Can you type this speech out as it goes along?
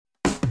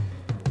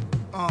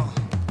Uh,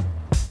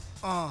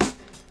 uh,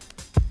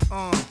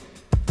 uh,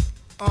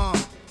 uh,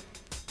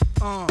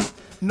 uh.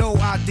 No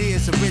idea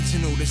is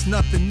original. There's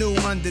nothing new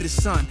under the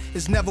sun.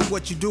 It's never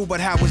what you do,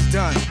 but how it's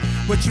done.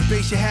 What you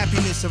base your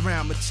happiness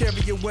around.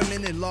 Material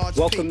women and large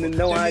Welcome people. to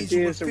No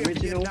Ideas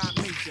Original,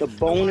 the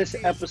bonus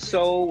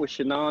episode with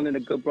Shannon and the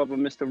good brother,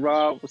 Mr.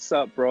 Rob. What's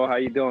up, bro? How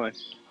you doing?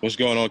 What's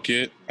going on,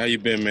 kid? How you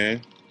been,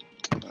 man?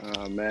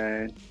 Oh,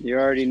 man. You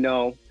already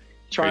know.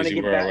 Trying Crazy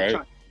to get world,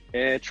 back,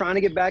 right? trying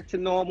to get back to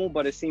normal,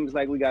 but it seems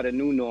like we got a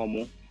new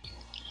normal.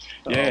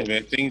 So, Yeah,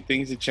 man.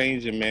 Things are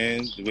changing,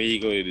 man. The way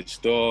you go to the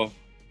store,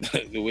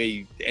 the way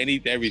you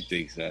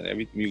everything, son.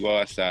 Everything you go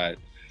outside,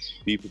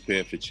 be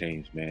prepared for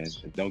change, man.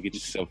 And don't get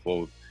yourself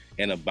over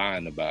in a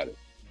bind about it.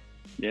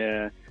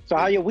 Yeah. So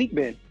how your week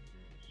been?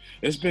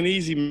 It's been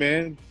easy,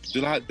 man.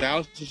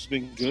 Dallas has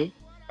been good.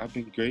 I've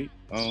been great.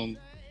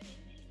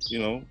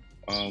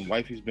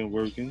 Wifey's been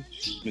working.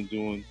 She's been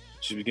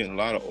getting a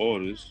lot of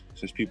orders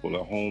since people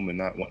are home and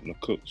not wanting to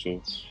cook.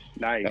 So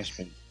Nice.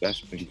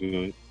 that's been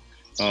good.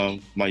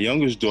 My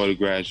youngest daughter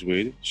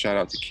graduated. Shout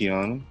out to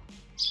Kiana.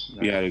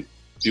 We had a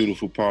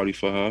beautiful party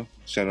for her,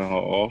 sending her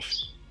off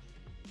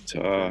to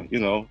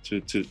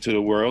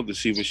the world to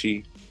see what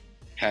she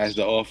has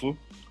to offer.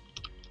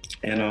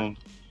 And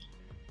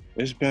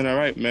it's been all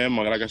right, man.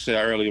 Like I said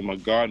earlier, my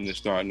garden is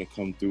starting to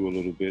come through a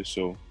little bit,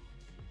 so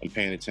I'm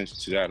paying attention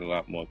to that a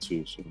lot more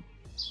too. So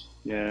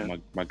Yeah.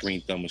 my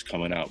green thumb is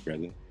coming out,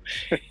 brother.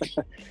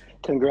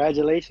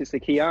 Congratulations to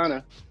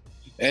Kiana.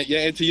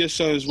 And to your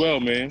son as well,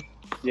 man.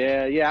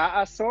 Yeah.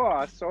 I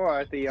saw her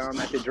at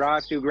the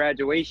drive-through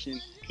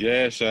graduation.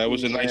 Yeah, so it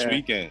was a nice Yeah.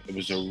 weekend. It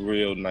was a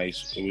real nice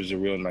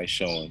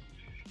showing.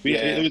 Yeah.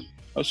 It was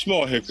a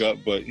small hiccup,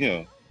 but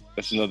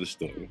that's another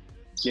story.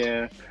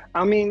 Yeah,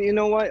 I mean, you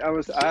know what?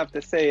 I have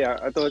to say,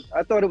 I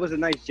thought it was a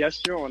nice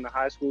gesture on the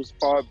high school's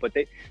part, but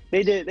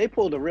they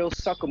pulled a real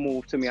sucker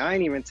move to me. I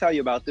ain't even tell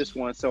you about this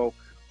one. So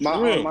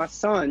my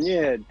son,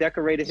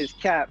 decorated his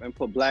cap and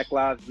put Black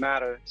Lives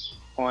Matter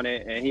on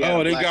it, and he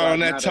had They Black got on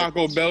Lives that Matter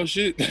Taco Bell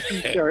shit.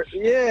 shirt.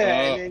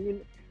 Yeah, and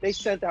then they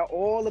sent out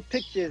all the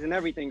pictures and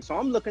everything. So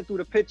I'm looking through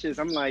the pictures.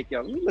 I'm like,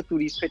 yo, let me look through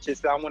these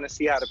pictures. I want to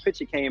see how the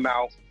picture came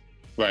out.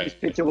 Right. This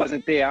picture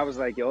wasn't there. I was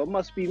like, yo, it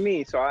must be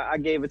me. So I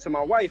gave it to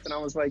my wife, and I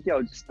was like,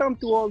 yo, just thumb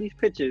through all these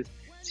pictures,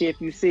 see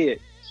if you see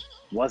it.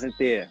 Wasn't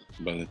there.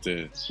 Wasn't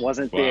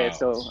there. Wow.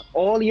 So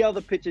all the other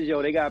pictures,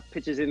 yo, they got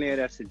pictures in there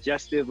that's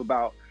suggestive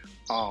about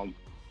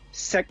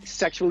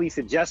sexually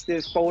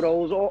suggestive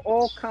photos, or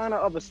all kind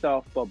of other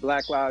stuff, but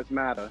Black Lives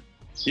Matter.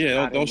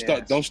 Yeah,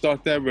 don't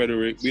start that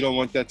rhetoric. We don't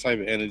want that type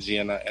of energy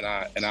in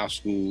our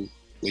school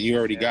when you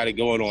already got it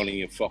going on in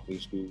your fucking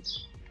school.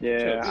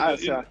 Yeah,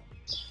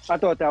 I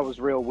thought that was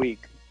real weak.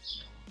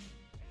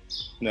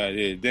 No,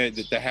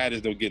 the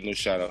Hatters don't get no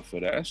shout out for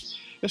that.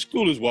 The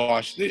school is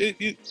washed.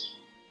 It's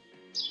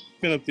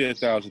been up there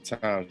 1,000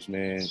 times,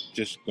 man.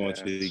 Just going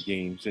to the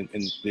games and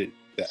the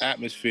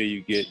atmosphere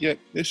you get. Yeah,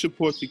 they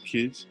support the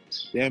kids.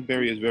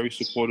 Danbury is very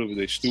supportive of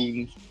their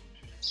students.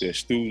 Their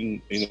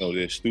student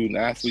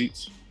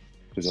athletes.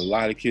 Because a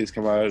lot of kids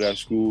come out of that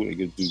school and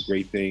get to do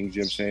great things.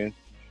 You know what I'm saying?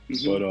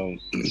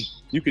 Mm-hmm. But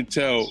you can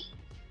tell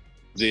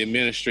the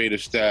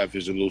administrative staff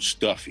is a little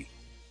stuffy.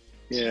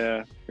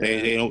 Yeah.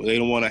 They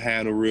don't want to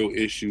handle real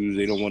issues.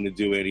 They don't want to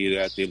do any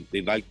of that.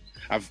 They like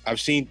I've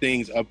seen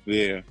things up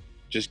there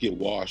just get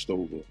washed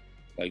over.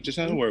 Like, just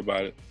don't worry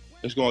about it.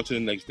 Let's go on to the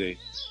next day.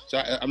 So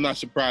I'm not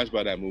surprised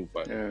by that move.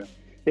 By Yeah.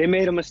 They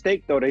made a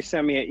mistake though. They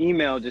sent me an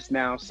email just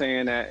now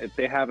saying that if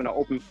they're having an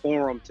open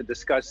forum to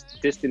discuss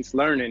distance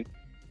learning,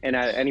 and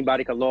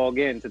anybody could log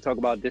in to talk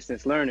about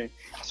distance learning.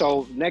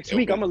 So next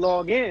week I'm gonna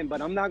log in,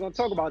 but I'm not gonna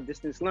talk about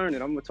distance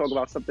learning. I'm gonna talk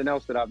about something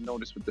else that I've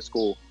noticed with the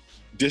school.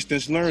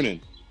 Distance learning.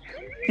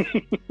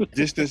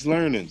 Distance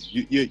learning.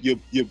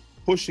 You're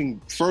pushing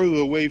further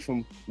away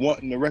from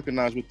wanting to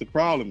recognize what the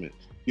problem is.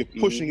 You're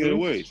pushing it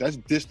away. That's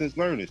distance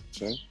learning,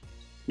 son.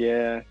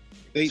 Yeah.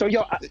 So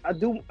yo, I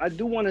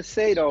do want to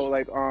say though,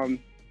 like on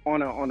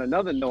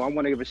another note, I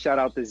want to give a shout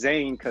out to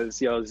Zane because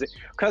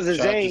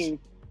Zane.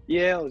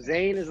 Yeah,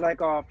 Zane is like,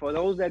 for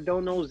those that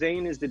don't know,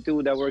 Zane is the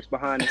dude that works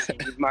behind the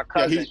scenes. He's my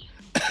cousin.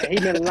 And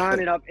he's been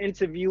lining up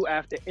interview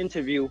after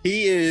interview.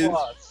 He is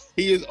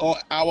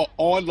our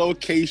on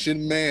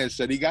location man.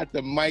 So he got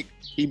the mic.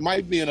 He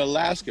might be in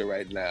Alaska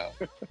right now,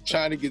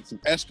 trying to get some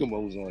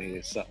Eskimos on here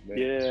or something, man.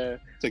 Yeah.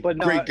 It's a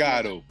great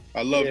guy though.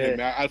 I love him,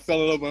 man. I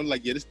fell in love with him. I'm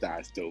like, yeah, this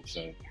guy's dope,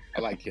 son.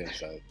 I like him,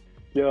 son.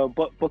 Yeah,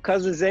 but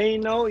because of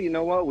Zane though, you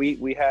know what? We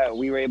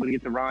were able to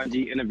get the Ron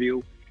G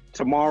interview.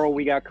 Tomorrow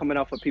we got coming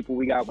up for people.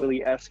 We got Willie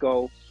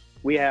Esco.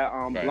 We had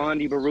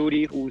Blondie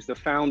Baruti, who's the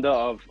founder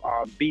of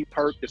Beat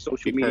Perk, the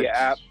social media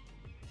app.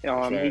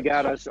 He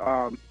got us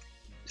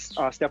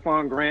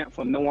Stephon Grant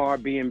from No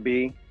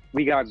Airbnb.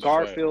 We got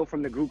Garfield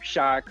from the group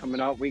Shy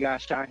coming up. We got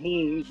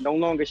Shaheem, no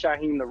longer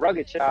Shaheem the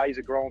Rugged Shy. He's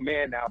a grown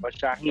man now, but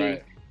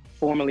Shaheem,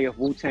 formerly of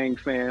Wu-Tang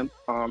fame.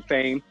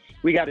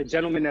 We got a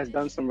gentleman that's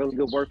done some really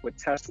good work with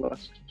Tesla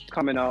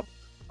coming up.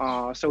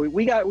 So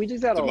we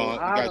just got a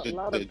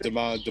lot of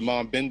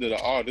Damon Bender,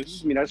 the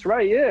artist. I mean, that's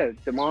right, yeah.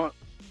 Damon,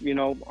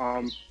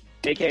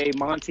 aka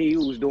Monty,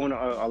 who's doing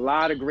a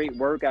lot of great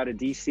work out of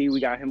DC. We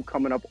got him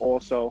coming up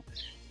also.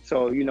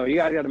 So, you know, you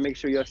guys got to make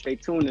sure you stay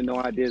tuned to No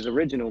Ideas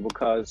Original,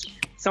 because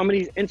some of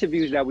these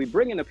interviews that we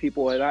bring into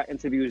people are not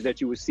interviews that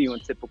you would see on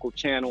typical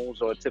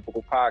channels or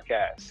typical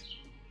podcasts.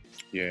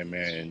 Yeah,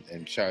 man.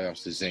 And shout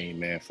outs to Zane,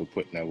 man, for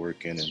putting that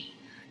work in and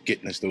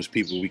getting us those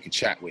people we can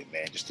chat with,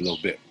 man, just a little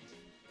bit.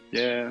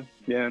 Yeah.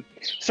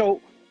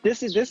 So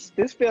this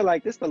feel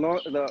like it's been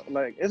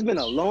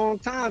a long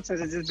time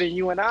since it's just been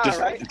you and I,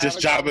 right?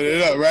 Just chopping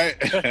it up, right?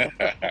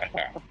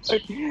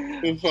 What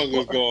the fuck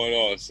was going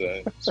on,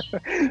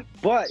 son?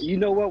 But you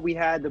know what? We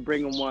had to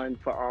bring them one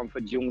for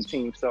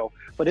Juneteenth. So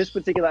for this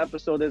particular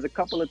episode, there's a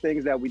couple of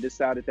things that we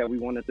decided that we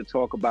wanted to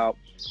talk about.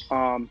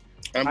 I'm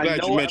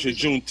glad you mentioned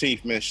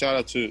Juneteenth, man. Shout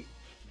out to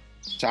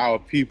our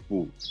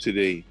people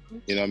today.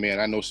 You know what I mean?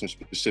 I know some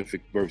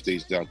specific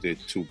birthdays out there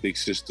too. Big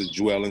sister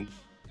Jewelyn.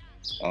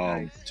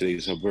 Nice. Today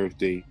is her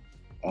birthday.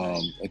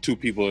 And two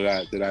people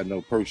that I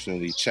know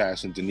personally,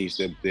 Chas and Denise.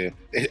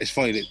 It's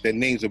funny that their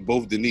names are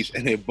both Denise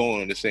and they're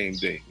born on the same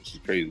day, which is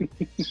crazy.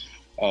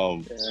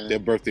 Their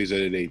birthdays are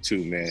today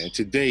too, man. And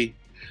today,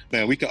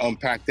 man, we can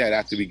unpack that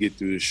after we get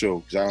through the show,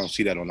 because I don't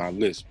see that on our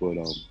list. But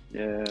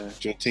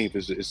Juneteenth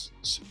is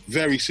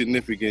very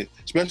significant,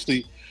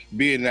 especially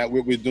being that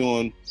what we're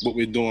doing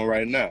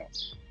right now.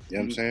 You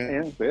know what I'm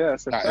saying? Yeah,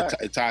 that's a fact.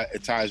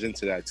 It ties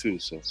into that too.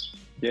 So.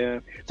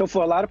 Yeah. So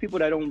for a lot of people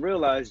that don't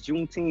realize,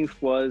 Juneteenth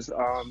was,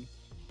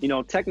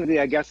 technically,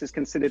 I guess it's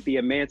considered the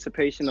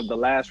emancipation of the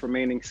last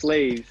remaining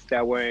slaves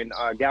that were in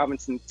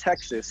Galveston,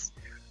 Texas.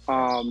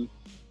 And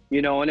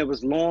it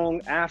was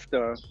long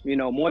after,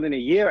 more than a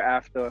year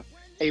after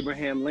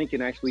Abraham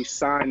Lincoln actually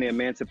signed the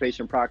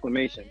Emancipation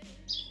Proclamation.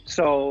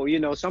 So,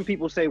 some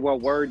people say, well,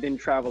 word didn't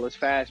travel as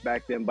fast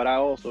back then. But I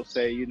also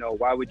say,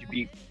 why would you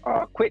be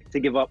quick to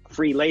give up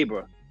free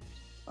labor?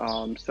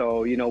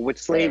 With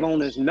slave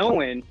owners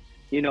knowing,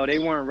 they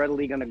weren't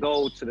readily going to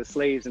go to the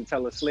slaves and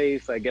tell the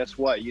slaves, like, guess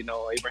what?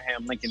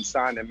 Abraham Lincoln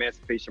signed the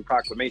Emancipation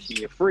Proclamation,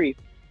 you're free,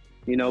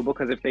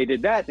 because if they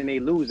did that, then they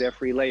lose their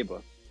free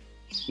labor.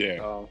 Yeah, you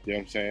know what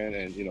I'm saying?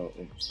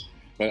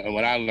 And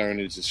what I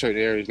learned is in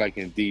certain areas like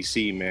in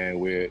D.C., man,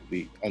 where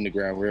the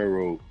Underground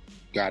Railroad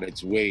got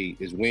its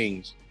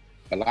wings,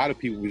 a lot of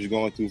people was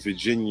going through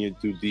Virginia,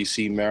 through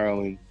D.C.,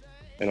 Maryland,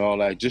 and all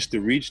that, just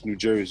to reach New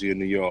Jersey and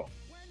New York.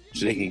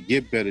 So they can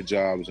get better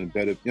jobs and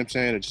better, it's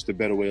just a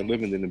better way of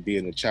living than to be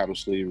in the chattel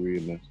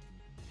slavery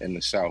in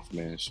the South,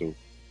 man. So,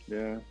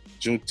 yeah,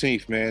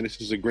 Juneteenth, man, this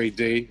is a great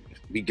day.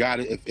 We got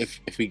it.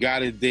 If we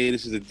got a day,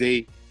 this is a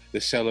day to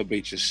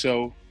celebrate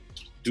yourself.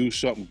 Do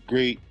something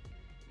great.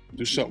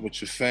 Do something with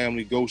your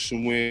family. Go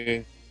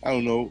somewhere. I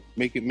don't know.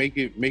 Make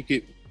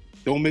it.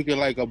 Don't make it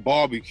like a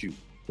barbecue.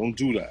 Don't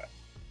do that.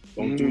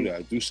 Don't do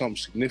that. Do something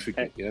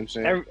significant. You know what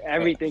I'm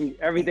saying?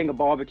 Everything a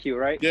barbecue,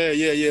 right?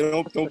 Yeah.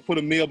 Don't put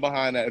a meal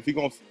behind that. If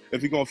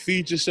you're gonna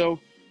feed yourself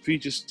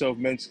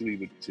mentally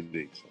with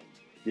today. So.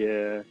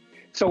 Yeah.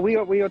 So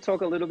we'll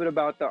talk a little bit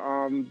about the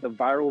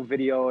viral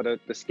video, the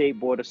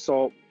skateboard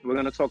assault. We're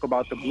gonna talk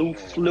about the blue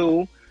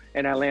flu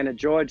in Atlanta,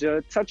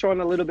 Georgia. Touch on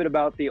a little bit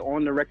about the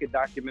On the Record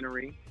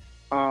documentary.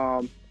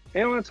 And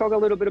I want to talk a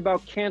little bit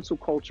about cancel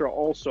culture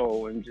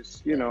also, and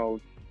just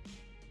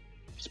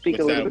speak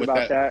a little bit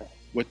about that.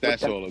 What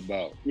that's all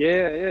about.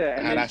 Yeah.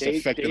 And how that's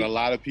affecting a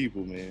lot of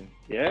people, man.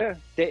 Yeah.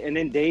 And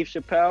then Dave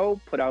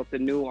Chappelle put out the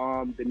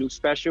new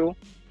special,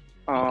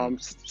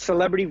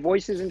 Celebrity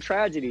Voices in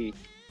Tragedy,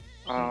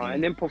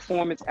 and then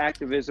performance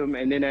activism.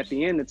 And then at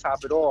the end, to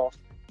top it off,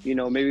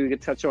 maybe we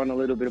could touch on a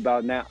little bit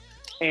about now.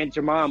 Aunt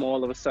Jemima,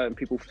 all of a sudden,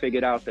 people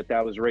figured out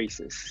that was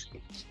racist.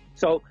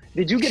 So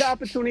did you get an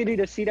opportunity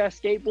to see that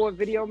skateboard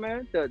video,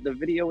 man? The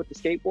video with the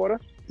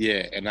skateboarder?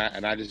 Yeah, and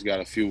I just got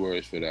a few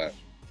words for that.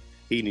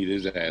 He need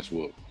his ass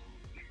whooped.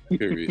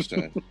 Period,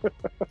 son.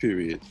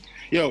 Period.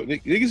 Yo,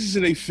 niggas is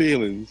in their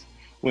feelings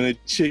when a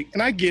chick,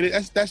 and I get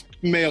it, that's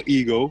male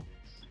ego.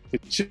 The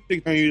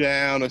chick turn you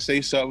down or say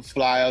something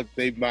fly out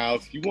their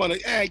mouth. You want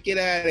to, get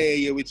out of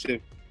here with you.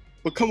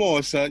 But come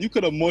on, son, you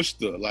could have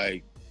mushed her.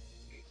 Like,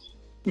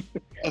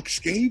 a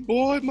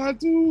skateboard, my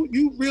dude?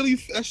 You really,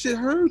 that shit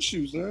hurts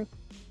you, son.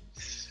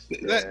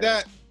 Yeah.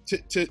 That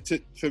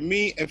for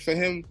me and for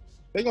him,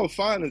 they gonna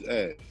find his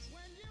ass.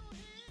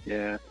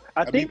 Yeah.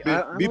 Be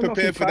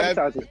prepared for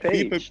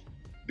that.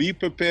 Be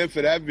prepared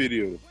for that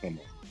video. Come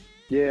on.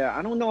 Yeah,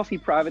 I don't know if he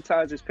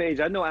privatized his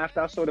page. I know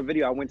after I saw the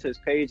video, I went to his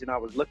page and I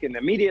was looking.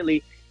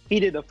 Immediately, he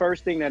did the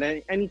first thing that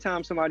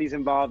anytime somebody's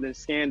involved in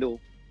scandal,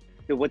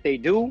 what they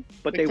do,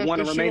 but they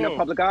want to remain in the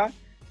public eye.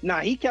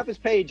 Nah, he kept his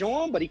page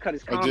on, but he cut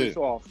his comments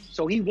off.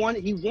 So he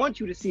wants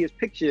you to see his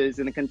pictures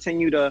and to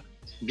continue to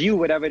view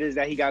whatever it is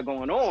that he got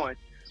going on.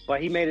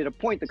 But he made it a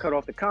point to cut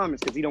off the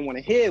comments because he don't want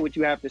to hear what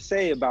you have to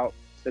say about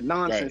the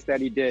nonsense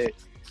that he did.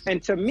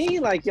 And to me,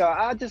 like, yo,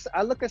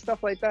 I look at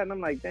stuff like that and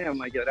I'm like, damn,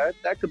 like, yo,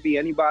 that could be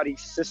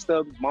anybody's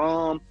sister,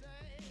 mom,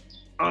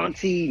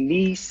 auntie,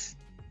 niece,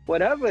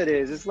 whatever it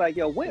is. It's like,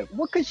 yo,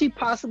 what could she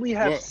possibly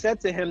have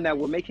said to him that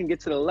would make him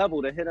get to the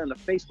level to hit her in the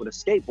face with a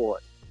skateboard?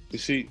 You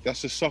see,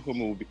 that's a sucker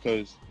move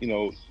because,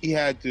 he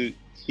had to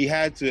he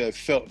had to have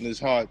felt in his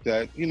heart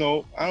that, you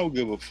know, I don't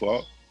give a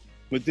fuck.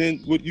 But then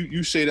what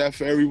you say that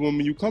for every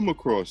woman you come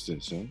across, then,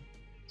 son.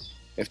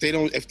 If they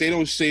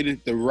don't say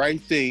the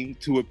right thing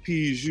to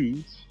appease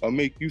you or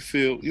make you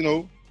feel, you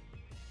know,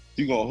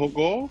 you gonna hook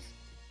off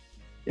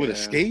with a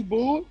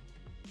skateboard?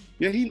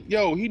 Yeah,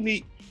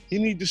 he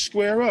need to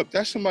square up.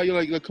 That's somebody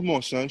you're like, come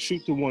on, son,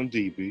 shoot the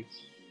 1D, B.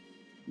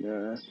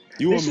 Yeah.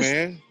 You a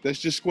man. Let's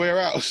just square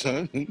out,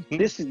 son.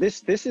 This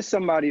is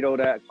somebody though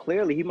that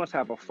clearly he must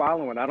have a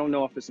following. I don't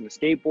know if it's in the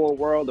skateboard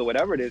world or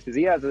whatever it is, because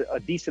he has a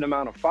decent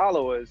amount of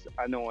followers,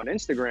 I know, on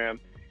Instagram.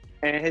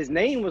 And his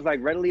name was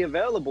like readily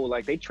available.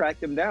 Like they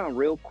tracked him down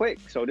real quick.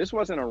 So this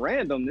wasn't a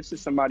random. This is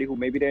somebody who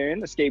maybe they're in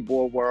the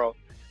skateboard world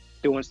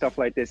doing stuff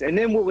like this. And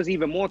then what was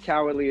even more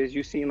cowardly is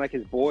you seen like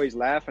his boys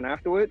laughing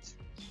afterwards.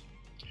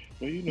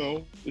 Well, you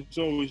know, it's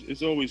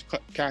always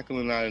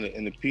cackling out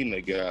in the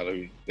peanut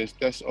gallery.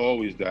 That's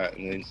always that,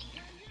 and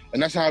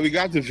that's how we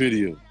got the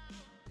video.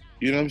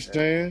 You know what I'm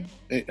saying?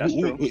 That's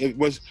true.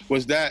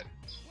 Was that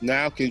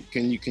now? Can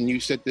you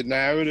set the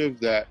narrative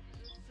that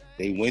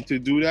they went to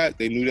do that?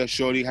 They knew that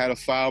Shorty had a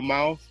foul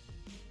mouth.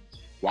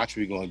 Watch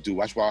what we gonna do.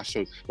 Watch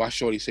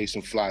Shorty say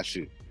some fly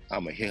shit.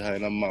 I'ma hit her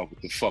in the mouth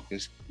with the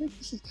fucking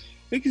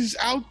niggas is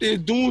out there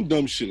doing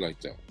dumb shit like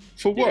that.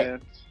 For what? Yeah.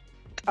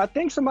 I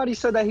think somebody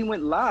said that he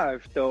went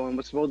live though and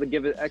was supposed to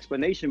give an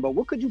explanation. But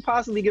what could you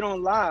possibly get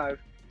on live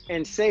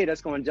and say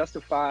that's going to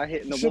justify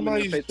hitting a woman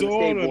in the face with a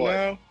skateboard?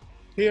 Now,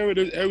 here it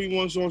is.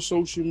 Everyone's on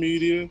social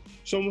media.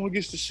 Someone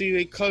gets to see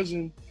their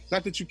cousin.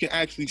 Not that you can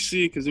actually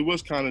see it because it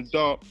was kind of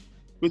dark,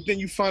 but then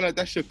you find out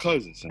that's your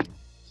cousin, son.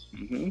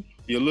 Mm-hmm.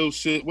 Your little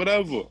shit,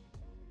 whatever.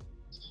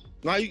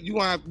 Now you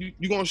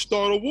gonna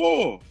start a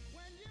war.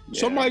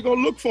 Yeah. Somebody gonna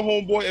look for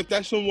homeboy if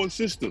that's someone's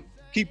sister.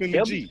 Keep him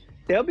the G.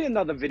 There'll be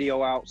another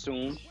video out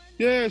soon.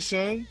 Yeah,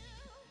 son.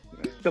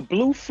 The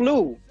Blue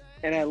Flu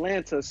in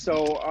Atlanta.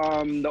 So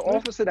the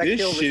officer that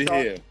killed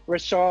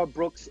Rayshard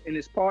Brooks and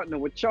his partner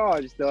were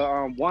charged.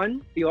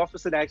 The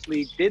officer that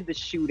actually did the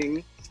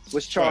shooting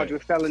was charged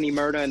with felony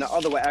murder, and the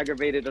other were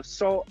aggravated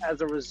assault. As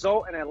a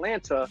result, in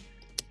Atlanta,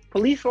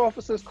 police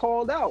officers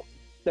called out.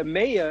 The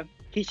mayor,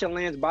 Keisha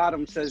Lance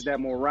Bottoms, says that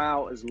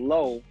morale is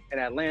low in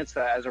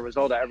Atlanta as a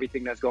result of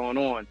everything that's going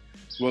on.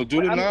 Well,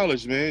 do the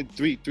knowledge, man.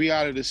 Three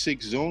out of the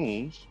 6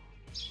 zones.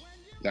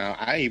 Now,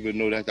 I didn't even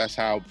know that's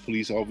how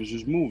police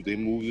officers move. They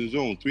move the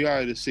zone. 3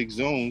 out of the 6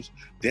 zones,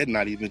 they're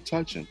not even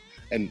touching.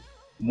 And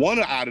 1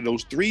 out of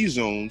those 3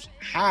 zones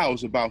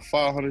house about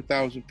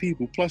 500,000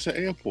 people plus an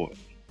airport.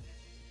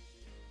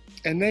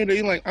 And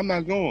they like, I'm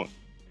not going.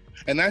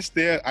 And that's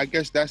I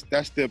guess that's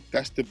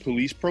the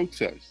police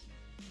protest.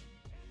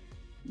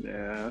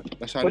 Yeah.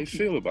 That's how they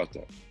feel about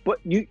that. But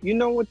you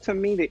know what, to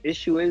me, the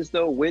issue is,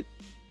 though, with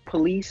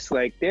police?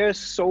 Like, there's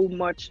so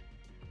much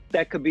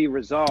that could be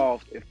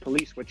resolved if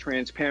police were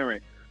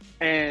transparent.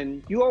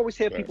 And you always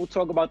hear people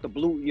talk about the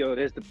blue,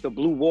 there's the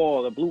blue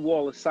wall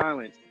of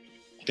silence.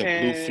 The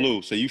blue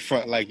flu. So you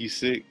front like you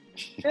sick?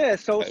 Yeah,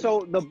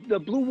 so the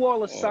blue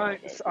wall of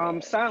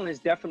silence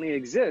definitely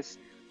exists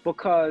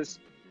because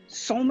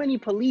so many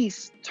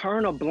police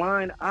turn a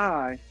blind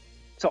eye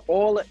to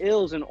all the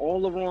ills and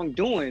all the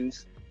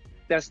wrongdoings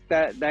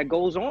that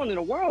goes on in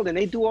the world, and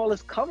they do all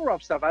this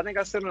cover-up stuff. I think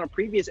I said on a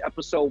previous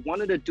episode, one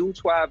of the dudes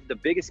who I have the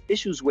biggest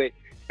issues with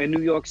in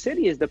New York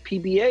City is the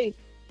PBA,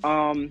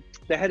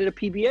 the head of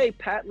the PBA,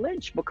 Pat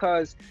Lynch,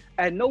 because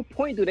at no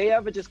point do they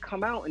ever just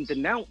come out and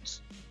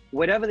denounce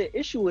whatever the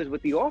issue is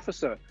with the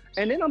officer.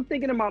 And then I'm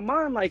thinking in my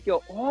mind, like,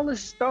 all this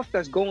stuff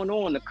that's going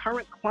on, the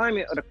current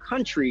climate of the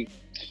country,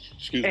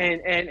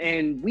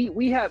 and we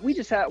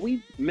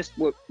missed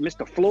with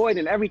Mr. Floyd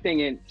and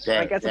everything, and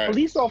as a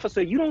police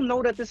officer, you don't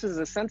know that this is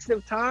a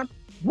sensitive time.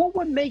 What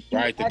would make you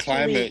the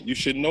climate? You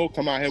should know.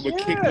 Come out here with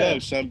kick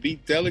gloves, son. Be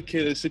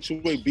delicate in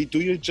situation. Do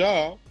your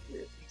job.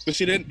 But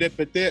see,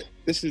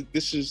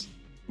 this is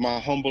my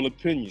humble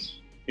opinion.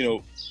 You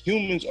know,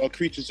 humans are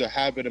creatures of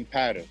habit and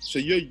pattern. So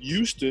you're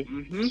used to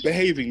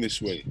behaving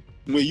this way,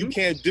 where you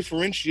can't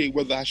differentiate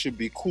whether I should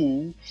be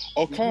cool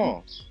or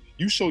calm.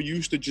 You so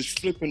used to just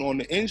flipping on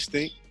the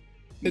instinct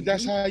that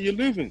that's how you're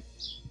living.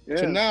 Yeah.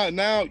 So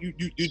now you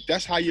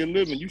that's how you're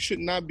living. You should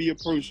not be a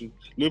person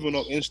living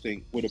on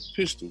instinct with a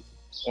pistol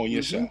on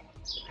your side.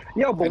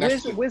 Yo, but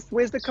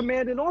where's the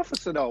commanding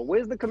officer though?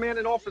 Where's the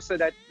commanding officer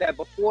that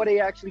before they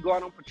actually go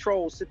out on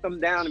patrol, sit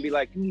them down and be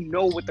like, you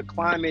know what the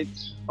climate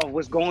of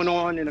what's going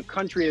on in the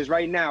country is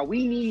right now.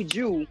 We need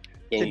you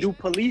to do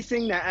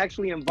policing that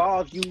actually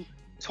involves you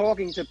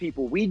talking to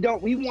people. We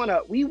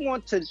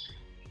want to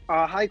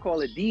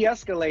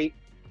de-escalate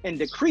and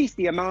decrease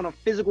the amount of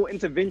physical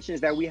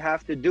interventions that we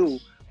have to do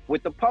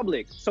with the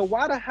public. So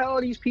why the hell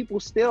are these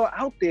people still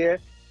out there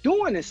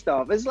doing this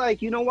stuff? It's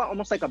like, you know what,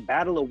 almost like a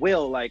battle of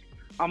will. Like,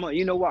 I'm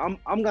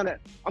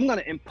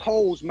gonna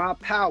impose my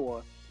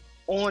power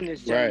on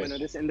this gentleman or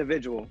this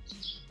individual.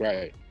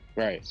 Right.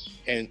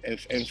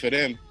 And for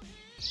them,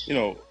 you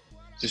know,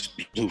 this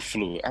blue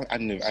flu. I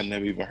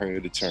never even heard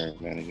of the term,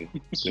 man.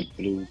 The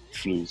blue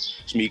flu.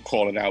 It's me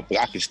calling out, but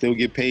I can still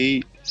get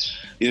paid.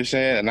 You know what I'm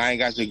saying? And I ain't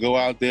got to go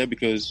out there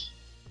because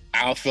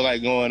I don't feel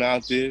like going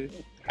out there.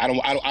 I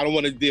don't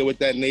want to deal with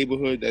that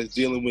neighborhood that's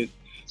dealing with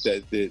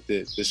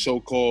the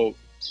so-called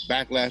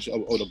backlash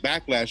or the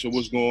backlash of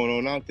what's going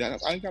on out there.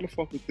 I ain't gotta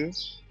fuck with them.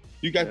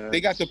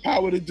 They got the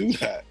power to do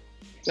that.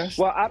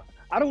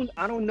 I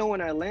don't know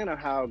in Atlanta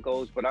how it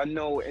goes, but I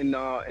know in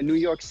New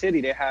York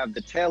City they have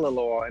the Taylor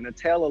Law, and the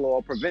Taylor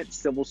Law prevents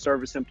civil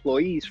service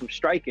employees from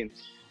striking.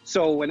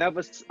 So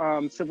whenever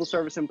civil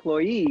service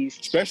employees,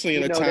 especially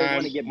in a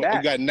time when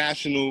you got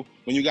national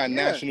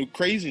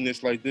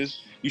craziness like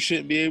this, you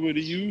shouldn't be able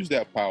to use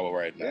that power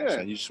right now.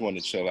 So you just want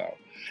to chill out.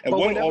 And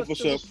one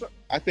officer,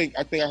 I think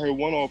I heard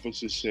one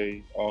officer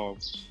say, what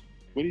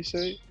did he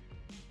say?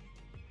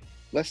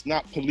 Let's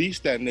not police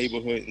that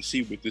neighborhood and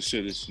see what the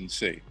citizens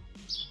say.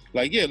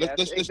 Like,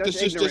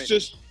 let's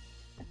just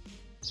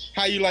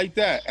how you like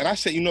that? And I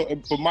said,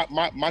 but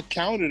my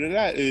counter to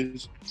that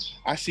is,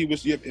 I see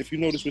if you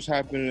notice what's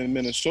happening in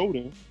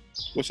Minnesota.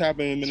 What's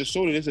happening in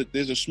Minnesota?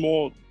 There's a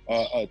small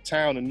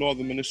town in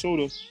northern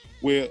Minnesota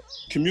where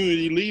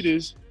community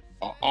leaders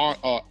are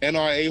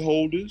NRA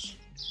holders,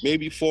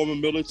 maybe former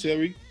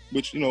military,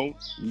 which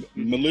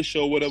militia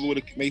or whatever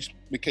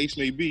the case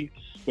may be,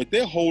 but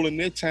they're holding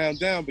their town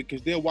down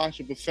because they're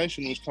watching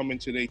professionals come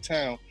into their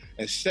town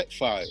and set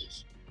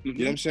fires. You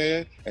know what I'm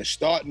saying? And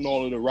starting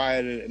all of the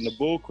rioting and the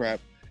bull crap.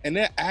 And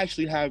they're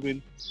actually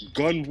having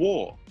gun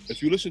war.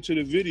 If you listen to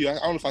the video, I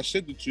don't know if I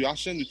sent it to you, I'll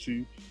send it to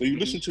you. But you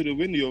listen to the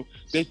video,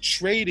 they're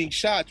trading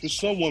shots with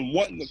someone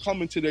wanting to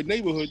come into their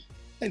neighborhood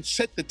and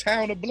set the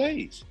town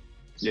ablaze.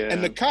 Yeah.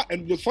 And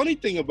the funny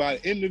thing about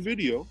it, in the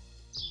video,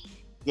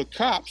 the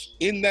cops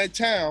in that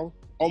town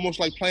almost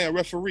like playing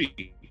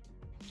referee.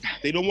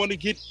 They don't want to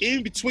get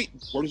in between.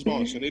 What is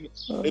going on?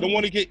 So they don't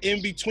want to get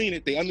in between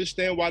it. They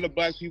understand why the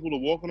black people are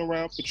walking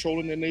around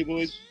patrolling their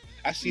neighborhoods.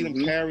 I see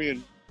them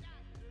carrying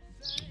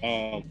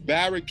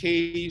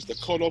barricades to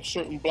cut off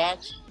certain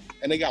blocks,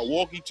 and they got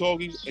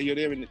walkie-talkies,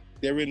 and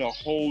they're in a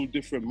whole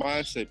different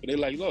mindset. But they're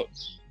like, look,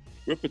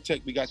 we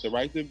got the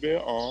right to bear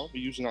arms.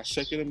 We're using our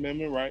Second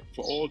Amendment right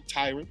for all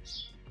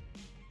tyrants.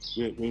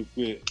 We're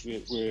you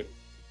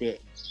know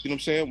what I'm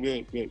saying?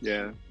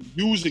 We're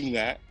using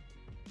that.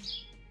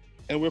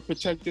 And we're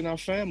protecting our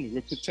family.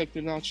 We're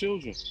protecting our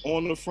children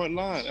on the front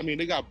line. I mean,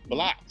 they got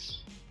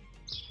blocks.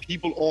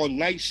 People on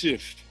night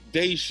shift,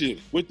 day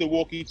shift with the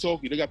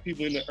walkie-talkie. They got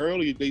people in the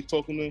earlier days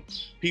talking to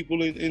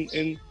people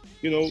in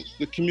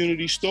the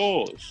community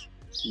stores.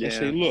 Yeah. They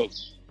say, look,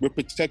 we're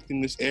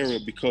protecting this area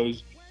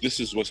because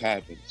this is what's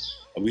happening.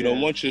 And we don't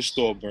want your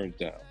store burnt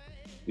down.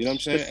 You know what I'm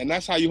saying? And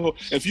that's how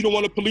if you don't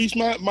want to police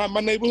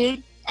my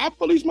neighborhood, I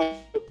police my.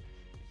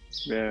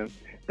 Yeah.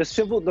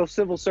 Those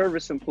civil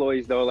service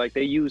employees though, like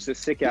they use the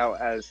sick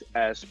out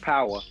as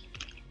power.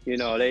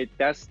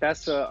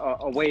 That's a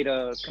way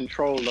to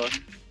control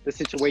the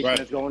situation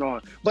that's going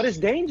on. But it's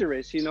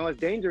dangerous, it's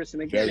dangerous,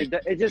 and again,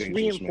 it just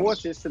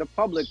reinforces to the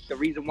public the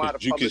reason why the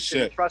public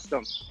shouldn't trust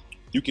them.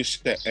 You can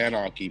set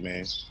anarchy,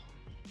 man.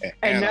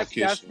 And that's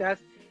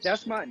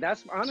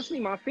honestly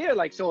my fear.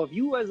 Like, so if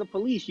you as a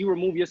police, you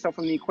remove yourself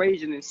from the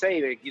equation and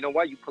say that, you know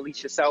what, you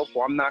police yourself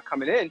or I'm not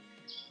coming in,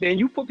 then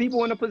you put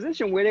people in a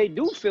position where they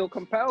do feel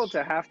compelled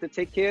to have to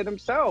take care of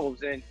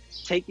themselves and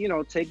take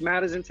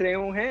matters into their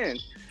own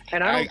hands.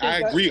 And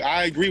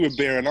I agree with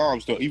bearing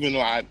arms though, even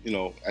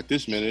though at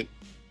this minute,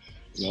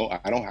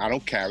 I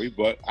don't carry,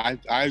 but I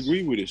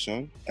agree with it,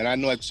 son. And I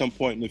know at some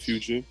point in the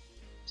future,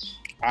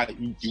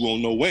 you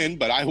won't know when,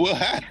 but I will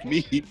have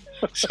me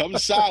something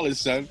solid,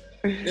 son.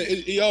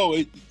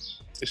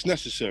 It's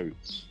necessary.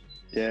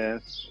 Yeah.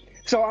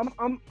 So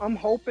I'm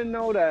hoping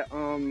though that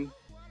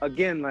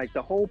again, like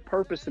the whole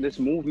purpose of this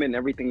movement and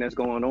everything that's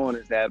going on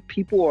is that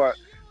people are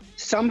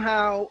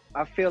somehow,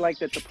 I feel like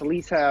that the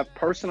police have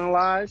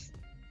personalized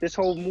this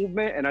whole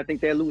movement, and I think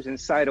they're losing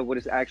sight of what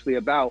it's actually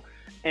about.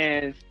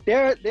 And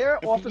there are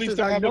officers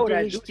I know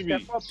that do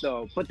step up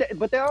though, but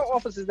there are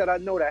officers that I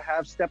know that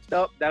have stepped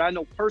up, that I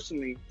know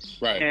personally,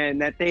 and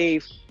that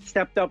they've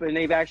stepped up and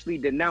they've actually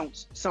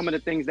denounced some of the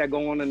things that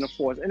go on in the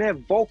force, and they're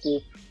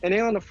vocal and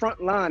they're on the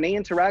front line. They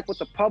interact with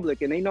the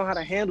public and they know how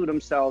to handle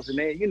themselves, and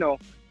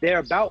they're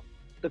about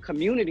the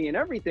community and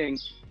everything.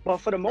 But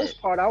for the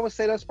most part, I would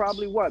say that's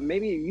probably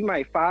maybe you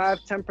might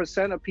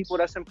 5-10% of people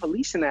that's in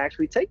policing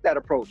actually take that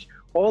approach.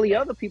 All the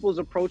other people's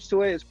approach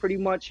to it is pretty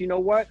much, you know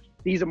what?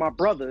 These are my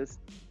brothers,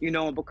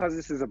 because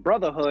this is a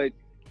brotherhood,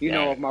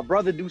 if my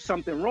brother do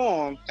something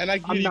wrong, and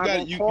you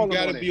got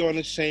to be on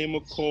the same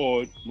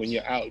accord when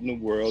you're out in the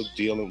world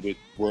dealing with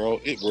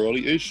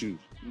worldly issues.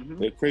 Mm-hmm.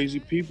 There are crazy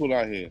people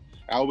out here.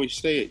 I always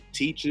say it,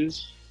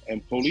 teachers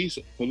and police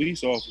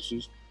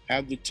officers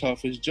have the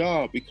toughest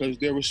job because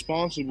they're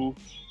responsible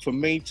for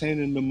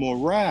maintaining the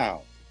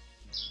morale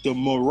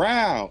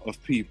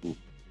of people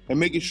and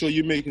making sure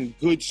you're making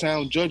good,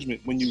 sound judgment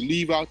when you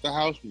leave out the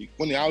house,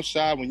 when you're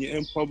outside, when you're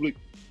in public,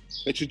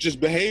 that you're just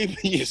behaving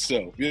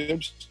yourself. You know what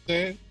I'm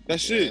saying?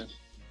 That's it.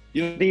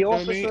 You know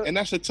what I mean? And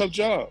that's a tough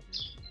job.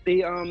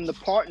 The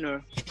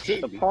partner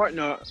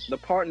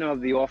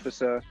of the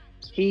officer,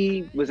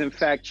 he was in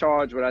fact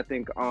charged with, I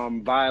think,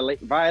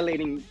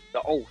 violating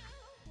the oath.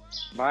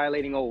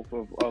 violating oath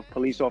of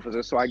police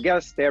officers. So I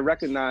guess they're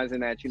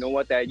recognizing that, you know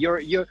what, that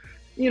you're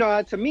you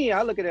know, to me,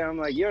 I look at it, I'm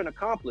like, you're an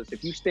accomplice.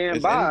 If you stand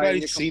Has by.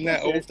 anybody seen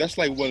that oath? That's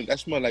like one of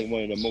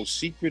the most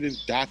secretive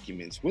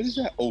documents. What does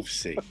that oath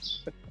say?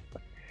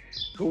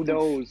 Who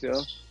knows,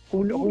 yo?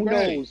 Who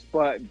knows?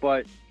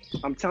 But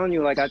I'm telling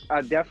you, like,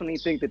 I definitely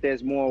think that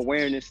there's more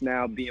awareness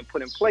now being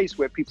put in place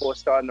where people are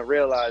starting to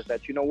realize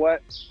that, you know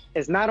what,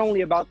 it's not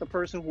only about the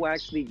person who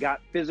actually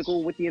got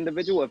physical with the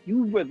individual. If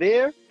you were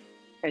there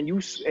and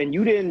you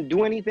didn't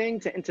do anything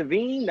to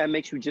intervene, that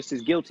makes you just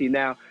as guilty.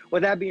 Now,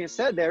 with that being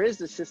said, there is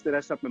a sister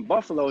that's up in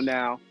Buffalo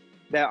now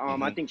that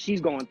I think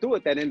she's going through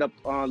it, that ended up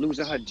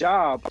losing her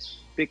job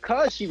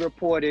because she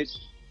reported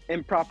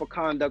improper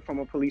conduct from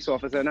a police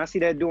officer. And I see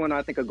they're doing,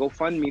 I think, a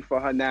GoFundMe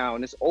for her now,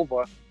 and it's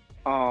over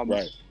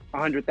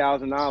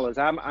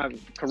 $100,000.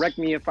 Correct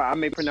me if I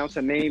may pronounce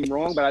her name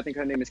wrong, but I think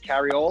her name is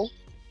Carriole.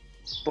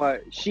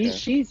 But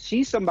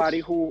she's somebody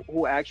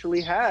who actually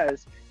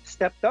has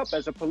stepped up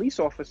as a police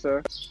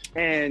officer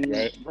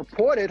and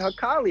reported her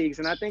colleagues.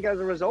 And I think as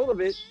a result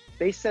of it,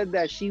 they said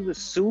that she was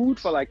sued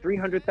for like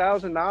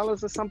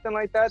 $300,000 or something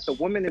like that. The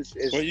woman is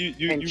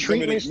in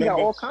treatment. She got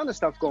all kind of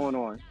stuff going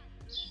on.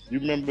 You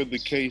remember the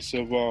case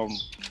of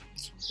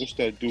what's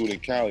that dude in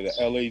Cali, the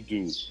LA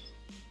dude?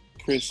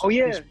 Chris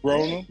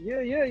Broner?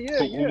 Yeah.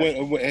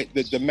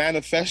 The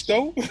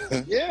manifesto?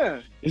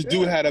 Yeah. This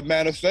dude had a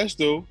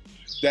manifesto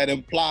that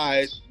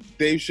implied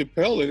Dave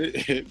Chappelle in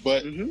it,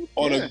 but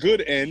on a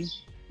good end.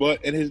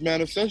 But in his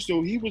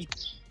manifesto, he was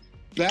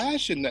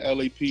bashing the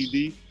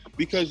LAPD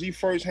because he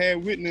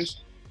firsthand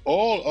witnessed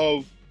all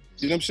of,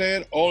 you know what I'm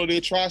saying, all of the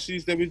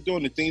atrocities they were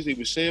doing, the things they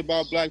would say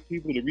about black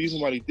people, the reason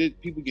why they did,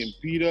 people getting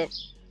beat up,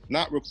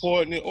 not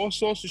reporting it, all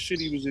sorts of shit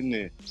he was in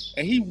there.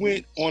 And he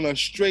went on a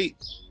straight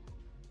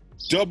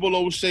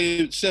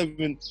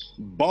 007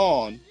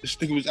 Bond. This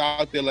thing was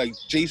out there like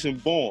Jason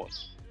Bourne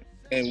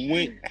and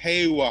went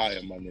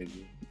haywire, my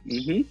nigga.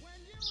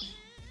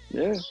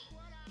 Yeah.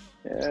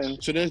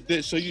 So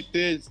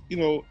there's you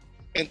know,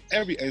 in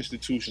every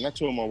institution, I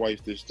told my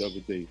wife this the other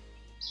day,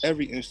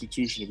 every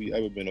institution we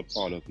ever been a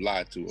part of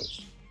lied to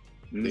us.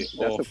 That's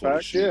a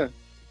fact, yeah.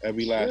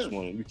 Every last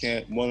one.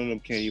 One of them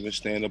can't even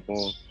stand up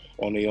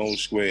on their own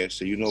square and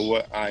say, you know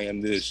what, I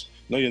am this.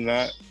 No, you're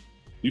not.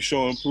 You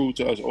show and prove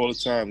to us all the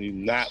time you're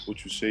not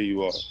what you say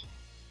you are.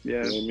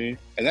 Yeah. You know what I mean?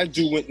 And that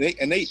dude went,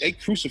 they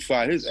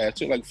crucified his ass. It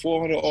took like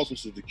 400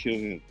 officers to kill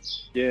him.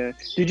 Yeah.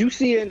 Did you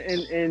see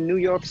in New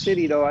York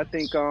City, though, I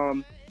think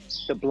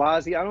de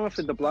Blasio, I don't know if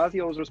de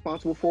Blasio was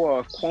responsible for or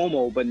if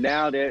Cuomo, but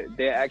now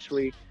they're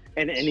actually,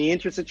 and in the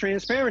interest of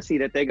transparency,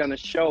 that they're going to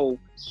show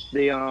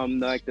the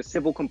like the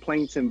civil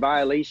complaints and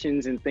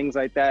violations and things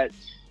like that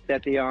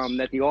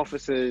the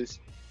officers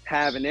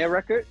have in their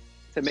record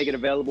to make it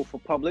available for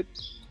public.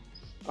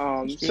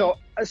 So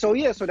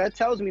that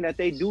tells me that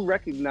they do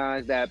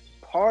recognize that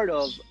part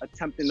of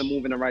attempting to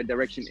move in the right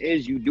direction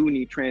is you do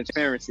need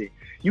transparency.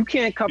 You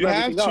can't cover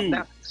everything up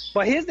now.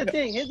 But here's the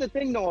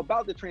thing though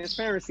about the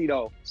transparency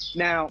though.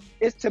 Now,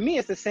 to me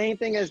it's the same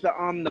thing as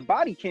the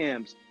body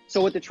cams.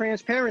 So with the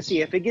transparency,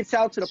 if it gets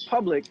out to the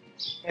public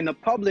and the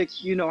public,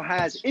 you know,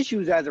 has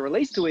issues as it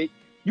relates to it,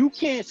 you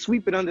can't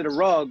sweep it under the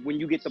rug when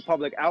you get the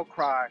public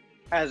outcry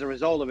as a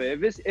result of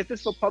it. If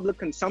it's for public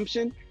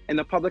consumption and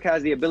the public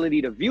has the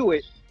ability to view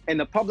it, and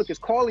the public is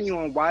calling you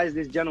on why is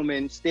this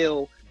gentleman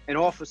still an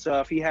officer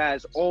if he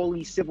has all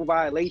these civil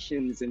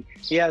violations and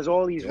he has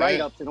all these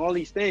write-ups and all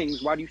these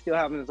things, why do you still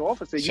have him as an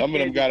officer? Some of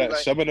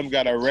them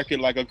got a record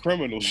like a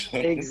criminal.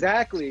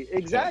 Exactly.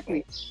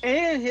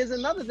 And here's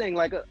another thing,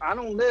 like I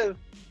don't live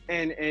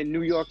in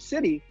New York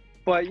City,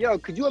 but yo,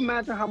 could you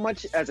imagine how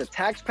much as a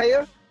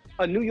taxpayer,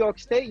 a New York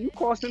State, you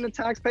costing the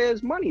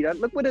taxpayers money?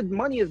 Look where the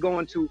money is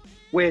going to,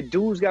 where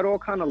dudes got all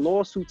kind of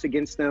lawsuits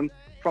against them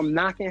from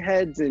knocking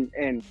heads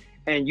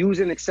and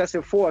using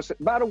excessive force.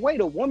 By the way,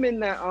 the woman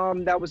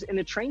that was in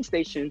the train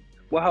station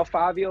with her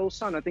 5-year-old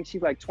son, I think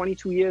she's like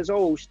 22 years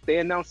old, they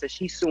announced that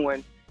she's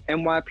suing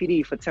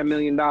NYPD for $10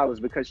 million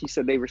because she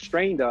said they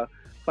restrained her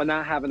for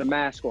not having a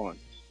mask on.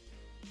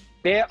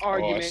 Their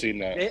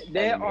argument,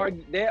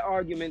 their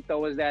argument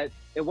though is that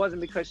it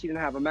wasn't because she didn't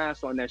have a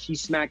mask on that she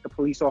smacked the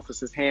police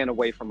officer's hand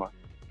away from her.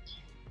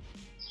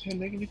 Hey,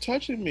 nigga, you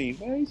touching me?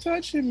 Why are you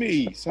touching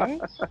me,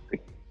 son?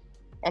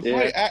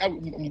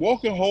 I'm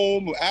walking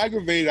home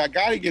aggravated. I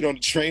gotta get on the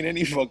train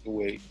any fucking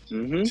way.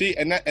 See,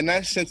 and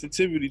that's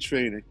sensitivity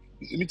training.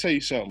 Let me tell you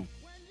something.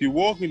 If you're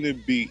walking the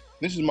beat,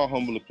 this is my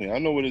humble opinion. I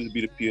know what it is to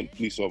be the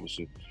police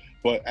officer,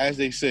 but as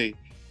they say,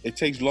 it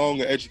takes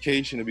longer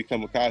education to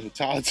become a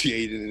cosmetology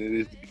agent than it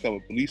is to become a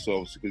police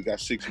officer because you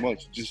got 6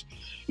 months.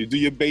 You do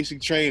your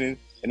basic training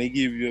and they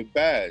give you a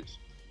badge.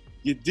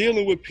 You're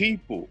dealing with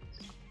people.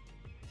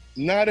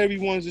 Not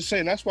everyone's the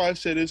same. That's why I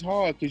said it's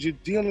hard because you're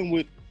dealing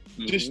with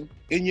just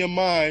in your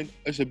mind,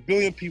 there's 1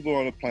 billion people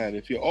on the planet.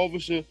 If you're an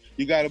officer,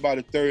 you got about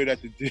a third that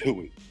to deal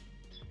with.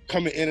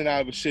 Coming in and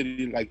out of a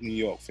city like New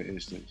York, for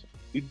instance.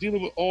 You're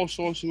dealing with all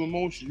sorts of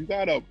emotions. You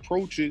got to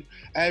approach it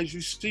as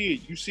you see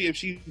it. You see if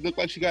she look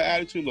like she got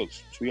attitude, look,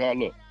 sweetheart,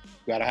 look.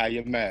 You got to have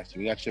your mask.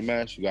 If you got your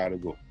mask, you got to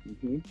go.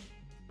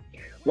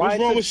 What's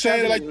wrong with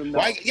saying like,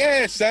 why?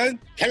 Yeah, son,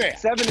 come here.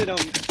 Seven of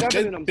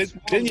them.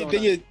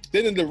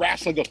 Then the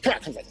wrestler goes, come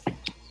on.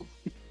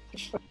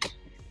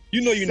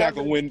 You know you're not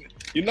gonna win.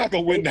 You're not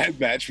gonna win that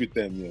match with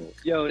them,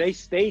 yo. They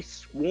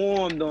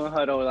swarmed on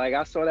her though. Like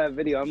I saw that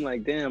video, I'm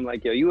like, damn,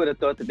 like yo, you would have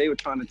thought that they were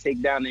trying to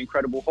take down the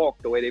Incredible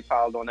Hulk the way they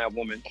piled on that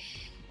woman.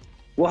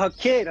 Well, her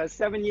kid, her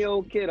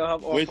 7-year-old kid, or her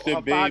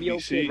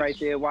 5-year-old kid, right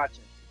there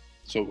watching.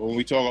 So when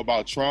we talk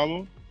about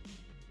trauma,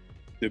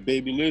 the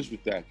baby lives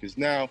with that because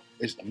now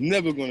it's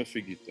never gonna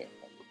forget that.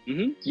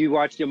 Mm-hmm. You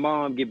watched your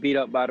mom get beat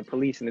up by the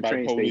police in the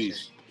train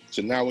station.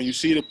 So now when you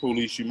see the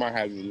police, you might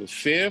have either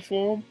fear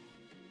for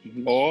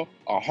them or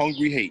a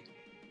hungry hate.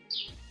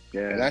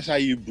 Yeah. And that's how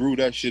you brew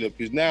that shit up.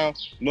 Because now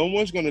no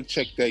one's gonna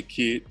check that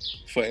kid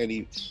for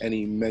any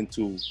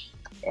mental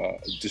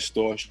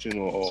distortion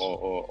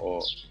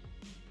or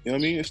you know what I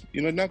mean?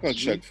 You're not gonna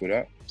check for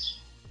that.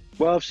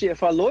 Well,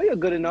 if our lawyer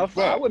good enough,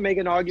 I would make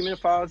an argument.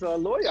 If I was a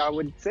lawyer, I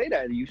would say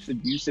that you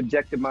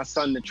subjected my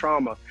son to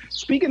trauma.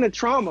 Speaking of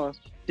trauma,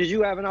 did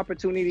you have an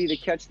opportunity to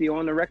catch the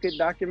On the Record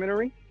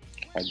documentary?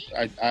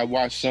 I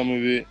watched some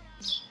of it.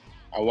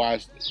 I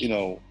watched,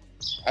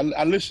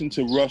 I listened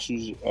to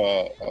Russell's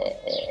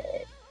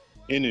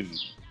interview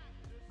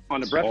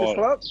on the Breakfast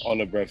Club. On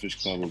the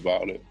Breakfast Club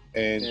about it,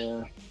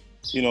 and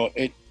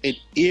it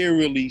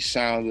eerily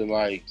sounded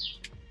like,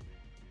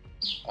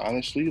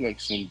 honestly, like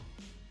some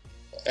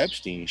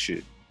Epstein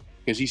shit,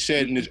 because he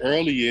said in his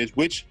early years,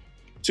 which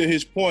to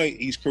his point,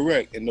 he's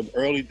correct. In the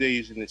early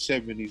days in the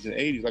 70s and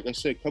 80s, like I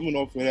said, coming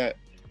off of that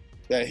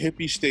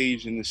hippie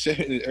stage in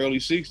the early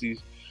 60s,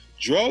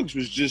 drugs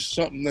was just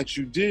something that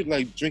you did,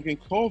 like drinking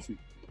coffee.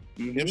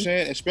 You know what I'm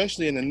saying?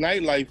 Especially in the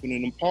nightlife and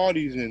in the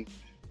parties and,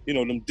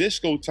 them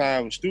disco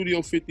times,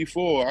 Studio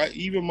 54.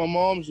 Even my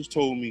mom's just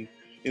told me,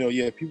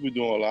 people were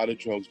doing a lot of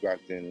drugs back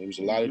then. There was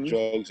a lot of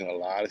drugs and a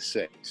lot of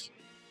sex.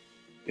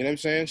 You know what I'm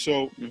saying?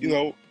 So,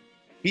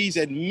 he's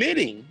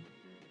admitting,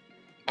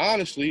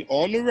 honestly,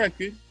 on the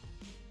record,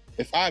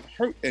 if I've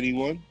hurt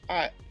anyone,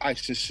 I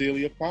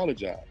sincerely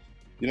apologize.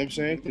 You know what I'm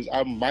saying? Because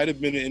I might have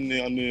been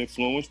under the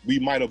influence. We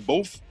might have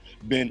both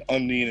been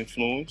under the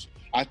influence.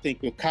 I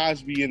think of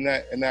Cosby in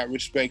that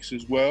respects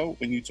as well.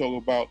 When you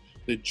talk about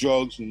the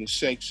drugs and the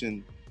sex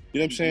and, you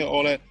know what I'm saying,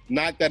 all that.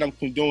 Not that I'm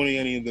condoning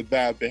any of the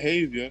bad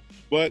behavior,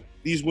 but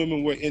these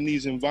women were in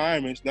these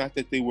environments. Not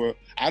that they were.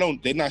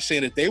 They're not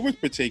saying that they were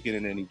partaking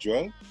in any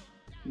drug.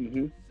 You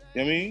know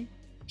what I mean?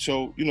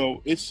 So,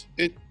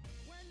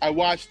 I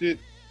watched it.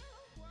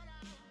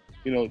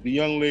 The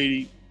young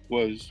lady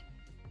was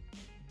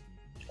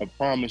a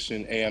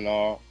promising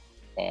A&R,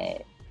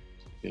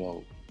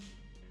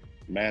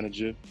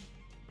 manager.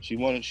 She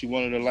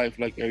wanted a life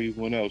like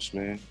everyone else,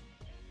 man.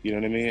 You know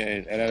what I mean?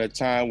 And at a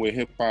time where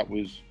hip hop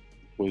was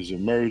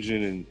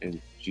emerging,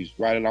 and she's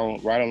right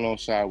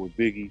alongside with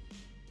Biggie.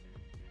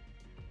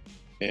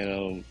 And you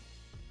know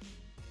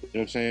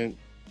what I'm saying?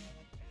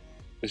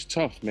 It's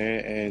tough,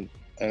 man,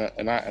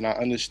 and I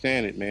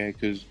understand it, man,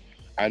 because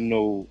I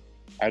know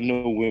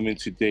women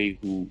today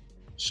who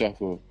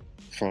suffer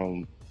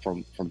from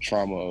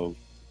trauma of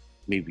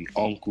maybe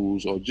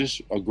uncles or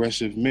just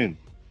aggressive men.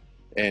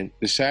 And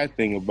the sad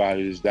thing about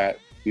it is that,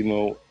 in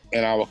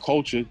our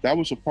culture, that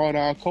was a part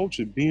of our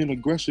culture, being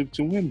aggressive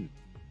to women.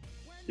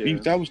 Yeah.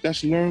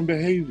 That's learned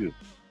behavior.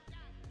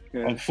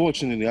 Yeah.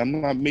 Unfortunately, I'm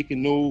not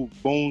making no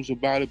bones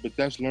about it, but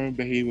that's learned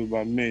behavior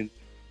by men,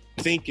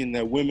 thinking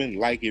that women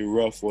like it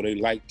rough or they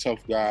like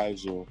tough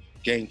guys or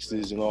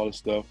gangsters and all this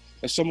stuff.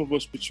 And some of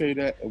us portray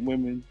that,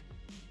 and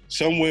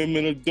some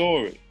women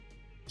adore it.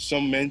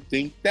 Some men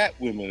think that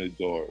women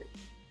adore it.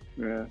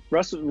 Yeah,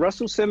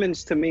 Russell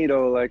Simmons, to me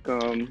though, like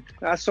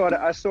I saw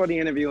the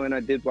interview and I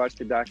did watch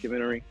the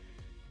documentary.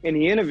 In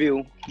the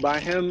interview, by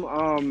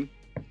him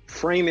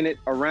framing it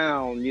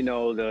around,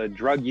 the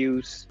drug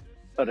use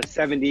of the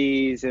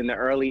 70s and the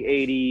early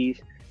 80s,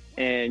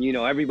 and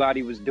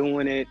everybody was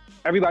doing it.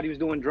 Everybody was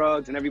doing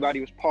drugs and everybody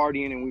was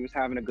partying and we was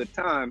having a good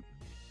time.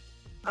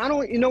 I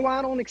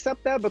don't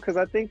accept that, because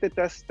I think that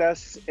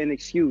that's an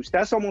excuse.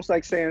 That's almost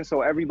like saying,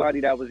 so everybody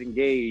that was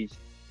engaged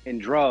in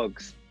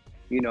drugs,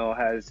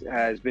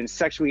 has been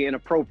sexually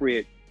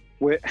inappropriate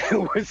with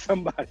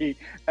somebody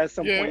at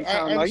some point in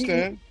time. I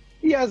understand.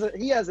 He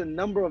has a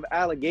number of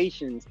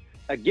allegations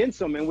against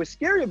him, and what's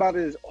scary about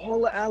it is all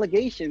the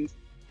allegations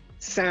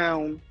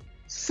sound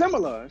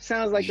similar. It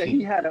sounds like that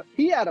he had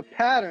a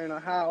pattern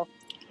of how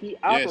he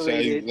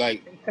operated and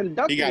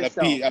conducted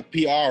himself. A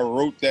PR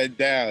wrote that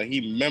down.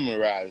 He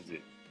memorized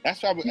it.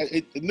 That's why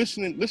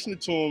listening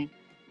to him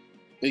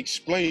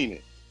explain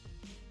it,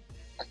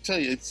 I tell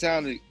you, it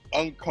sounded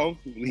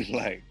uncomfortably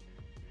like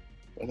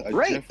a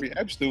Jeffrey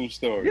Epstein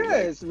story.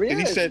 Yes, and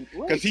he said,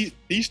 because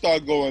he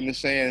started going to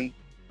saying,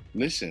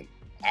 listen,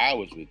 I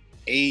was with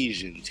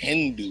Asians,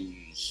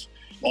 Hindus,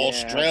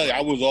 Australia. I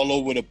was all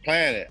over the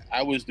planet.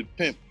 I was the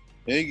pimp.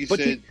 And he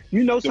said,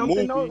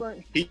 something though?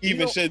 Like, he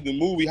even said the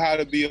movie How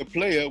to Be a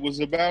Player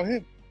was about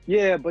him.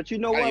 Yeah, but you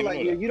know what? Like,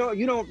 you don't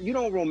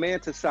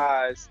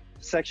romanticize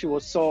sexual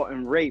assault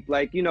and rape.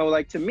 Like,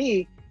 to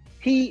me,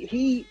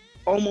 he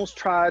almost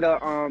tried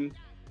to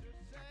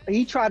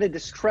he tried to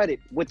discredit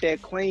what their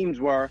claims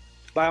were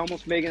by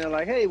almost making it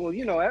like, hey, well,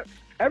 you know,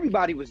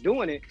 everybody was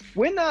doing it.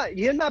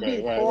 You're not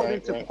being called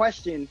into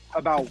question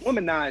about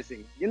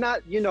womanizing. You're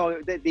not, you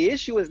know, the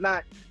issue is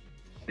not,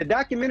 the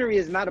documentary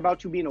is not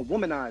about you being a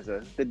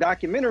womanizer. The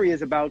documentary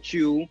is about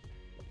you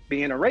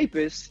being a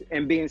rapist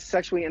and being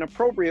sexually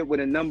inappropriate with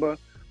a number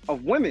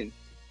of women.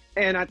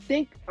 And I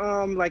think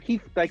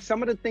like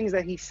some of the things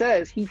that he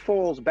says, he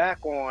falls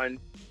back on,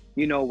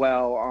 you know,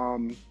 well,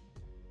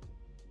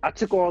 I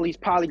took all these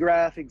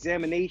polygraph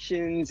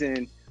examinations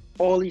and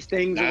all these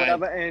things or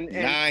whatever, and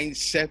 9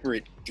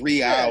 separate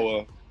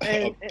 3-hour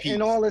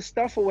and all this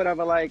stuff or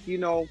whatever. Like, you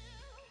know,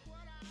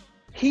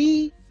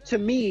 he, to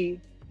me,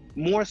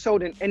 more so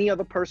than any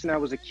other person that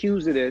was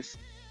accused of this,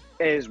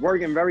 is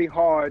working very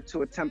hard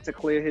to attempt to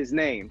clear his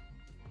name.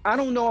 I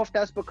don't know if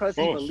that's because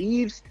he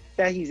believes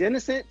that he's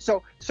innocent.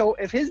 So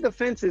if his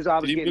defense is I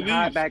was getting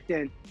high back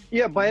then,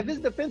 yeah, but if his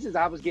defense is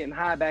I was getting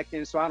high back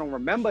then, so I don't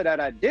remember that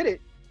I did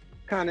it,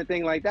 kind of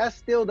thing, like that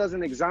still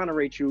doesn't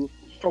exonerate you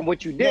from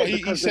what you did.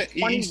 Because there's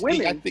 20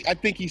 women. I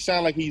think he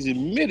sounds like he's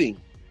admitting.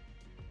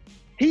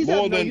 He's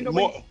admitting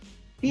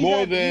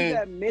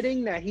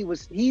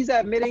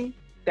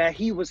that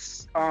he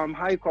was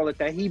how you call it,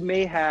 that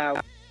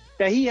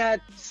he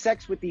had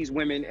sex with these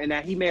women and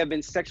that he may have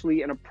been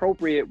sexually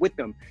inappropriate with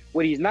them.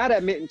 What he's not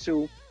admitting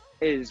to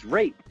is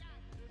rape.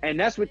 And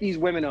that's what these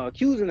women are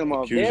accusing him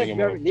of.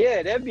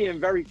 They're being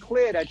very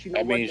clear that, you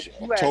know, I mean,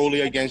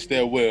 totally against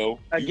their will.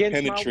 Against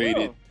penetrated.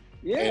 my will.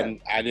 Yeah. And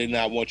I did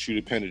not want you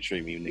to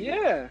penetrate me, nigga.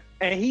 Yeah.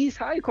 And he's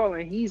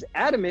he's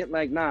adamant,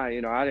 like, nah,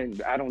 you know, I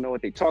don't know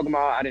what they talking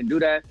about. I didn't do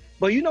that.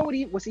 But you know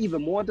what's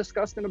even more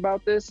disgusting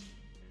about this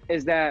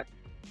is that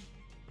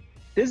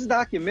this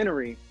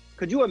documentary,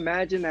 could you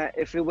imagine that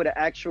if it would have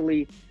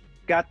actually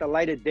got the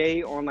light of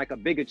day on like a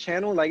bigger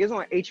channel? Like, it's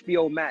on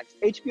HBO Max.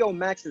 HBO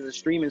Max is a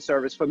streaming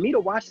service. For me to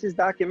watch this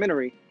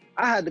documentary,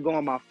 I had to go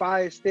on my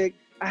Fire Stick.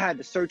 I had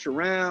to search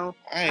around.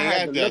 I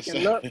had to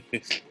look.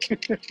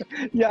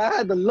 Yeah, I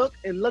had to look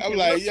and look. I'm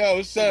like,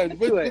 yo, son,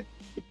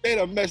 they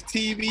done messed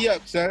TV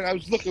up, son. I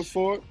was looking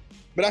for it.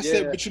 But I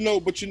said,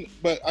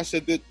 but I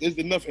said that there's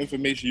enough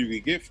information you can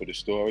get for the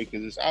story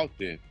because it's out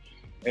there.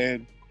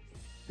 And,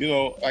 you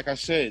know, like I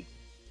said,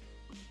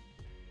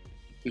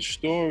 the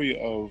story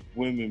of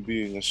women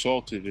being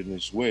assaulted in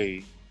this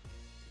way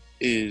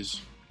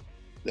is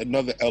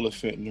another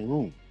elephant in the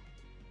room.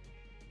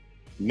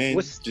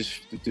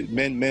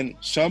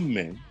 Some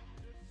men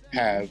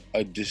have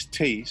a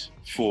distaste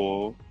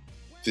for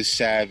the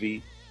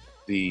savvy,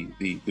 the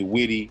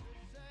witty,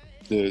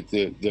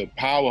 the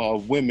power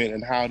of women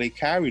and how they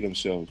carry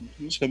themselves.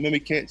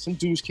 Mm-hmm. Some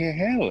dudes can't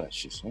handle that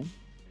shit, son.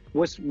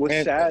 What's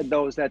sad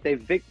though is that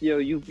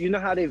you know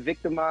how they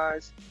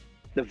victimize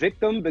the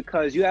victim,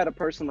 because you had a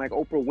person like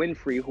Oprah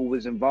Winfrey who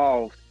was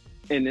involved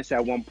in this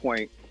at one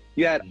point.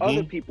 You had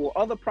other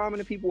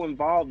prominent people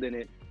involved in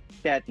it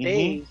that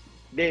they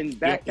then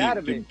backed out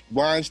of it.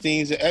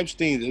 Weinsteins and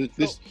Epsteins.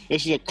 This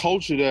is a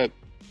culture that.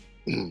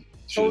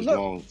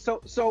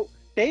 So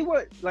they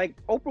were like,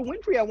 Oprah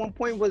Winfrey at one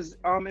point was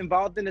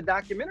involved in the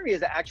documentary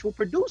as an actual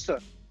producer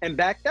and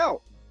backed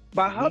out.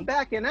 By her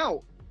backing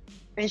out,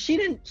 and she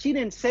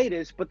didn't say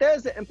this, but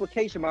there's an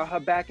implication by her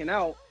backing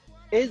out.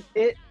 It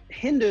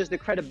hinders the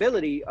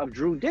credibility of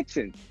Drew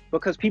Dixon,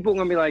 because people are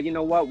gonna be like, you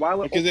know what? Why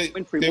would Oprah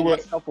Winfrey move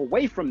herself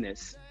away from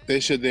this? They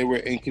said there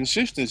were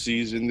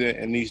inconsistencies in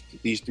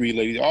these three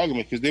ladies'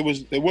 argument, because there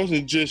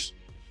wasn't just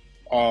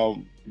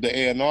the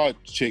A&R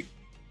chick.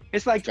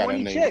 It's like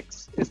 20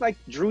 chicks. It's like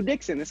Drew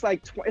Dixon. It's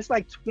like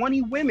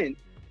 20 women.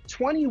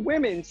 20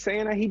 women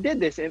saying that he did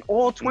this, and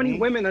all 20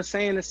 women are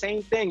saying the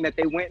same thing, that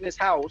they went in his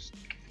house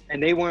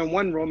and they were in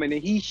one room and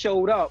then he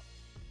showed up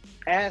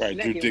ass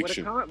naked with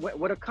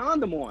a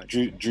condom on.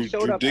 Drew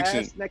Dixon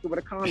ass naked with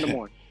a condom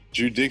on.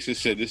 Drew Dixon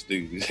said this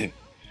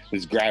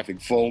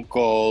graphic phone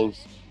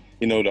calls,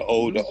 you know, the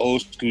old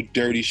school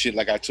dirty shit,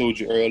 like I told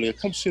you earlier.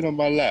 Come sit on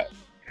my lap.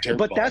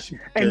 But that's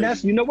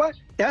you know what?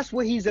 That's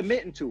what he's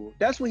admitting to.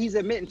 He's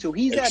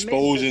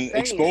exposing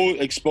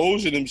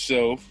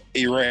himself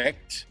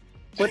erect.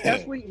 But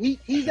that's what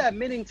he's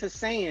admitting to,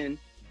 saying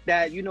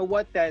that, you know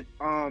what, that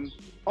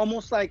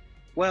almost like,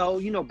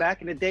 well, you know,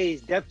 back in the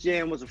days, Def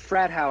Jam was a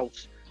frat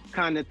house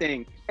kind of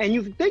thing. And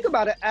you think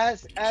about it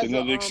as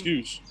another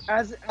excuse.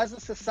 As a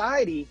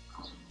society,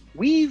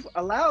 we've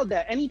allowed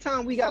that.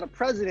 Anytime we got a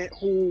president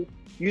who,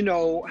 you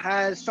know,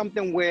 has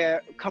something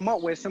come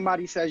up where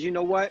somebody says, you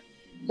know what,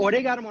 or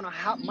they got him on a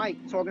hot mic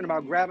talking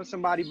about grabbing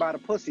somebody by the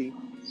pussy,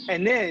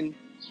 and then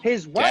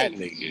his wife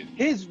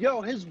says,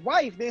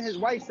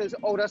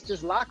 oh, that's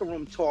just locker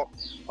room talk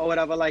or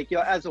whatever. Like,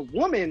 yo, as a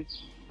woman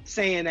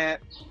saying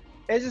that,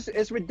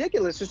 it's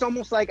ridiculous. It's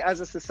almost like,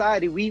 as a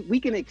society, we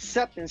can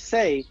accept and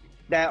say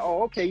that,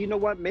 oh, okay, you know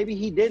what, maybe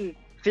he didn't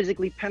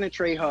physically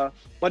penetrate her,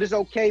 but it's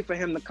okay for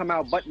him to come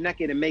out butt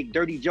naked and make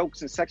dirty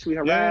jokes and sexually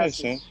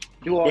harass and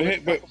do all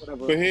this stuff or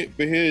whatever.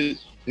 But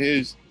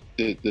here's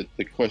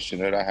the question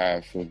that I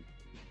have for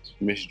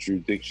Mr. Drew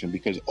Dixon,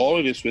 because all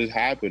of this was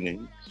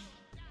happening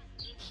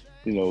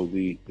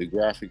the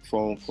graphic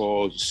phone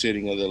calls,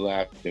 sitting on the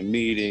lap, the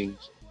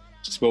meetings,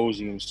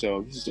 exposing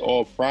himself. This is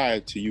all prior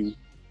to you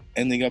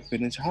ending up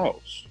in his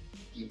house.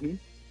 Mm-hmm.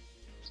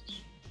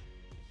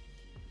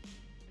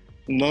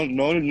 None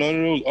of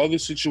those other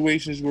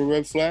situations were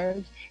red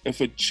flags. If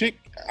a chick,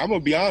 I'm gonna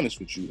be honest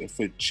with you, if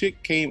a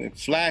chick came and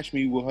flashed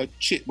me with her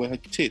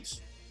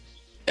tits,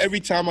 every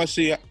time I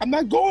see her, I'm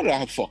not going to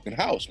her fucking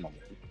house, man.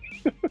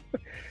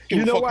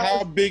 You know what?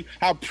 How big,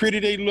 how pretty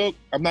they look.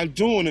 I'm not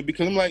doing it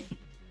because I'm like,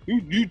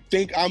 you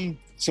think I'm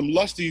some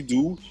lusty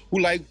dude who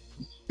like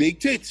big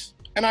tits,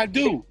 and I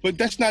do, but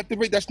that's not the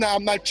rate.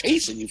 I'm not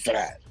chasing you for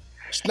that.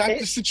 It's not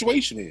the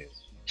situation here.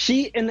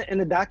 She in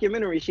the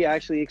documentary, she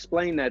actually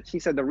explained that. She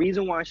said the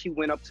reason why she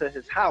went up to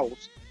his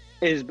house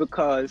is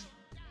because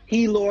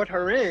he lured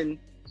her in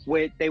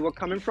with, they were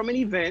coming from an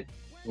event.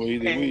 What do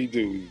you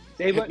do?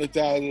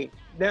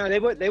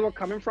 They were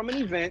coming from an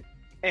event,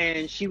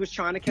 and she was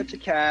trying to catch a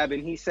cab,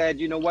 and he said,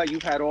 you know what,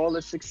 you've had all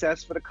the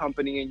success for the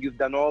company and you've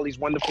done all these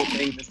wonderful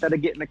things. Instead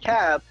of getting a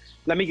cab,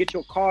 let me get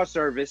your car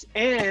service,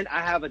 and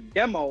I have a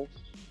demo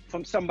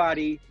from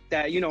somebody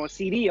that, a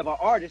CD of an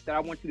artist that I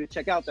want you to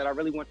check out, that I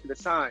really want you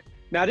to sign.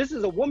 Now, this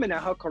is a woman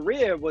that her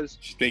career was...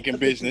 She's thinking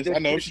business. I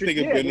know she's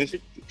thinking business.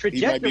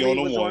 Trajectory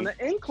was on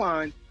the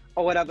incline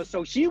or whatever.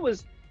 So she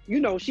was,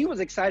 she was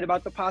excited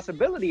about the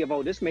possibility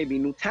of, this may be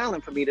new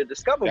talent for me to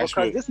discover.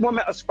 This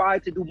woman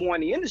aspired to do more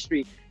in the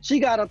industry. She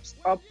got up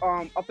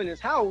in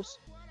his house,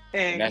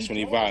 and that's when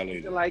he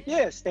violated. Like,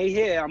 yeah, stay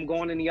here. I'm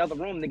going in the other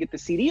room to get the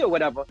CD or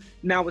whatever.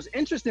 Now, what's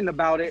interesting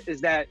about it is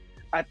that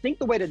I think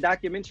the way the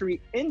documentary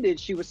ended,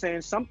 she was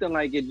saying something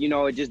like, it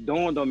just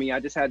dawned on me. I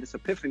just had this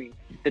epiphany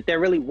that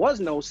there really was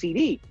no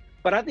CD.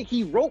 But I think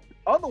he roped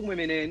other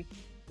women in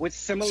with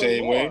similar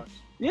same way.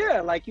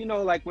 Yeah, like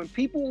when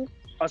people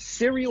are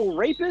serial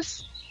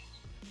rapists,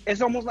 it's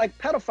almost like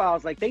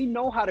pedophiles. Like, they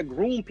know how to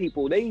groom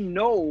people. They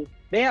know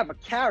they have a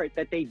carrot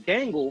that they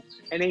dangle,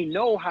 and they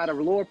know how to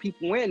lure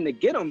people in to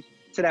get them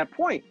to that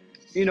point.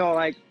 He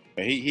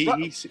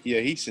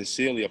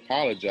sincerely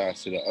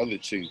apologized to the other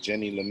chick,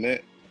 Jenny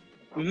Lynette.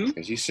 Mm-hmm.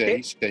 Because he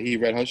said he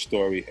read her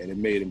story and it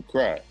made him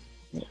cry.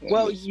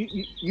 Well,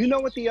 you know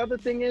what the other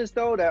thing is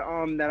though, that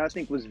I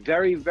think was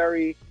very,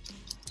 very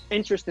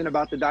interesting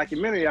about the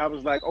documentary. I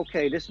was like,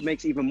 okay, this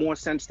makes even more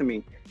sense to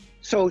me.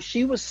 So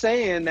she was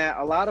saying that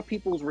a lot of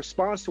people's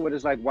response to it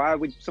is like, why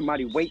would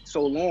somebody wait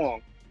so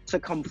long to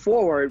come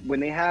forward when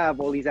they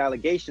have all these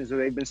allegations or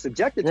they've been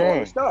subjected to all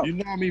this stuff? You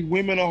know how many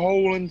women are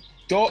holding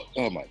thought?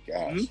 Oh my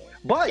gosh. Mm-hmm.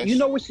 But you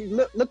know what she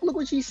look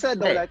what she said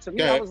though, that to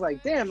me, I was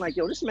like, damn, like,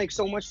 yo, this makes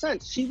so much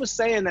sense. She was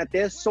saying that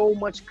there's so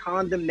much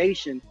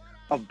condemnation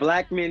of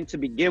black men to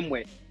begin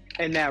with,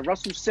 and that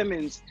Russell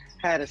Simmons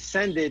had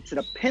ascended to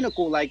the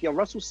pinnacle. Like, yo,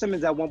 Russell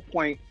Simmons at one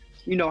point,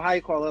 how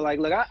you call it, like,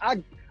 look,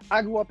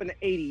 I grew up in the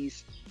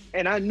 80s,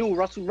 and I knew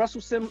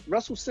Russell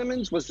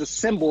Simmons was the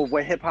symbol of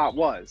what hip hop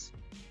was.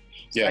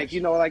 Yes.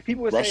 Like, like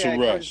people would say that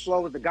Curtis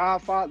Blow was the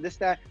Godfather, this,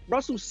 that.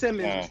 Russell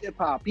Simmons was hip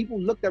hop.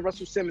 People looked at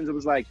Russell Simmons and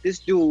was like, this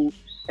dude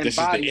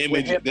embodies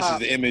what hip hop. This is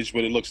the image,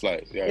 what it looks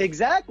like. Yeah.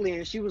 Exactly.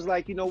 And she was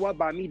like, you know what,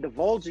 by me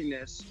divulging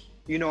this,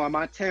 am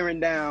I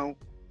tearing down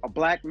a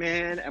black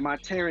man? Am I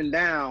tearing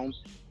down,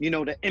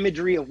 the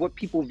imagery of what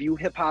people view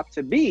hip hop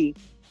to be?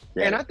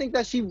 Right. And I think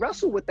that she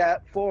wrestled with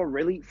that for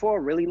a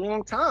really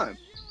long time.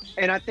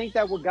 And I think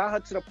that what got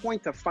her to the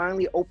point to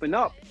finally open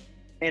up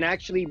and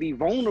actually be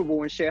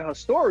vulnerable and share her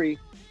story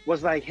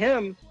was like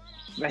him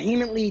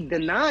vehemently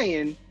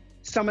denying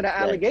some of the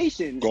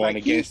allegations. Going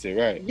against it,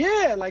 right.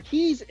 Yeah, like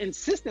he's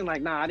insisting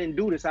like, nah, I didn't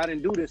do this.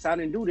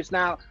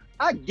 Now,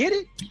 I get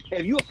it.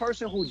 If you're a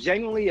person who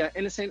genuinely are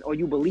innocent, or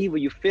you believe or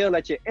you feel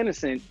that you're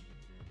innocent,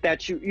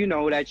 that you're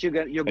going that you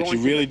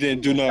really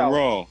didn't do nothing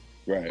wrong.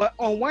 Right. But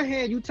on one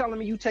hand, you telling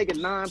me you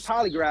taking 9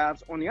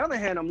 polygraphs. On the other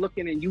hand, I'm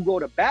looking and you go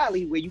to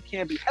Bali where you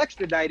can't be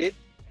extradited.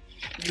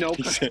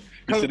 He said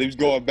he was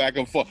going back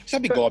and forth.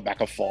 Should be going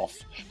back and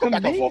forth. Go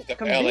back and forth to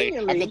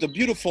LA. I got the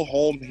beautiful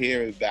home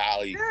here in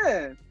Valley.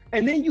 Yeah.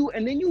 And then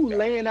you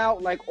laying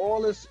out like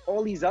all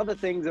these other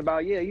things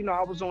about,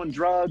 I was on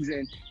drugs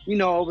and, it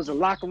was a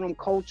locker room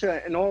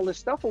culture and all this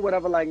stuff or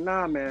whatever. Like,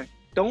 nah, man,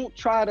 don't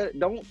try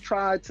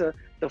to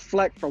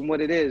deflect from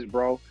what it is,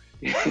 bro.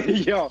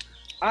 Yo,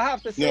 I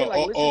have to say,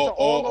 listen to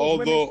all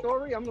those women's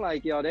story. I'm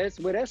like, yo,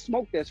 where there's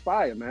smoke, there's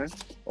fire, man.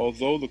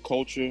 Although the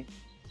culture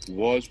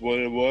was what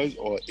it was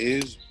or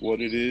is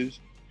what it is,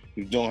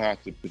 you don't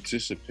have to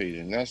participate.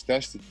 And that's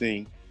the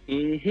thing.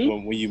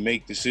 Mm-hmm. When you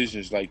make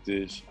decisions like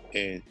this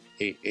and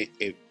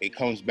it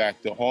comes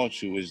back to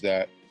haunt you, is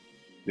that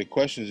the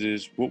question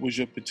is, what was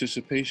your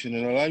participation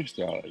in a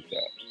lifestyle like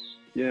that?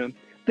 Yeah.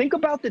 Think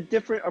about the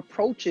different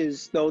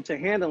approaches, though, to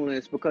handling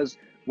this, because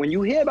when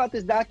you hear about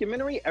this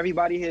documentary,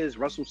 everybody hears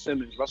Russell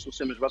Simmons.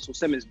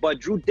 But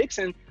Drew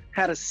Dixon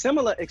had a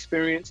similar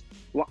experience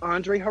with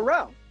Andre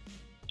Harrell.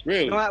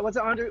 Really? No, was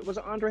it Andre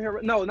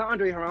Harrell? No, not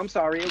Andre Harrell. I'm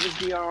sorry. It was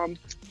the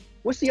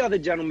what's the other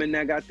gentleman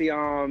that got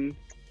the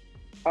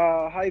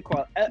how you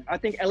call it? I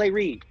think L.A.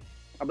 Reid.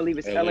 I believe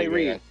it's L.A.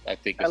 Reid. I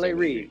think it's L.A.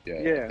 Reid.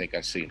 Yeah. I think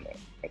I've seen that.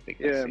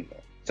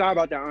 Sorry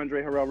about that,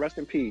 Andre Harrell. Rest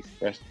in peace.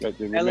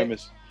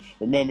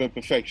 Remember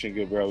perfection,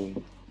 good bro.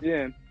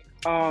 Yeah.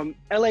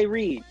 L.A.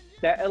 Reid.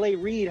 That L.A.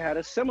 Reid had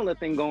a similar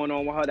thing going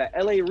on with her. That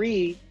L.A.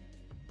 Reid,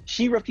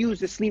 she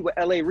refused to sleep with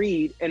L.A.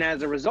 Reid, and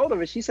as a result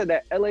of it, she said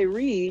that L.A.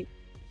 Reid,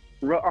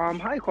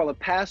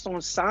 passed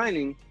on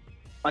signing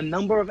a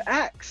number of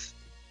acts.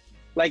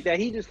 Like that,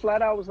 he just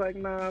flat out was like,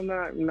 nah,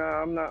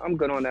 I'm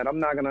good on that. I'm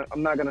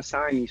not gonna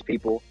sign these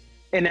people,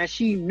 and that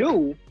she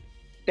knew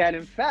that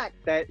in fact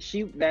that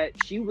she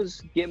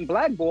was getting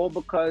blackballed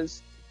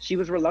because she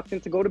was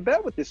reluctant to go to bed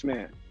with this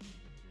man.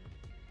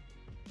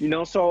 You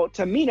know, so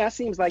to me that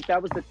seems like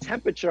that was the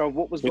temperature of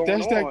what was going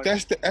on.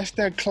 That's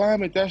that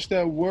climate, that's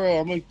that world.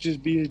 I'm gonna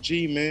just be a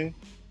G, man.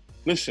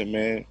 Listen,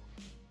 man,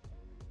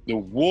 the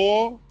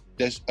war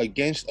that's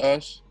against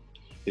us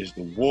is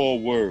the war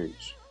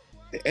words.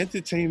 The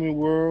entertainment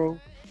world,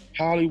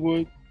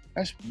 Hollywood,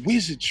 that's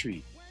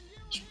wizardry.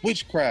 It's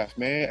witchcraft,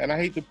 man. And I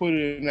hate to put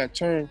it in that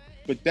term,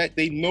 but that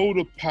they know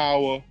the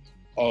power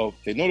of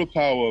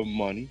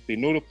money, they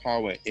know the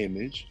power of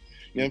image,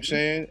 you know what I'm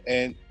saying?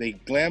 And they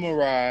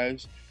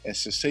glamorize and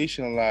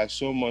sensationalize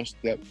so much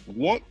that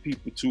want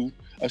people to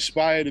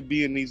aspire to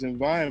be in these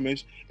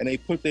environments, and they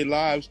put their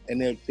lives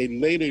and they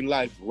lay their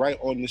life right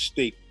on the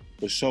stake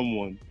for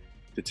someone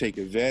to take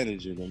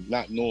advantage of them,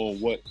 not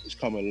knowing what is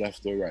coming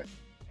left or right.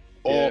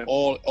 Yeah.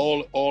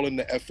 All in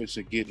the efforts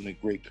of getting a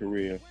great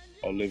career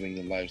or living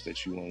the lives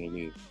that you want to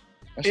live.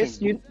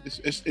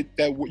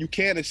 You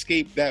can't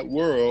escape that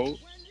world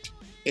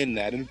in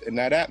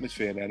that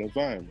atmosphere, in that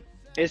environment.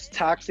 It's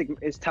toxic.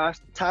 It's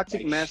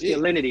toxic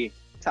masculinity. Shit.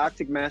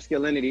 Toxic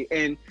masculinity.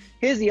 And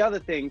here's the other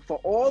thing: for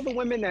all the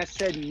women that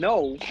said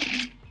no,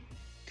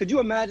 could you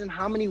imagine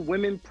how many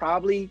women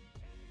probably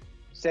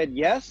said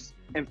yes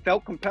and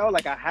felt compelled,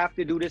 like I have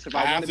to do this if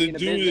I want to be in the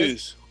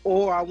business,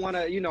 or I want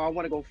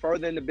to go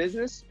further in the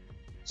business.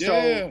 Yeah.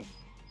 So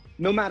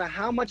no matter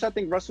how much I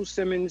think Russell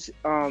Simmons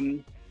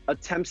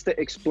attempts to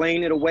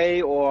explain it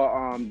away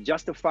or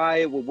justify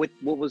it with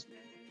what was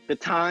the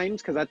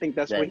times, because I think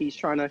that's what he's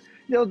trying to,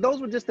 those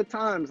were just the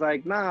times.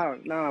 Like, nah,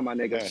 my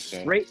nigga.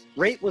 Yeah,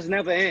 rape was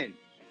never in.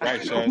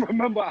 Right, I don't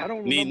remember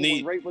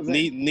when rape was in.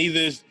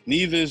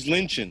 Neither is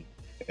lynching.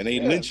 And they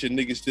lynching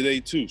niggas today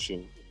too,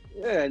 so.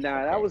 Yeah,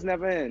 that was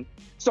never in.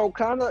 So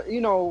kind of,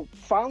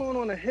 following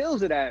on the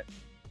heels of that,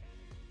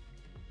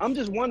 I'm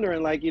just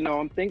wondering, like,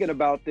 I'm thinking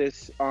about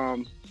this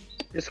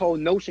this whole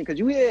notion, because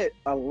you hear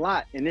a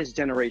lot in this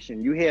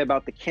generation. You hear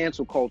about the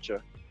cancel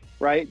culture,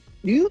 right?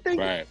 Do you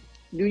think, I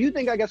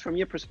guess from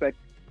your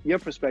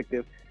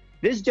perspective,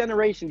 this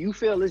generation, you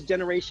feel this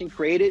generation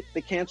created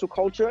the cancel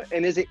culture?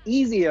 And is it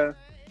easier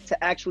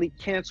to actually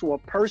cancel a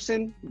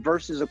person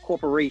versus a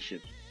corporation?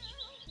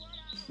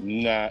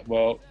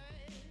 Well,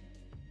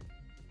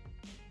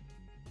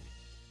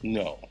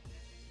 no.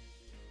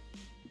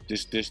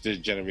 This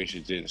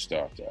generation didn't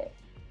start that,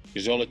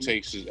 because all it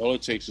takes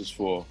is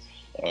for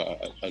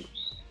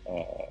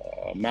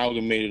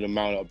amalgamated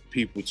amount of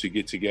people to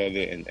get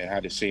together and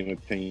have the same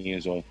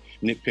opinions or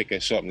nitpick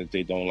at something that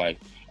they don't like.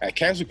 At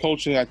cancel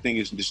culture, I think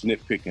it's just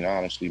nitpicking.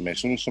 Honestly, man, as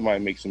soon as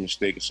somebody makes a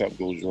mistake or something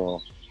goes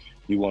wrong,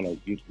 you want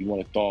to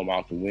throw them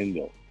out the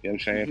window. You know what I'm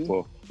saying? Mm-hmm.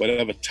 For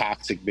whatever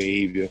toxic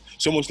behavior.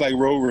 It's almost like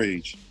road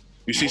rage.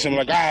 You see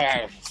something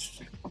like,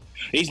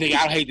 these niggas,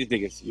 I hate these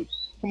niggas.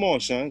 Come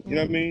on, son. You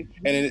know what I mean?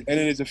 And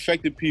it's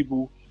affected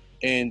people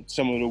in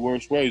some of the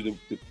worst ways.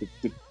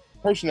 The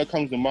person that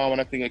comes to mind when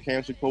I think of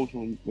cancel culture,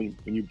 when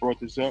you brought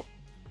this up,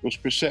 was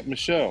Chrisette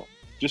Michele,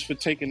 just for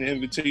taking the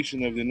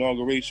invitation of the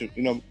inauguration.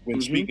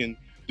 When speaking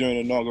during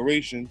the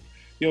inauguration,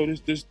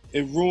 this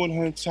it ruined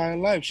her entire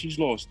life. She's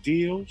lost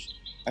deals.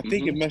 I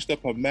think it messed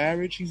up her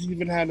marriage. She's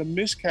even had a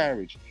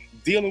miscarriage,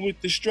 dealing with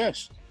the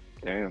stress.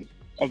 Damn.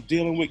 Of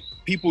dealing with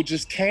people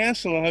just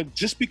canceling her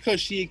just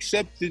because she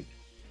accepted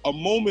a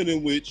moment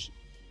in which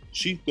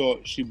she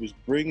thought she was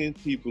bringing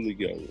people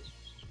together.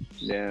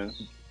 Yeah.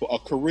 But a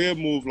career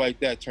move like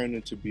that turned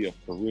into be a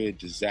career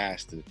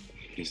disaster.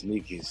 His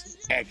niggas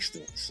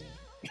excellent.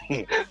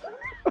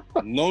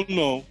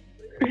 No.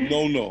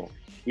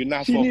 We're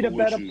not. She need a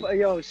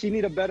better. She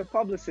need a better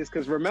publicist,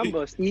 because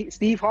remember,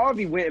 Steve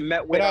Harvey went and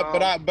met with.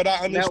 But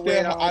I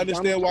understand. I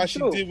understand why she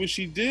did what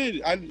she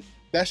did.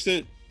 That's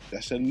a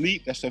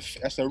leap. That's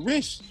a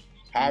risk.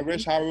 High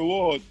risk, high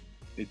reward.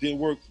 It didn't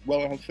work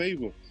well in her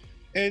favor,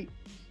 and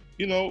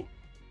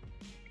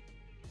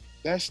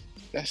that's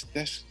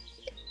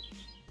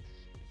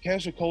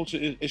cancel culture.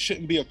 It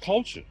shouldn't be a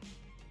culture.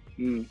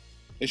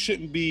 It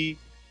shouldn't be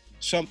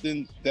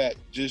something that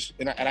just.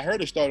 And I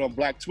heard it start on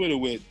Black Twitter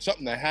with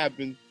something that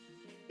happened,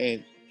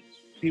 and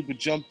people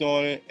jumped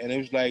on it, and it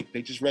was like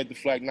they just read the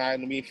flag. Nah,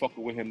 we ain't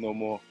fucking with him no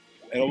more.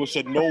 And all of a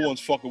sudden, no one's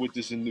fucking with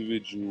this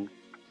individual.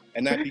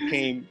 And that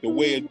became the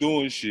way of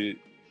doing shit.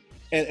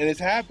 And it's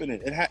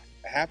happening. It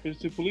happens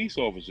to police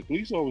officers.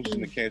 Police officers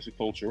in the cancel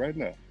culture right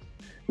now.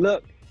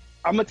 Look,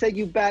 I'm going to take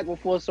you back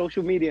before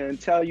social media and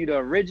tell you the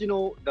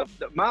original,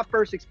 my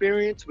first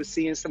experience was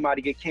seeing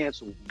somebody get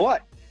canceled.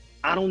 But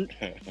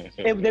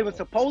they were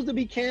supposed to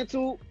be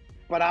canceled,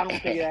 but I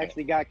don't think it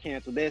actually got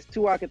canceled. There's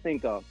two I could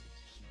think of.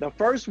 The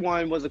first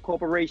one was a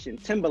corporation,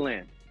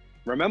 Timberland.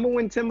 Remember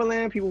when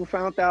Timberland, people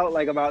found out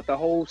like about the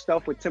whole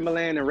stuff with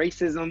Timberland and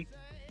racism,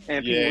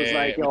 and people was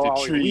like,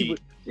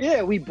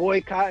 "Yo, we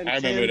boycotting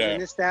Timbs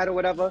and this, that, or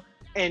whatever."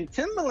 And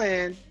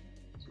Timberland,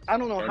 I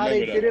don't know how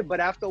they did it, but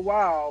after a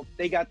while,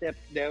 they got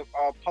their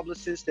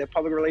publicists, their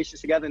public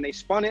relations together, and they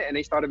spun it, and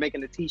they started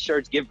making the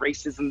T-shirts, "Give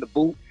Racism the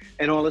Boot,"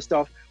 and all this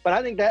stuff. But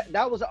I think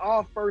that was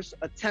our first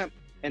attempt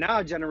in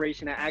our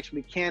generation at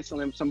actually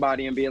canceling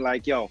somebody and being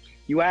like, "Yo,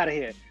 you out of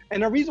here."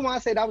 And the reason why I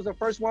say that was the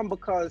first one,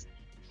 because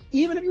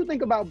even if you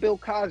think about Bill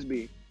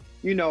Cosby,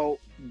 you know,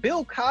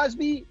 Bill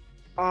Cosby,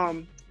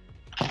 the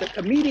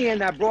comedian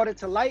that brought it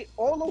to light,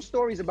 all those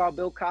stories about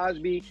Bill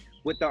Cosby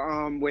with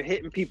the with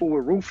hitting people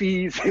with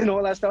roofies and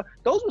all that stuff,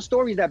 those were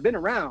stories that have been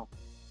around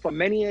for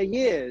many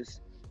years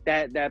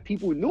that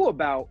people knew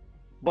about.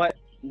 But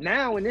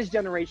now in this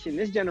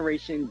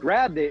generation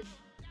grabbed it,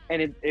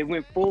 and it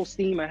went full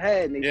steam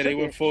ahead. And they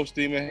went full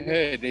steam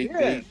ahead.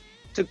 They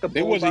took the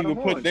bull by the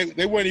horns.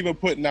 They weren't even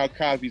putting out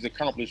Cosby's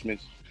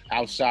accomplishments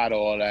outside of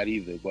all that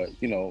either. But,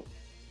 you know,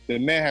 the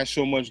man has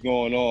so much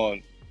going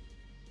on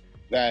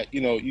that,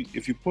 you know,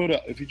 if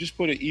you just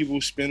put an evil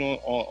spin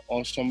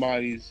on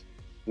somebody's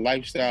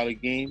lifestyle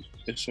of games,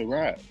 it's a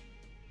wrap.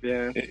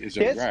 Yeah. It's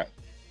a wrap.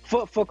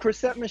 For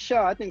Chrisette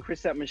Michele, I think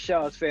Chrisette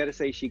Michele, it's fair to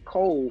say she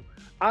cold.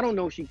 I don't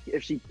know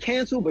if she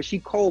canceled, but she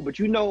cold. But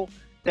you know,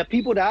 the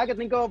people that I can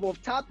think of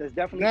off top, that's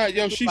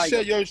definitely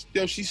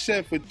she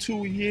said for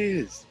 2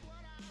 years.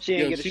 She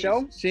didn't get a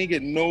show? She didn't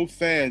get no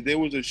fans. There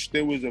was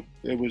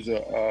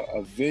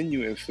a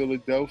venue in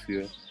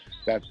Philadelphia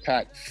that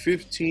packed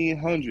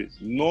 1,500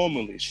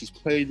 normally. She's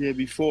played there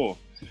before.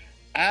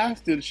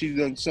 After she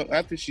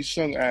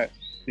sung at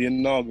the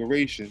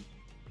inauguration,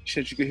 she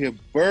said you could hear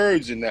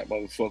birds in that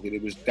motherfucker.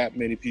 There was that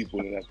many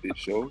people in that big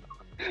show.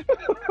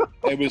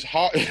 It was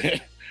hard.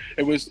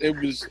 It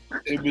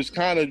was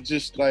kind of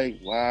just like,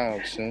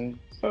 wow, son.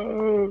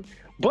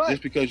 But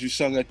just because you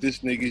sung at this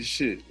nigga's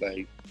shit,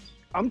 like.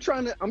 I'm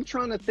trying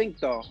to think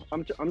though.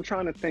 I'm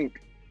trying to think.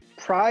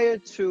 Prior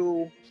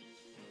to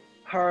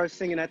her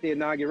singing at the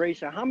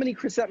inauguration, how many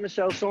Chrisette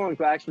Michele songs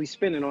were actually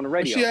spinning on the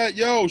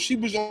radio? She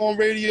was on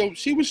radio.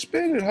 She was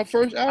spinning her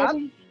first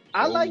album.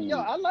 I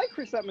like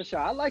Chrisette Michele.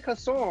 I like her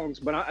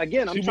songs, but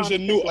she was a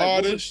new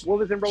artist. What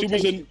was in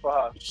rotation for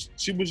her?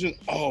 She was in.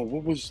 Oh,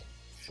 what was?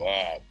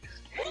 Fuck.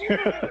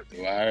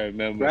 I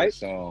remember that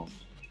song.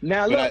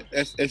 Now look,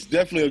 it's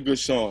definitely a good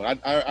song.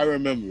 I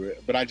remember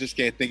it, but I just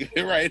can't think of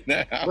it right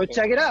now. But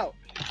check it out.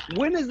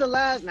 When is the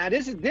last? Now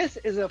this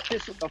is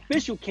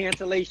official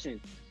cancellation.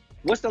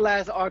 What's the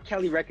last R.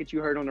 Kelly record you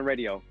heard on the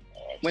radio?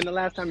 When the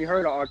last time you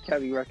heard an R.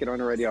 Kelly record on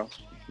the radio?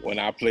 When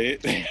I play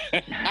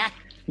it.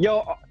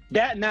 Yo,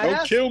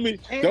 don't kill me.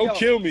 Don't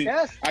kill me.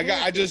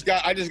 I just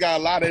got a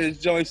lot of his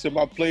joints in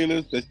my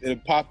playlist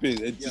that pop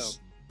in. It's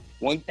just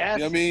one. You know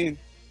what I mean?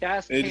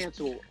 That's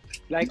canceled.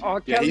 Like R.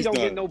 Kelly don't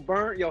get no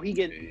burn. Yo, he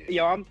get.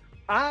 Yo,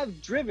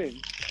 I've driven.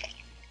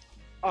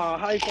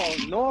 How you call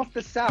it? North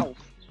to south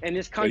in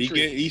this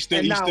country. He's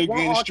still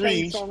getting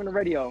streams. Song on the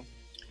radio.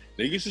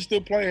 Niggas are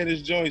still playing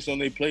his joints on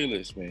their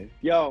playlist, man.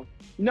 Yo,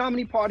 you know how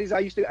many parties I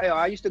used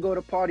to go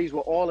to parties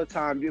where all the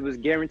time it was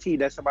guaranteed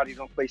that somebody's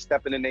gonna play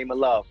 "Step in the Name of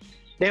Love."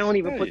 They don't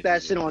even put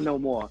that shit on no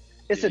more.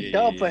 It's a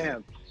dub for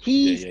him.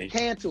 He's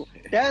canceled.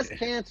 That's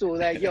canceled.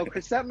 Like, yo,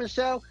 Chrisette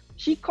Michele,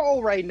 she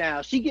cold right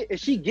now. If she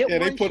get one,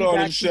 they put on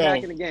the show.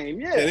 Back in the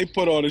game. Yeah, they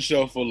put on the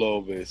show for a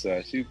little bit,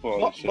 son. She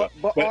put on the show.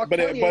 But R.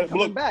 Kelly ain't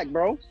coming back,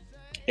 bro.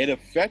 It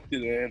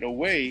affected her in a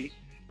way.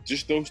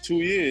 Just those 2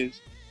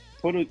 years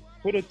put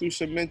her through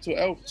some mental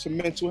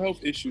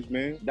health issues,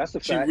 man. That's a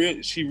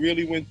fact. She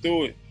really went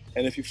through it.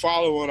 And if you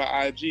follow her on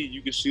her IG,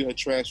 you can see her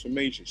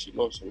transformation. She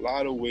lost a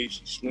lot of weight.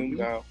 She slimmed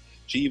down.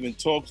 She even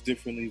talks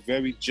differently,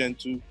 very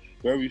gentle,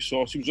 very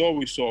soft. She was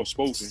always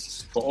soft-spoken,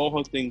 but all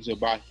her things are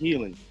about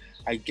healing.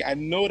 I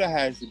know that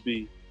has to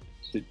be,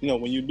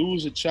 when you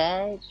lose a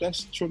child,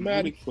 that's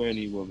traumatic for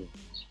any woman.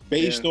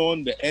 Based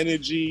on the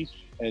energy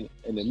and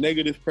the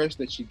negative press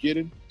that you're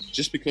getting,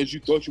 just because you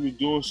thought you were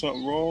doing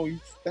something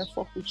wrong, that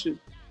fuck with you.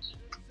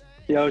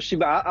 Yo,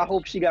 I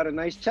hope she got a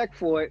nice check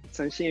for it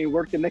since she ain't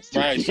worked the next 2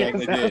 years.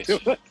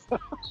 Right,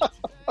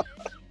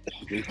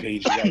 they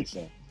paid you right,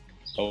 son.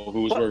 Oh, it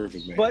was worth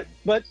it, man.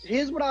 But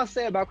here's what I'll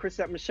say about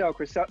Chrisette Michele.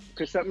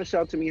 Chrisette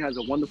Michele to me has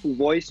a wonderful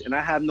voice, and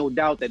I have no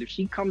doubt that if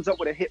she comes up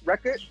with a hit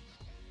record,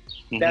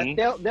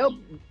 that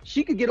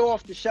she could get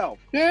off the shelf.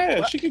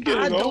 Yeah, she could get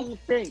it off.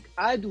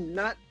 I do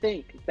not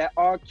think that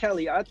R.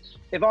 Kelly.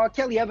 If R.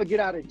 Kelly ever get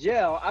out of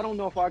jail, I don't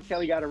know if R.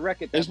 Kelly got a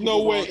record. There's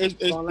no way.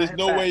 There's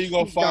no way you're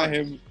gonna find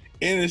him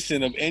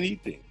innocent of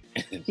anything.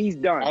 He's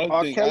done.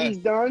 R. Kelly's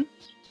done.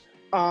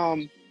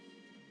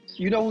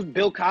 You know who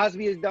Bill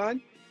Cosby is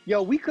done?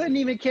 Yo, we couldn't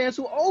even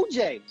cancel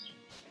OJ.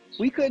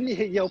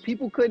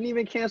 People couldn't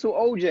even cancel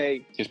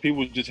OJ. Because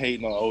people just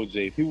hating on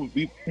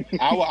OJ.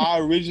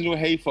 Our original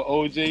hate for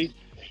OJ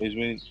is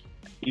when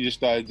he just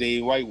started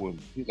dating white women.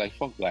 He's like,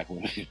 fuck black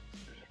women.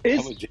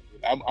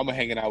 I'm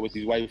hanging out with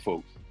these white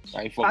folks.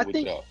 I ain't fucking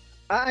with y'all.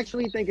 I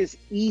actually think it's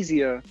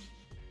easier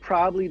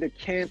probably to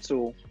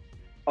cancel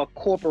a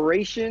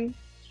corporation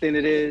than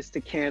it is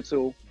to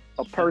cancel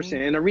a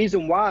person. And the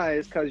reason why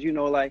is because, you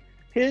know, like,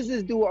 here's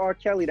this dude R.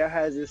 Kelly that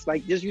has this,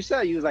 like, just you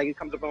said, you was like, it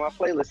comes up on my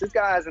playlist. This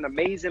guy has an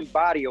amazing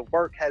body of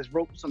work, has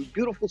wrote some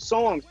beautiful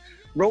songs,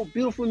 wrote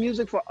beautiful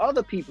music for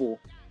other people,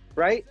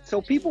 right?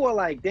 So people are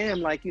like, damn,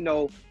 like, you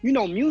know,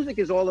 music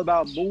is all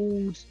about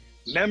moods,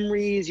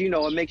 memories, you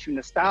know, it makes you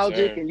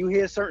nostalgic, and you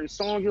hear certain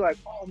songs, you're like,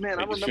 oh man,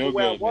 I remember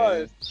where I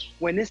was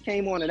when this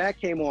came on and that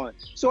came on.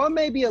 So it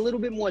may be a little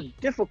bit more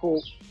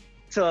difficult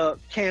to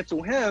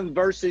cancel him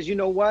versus, you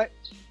know what,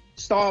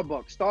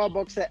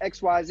 Starbucks said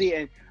XYZ,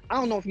 and I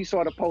don't know if you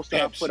saw the post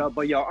that I put up,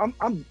 but yo,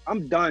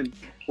 I'm done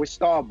with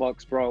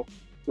Starbucks, bro.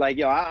 Like,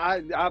 yo,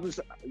 I was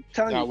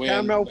telling you,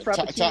 caramel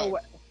frappuccino.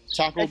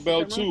 Taco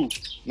Bell too,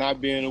 not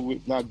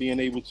being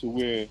able to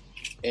wear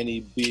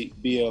any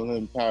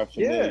BLM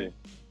paraphernalia.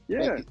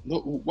 Yeah.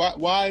 Like,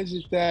 why is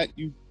it that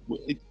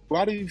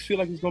why do you feel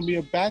like it's going to be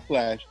a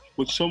backlash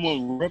with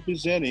someone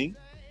representing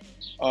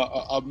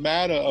a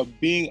matter of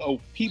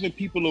keeping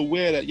people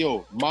aware that,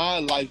 yo, my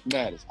life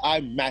matters.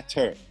 I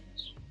matter.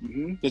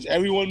 Does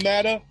everyone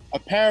matter?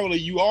 Apparently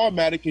you all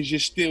matter because you're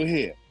still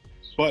here.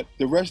 But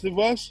the rest of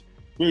us,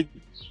 they're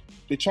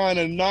trying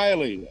to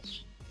annihilate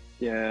us.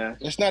 Yeah.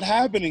 That's not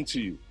happening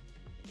to you,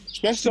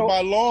 especially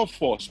by law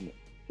enforcement.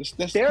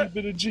 Let's keep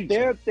it a G.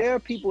 There are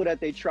people that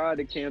they tried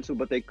to cancel,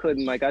 but they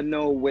couldn't. Like, I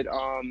know with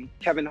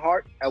Kevin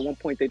Hart, at one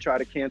point they tried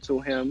to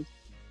cancel him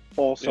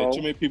also. Yeah,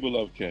 too many people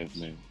love Kev,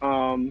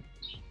 man.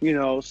 You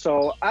know,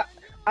 so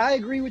I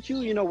agree with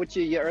you, you know, with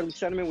your early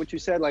sentiment, what you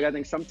said. Like, I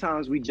think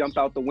sometimes we jump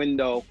out the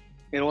window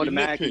and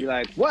automatically be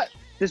like, what?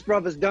 This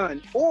brother's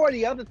done. Or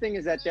the other thing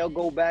is that they'll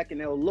go back and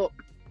they'll look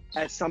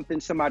at something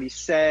somebody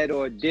said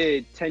or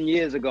did 10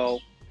 years ago,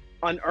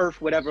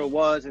 unearth whatever it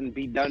was, and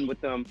be done with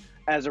them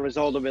as a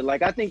result of it.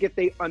 Like, I think if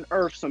they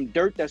unearth some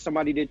dirt that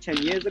somebody did 10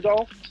 years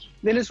ago,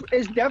 then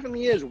it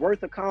definitely is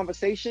worth a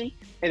conversation.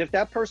 And if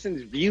that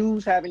person's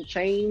views haven't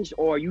changed,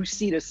 or you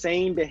see the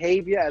same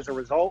behavior as a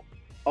result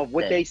of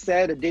what they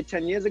said or did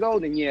 10 years ago,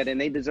 then yeah, then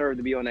they deserve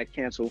to be on that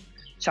cancel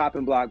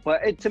chopping block.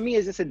 But to me,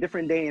 it's just a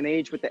different day and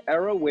age with the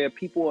era where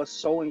people are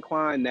so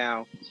inclined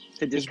now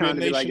to just kind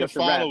of be like, it's a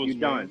wrap, you're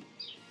done.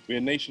 We're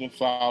a nation of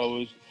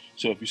followers.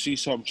 So if you see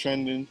something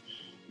trending,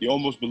 you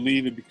almost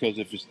believe it, because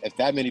if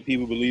that many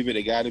people believe it,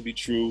 it got to be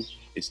true.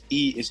 It's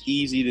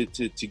easy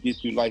to get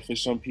through life for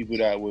some people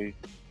that way,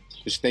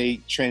 to stay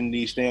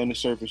trendy, stay on the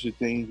surface of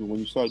things. But when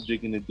you start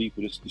digging in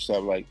deeper, you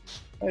start like,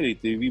 hey,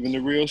 they're even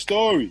the real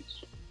stories.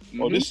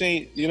 Oh, this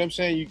ain't, you know what I'm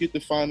saying? You get to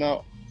find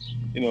out,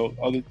 you know,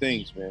 other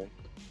things, man.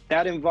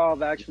 That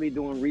involved actually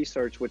doing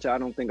research, which I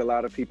don't think a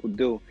lot of people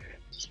do.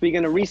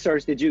 Speaking of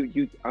research,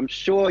 I'm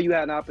sure you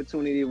had an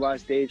opportunity to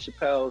watch Dave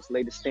Chappelle's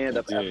latest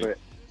stand-up effort.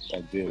 I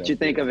did. What you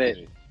think of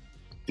it?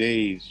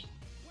 Dave,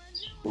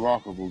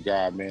 remarkable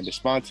guy, man. The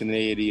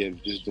spontaneity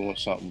of just doing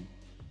something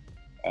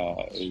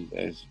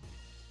as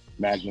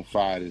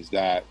magnified as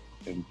that,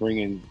 and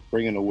bringing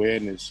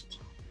awareness.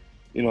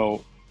 You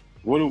know,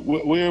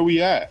 where are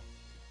we at?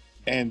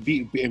 And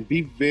be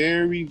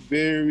very,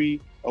 very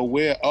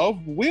aware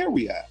of where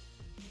we at.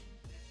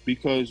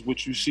 Because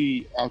what you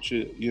see out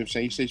your, you know what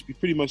I'm saying? He's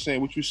pretty much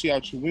saying what you see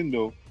out your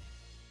window,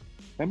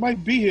 that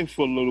might be here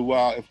for a little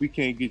while if we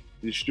can't get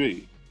this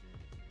straight.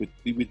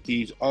 With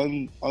these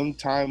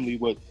untimely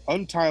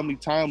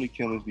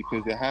killings,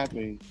 because they're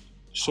happening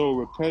so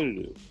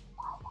repetitive.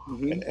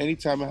 And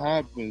anytime it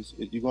happens,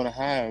 you're gonna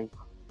have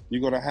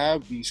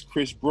these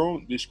Chris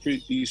Dorner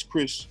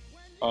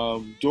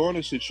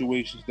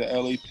situations, the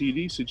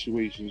LAPD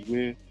situations,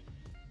 where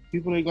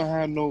people ain't gonna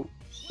have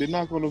they're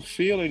not gonna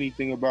feel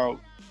anything about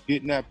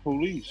getting at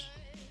police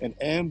and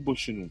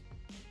ambushing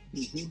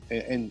them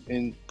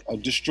and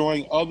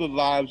destroying other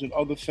lives and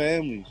other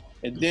families.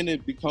 And then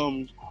it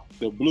becomes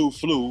the blue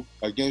flu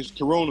against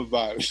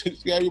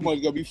coronavirus.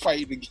 Everyone's gonna be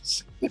fighting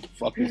against what the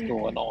fuck is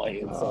going on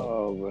here.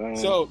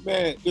 So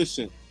man,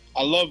 listen,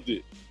 I loved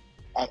it.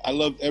 I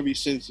loved every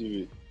sense of it.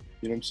 You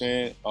know what I'm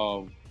saying? You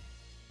know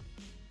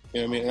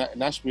what I mean?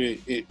 And that's where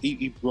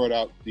he brought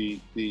out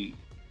the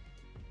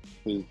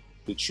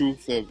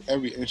truth of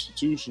every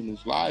institution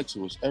has lied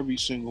to us, every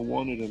single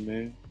one of them,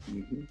 man.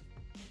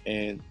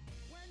 And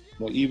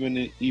you know,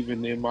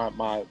 even in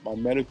my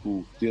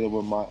medical, dealing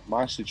with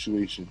my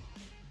situation,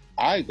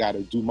 I got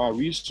to do my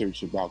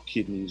research about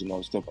kidneys and all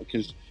that stuff,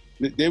 because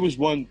there was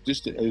one,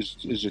 just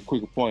as a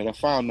quick point, I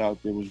found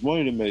out there was one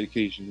of the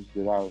medications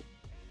that I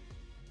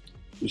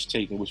was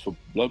taking was for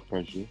blood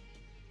pressure,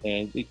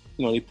 and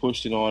they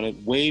pushed it on it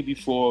way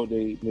before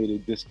they made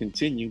it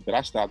discontinue, but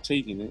I stopped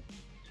taking it.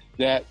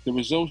 That the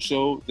results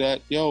showed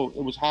that it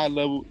was high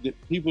level, that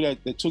people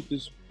that took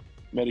this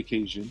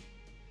medication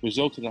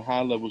resulted in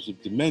high levels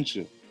of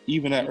dementia,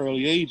 even at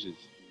early ages.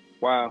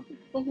 Wow.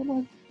 What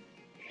am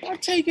I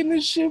taking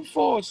this shit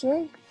for,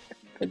 son?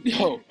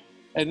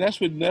 And that's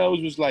what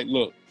Nels was like,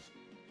 look,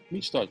 let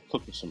me start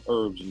cooking some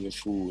herbs in your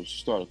food. She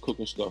started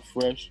cooking stuff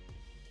fresh.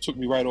 Took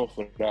me right off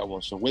of that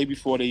one. So way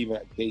before they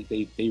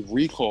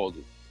recalled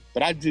it.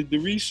 But I did the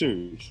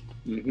research.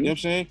 You know what I'm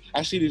saying?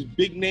 I see these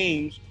big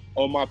names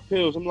on my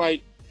pills. I'm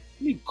like,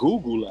 let me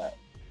Google that.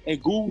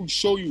 and Google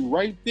show you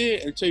right there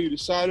and tell you the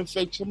side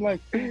effects. I'm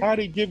like, how are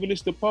they giving this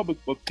to the public?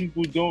 But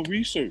people don't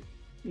research.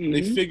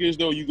 They figure as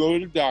though you go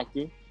to the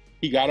doctor,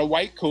 he got a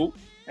white coat,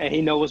 and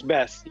he knows what's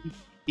best.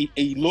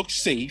 He looks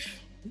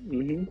safe.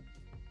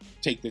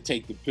 Take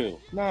the pill.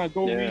 Nah,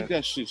 go read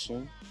that shit,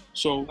 son.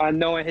 So I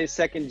know his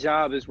second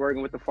job is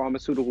working with the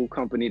pharmaceutical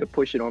company to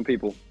push it on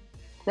people.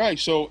 Right.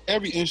 So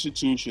every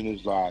institution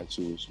is lied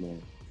to us,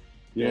 man.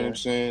 You know what I'm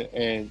saying?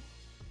 And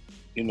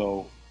you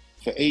know,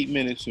 for 8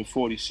 minutes and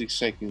 46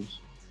 seconds,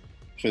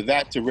 for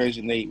that to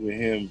resonate with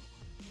him,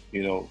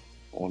 you know,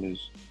 on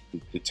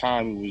the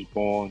time he was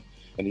born,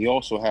 and he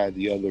also had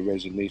the other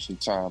resonation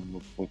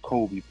time when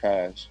Kobe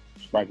passed,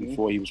 right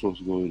before he was supposed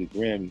to go to the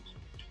Grammys.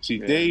 See,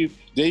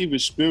 Dave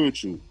is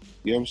spiritual,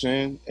 you know what I'm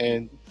saying?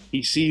 And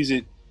he sees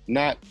it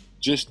not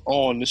just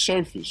on the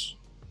surface.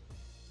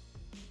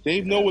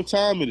 Dave know what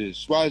time it is.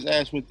 That's why his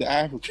ass went to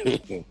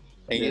Africa.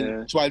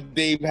 And that's why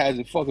Dave has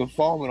a fucking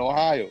farm in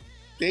Ohio.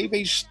 Dave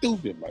ain't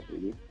stupid, my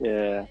nigga.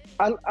 Yeah,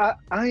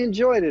 I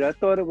enjoyed it. I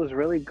thought it was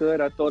really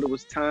good. I thought it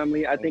was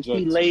timely. I think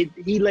he laid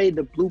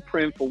the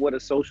blueprint for what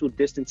a social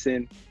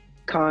distancing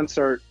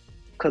concert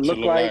could look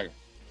like.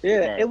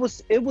 Yeah, right.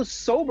 It was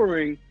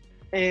sobering,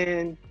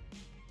 and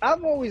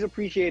I've always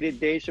appreciated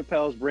Dave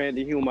Chappelle's brand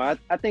of humor.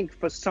 I think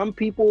for some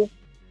people,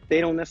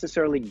 they don't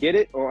necessarily get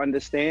it or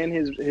understand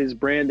his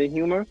brand of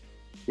humor.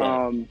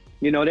 Right.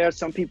 You know, there are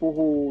some people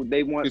who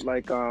they want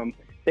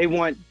they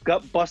want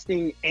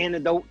gut-busting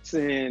anecdotes,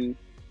 and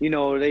you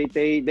know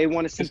they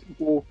want to see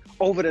people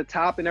over the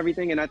top and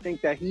everything. And I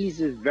think that he's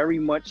just very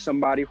much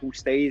somebody who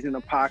stays in the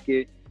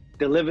pocket,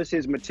 delivers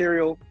his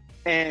material.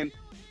 And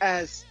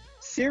as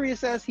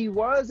serious as he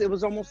was, it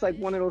was almost like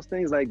one of those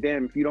things like,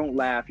 damn, if you don't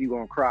laugh, you're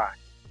gonna cry.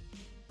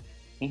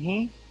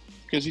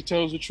 Because he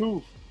tells the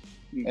truth,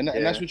 and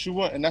that's what you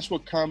want, and that's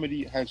what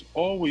comedy has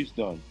always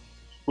done.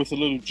 With a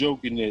little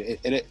joke in there,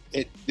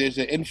 there's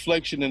an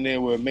inflection in there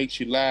where it makes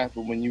you laugh,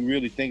 but when you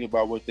really think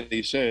about what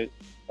they said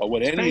or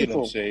what any of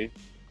them say,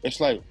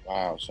 it's like,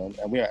 wow, son,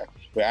 and we're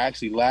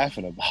actually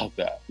laughing about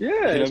that. Yeah,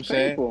 you know what I'm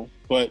saying?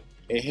 But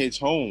it hits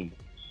home.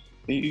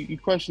 And you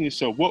question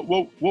yourself, what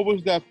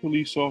was that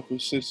police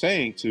officer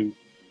saying to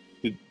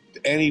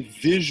any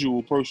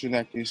visual person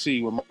that can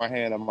see with my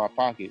hand in my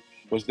pocket?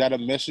 Was that a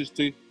message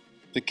to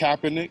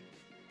Kaepernick?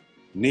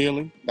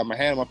 Kneeling, got my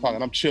hand in my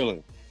pocket, I'm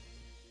chilling.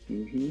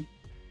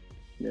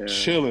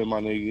 Chilling,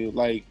 my nigga.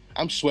 Like,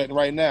 I'm sweating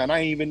right now, and I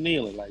ain't even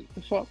kneeling. Like,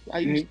 the fuck? I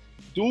ain't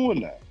doing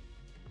that.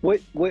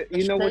 What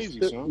you know?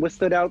 Crazy, what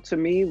stood out to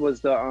me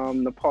was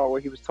the part where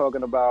he was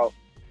talking about,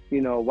 you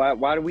know,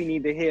 why do we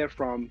need to hear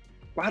from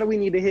Ja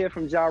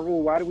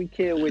Rule? Why do we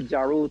care what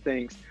Ja Rule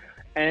thinks?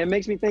 And it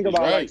makes me think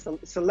about like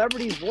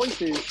celebrities'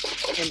 voices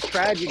in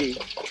tragedy,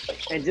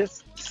 and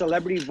just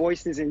celebrity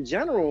voices in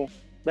general.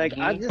 Like,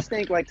 I just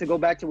think, like, to go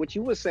back to what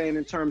you were saying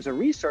in terms of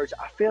research,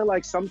 I feel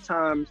like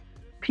sometimes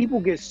people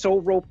get so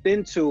roped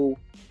into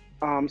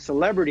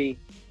celebrity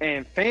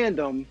and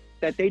fandom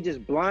that they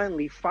just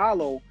blindly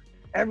follow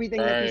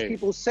everything that these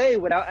people say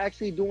without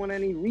actually doing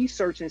any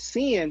research and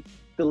seeing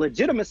the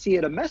legitimacy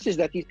of the message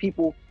that these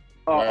people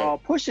are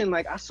pushing.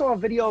 Like, I saw a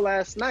video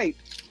last night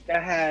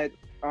that had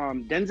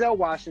Denzel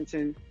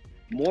Washington,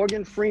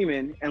 Morgan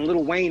Freeman, and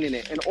Lil Wayne in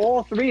it, and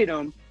all three of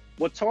them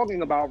were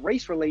talking about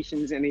race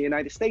relations in the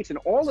United States, and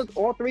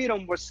all three of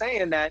them were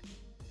saying that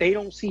they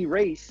don't see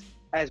race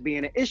as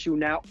being an issue.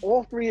 Now,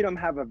 all three of them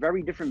have a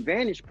very different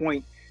vantage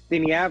point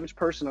than the average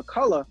person of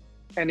color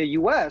in the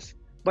U.S.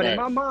 But in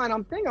my mind,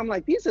 I'm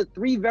like, these are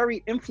three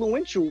very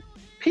influential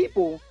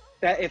people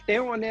that if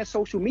they're on their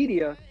social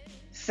media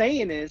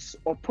saying this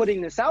or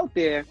putting this out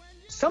there,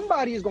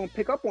 somebody is going to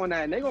pick up on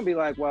that, and they're going to be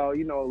like, well,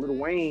 you know, Lil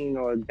Wayne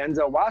or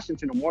Denzel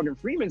Washington or Morgan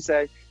Freeman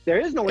said there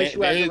is no issue.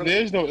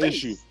 There's no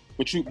issue.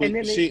 But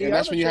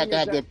that's when you have to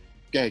have the...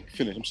 Yeah,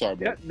 finish. I'm sorry,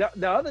 bro.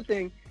 The other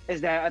thing is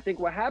that I think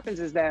what happens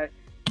is that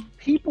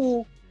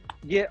people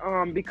get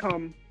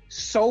become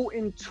so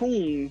in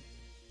tune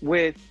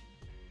with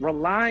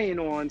relying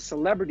on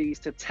celebrities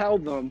to tell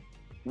them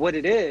what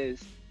it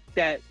is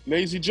that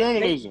lazy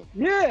journalism.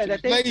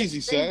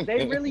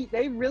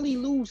 They really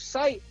lose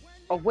sight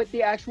of what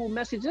the actual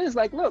message is.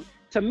 Like, look,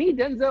 to me,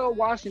 Denzel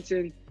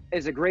Washington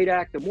is a great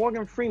actor.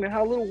 Morgan Freeman,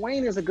 Lil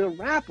Wayne is a good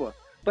rapper.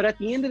 But at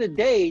the end of the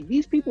day,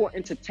 these people are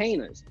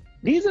entertainers.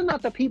 These are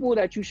not the people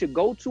that you should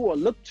go to or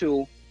look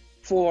to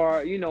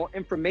for, you know,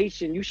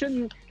 information. You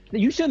shouldn't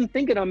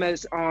think of them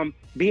as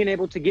being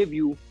able to give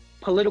you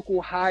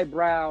political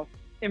highbrow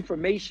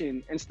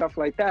information and stuff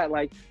like that.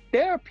 Like,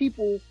 there are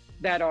people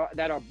that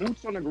are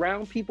boots on the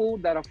ground people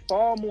that are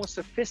far more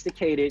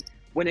sophisticated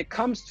when it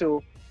comes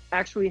to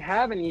actually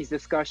having these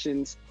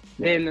discussions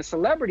than the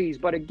celebrities.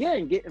 But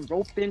again, getting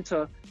roped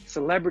into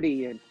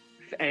celebrity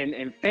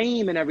and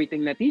fame and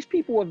everything, that these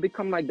people have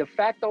become like de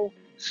facto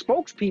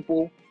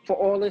spokespeople for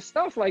all this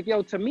stuff. Like,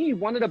 yo, to me,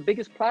 one of the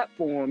biggest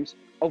platforms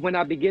of when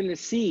I begin to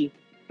see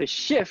the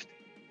shift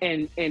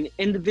in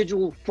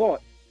individual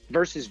thought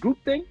versus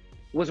groupthink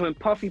was when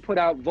Puffy put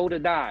out Vote or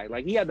Die.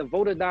 Like, he had the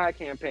Vote or Die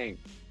campaign,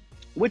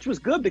 which was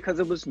good because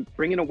it was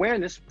bringing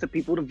awareness to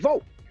people to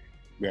vote.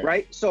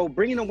 right? So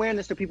bringing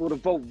awareness to people to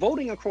vote,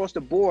 voting across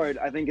the board,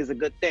 I think is a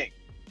good thing.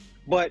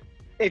 But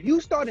if you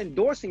start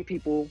endorsing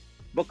people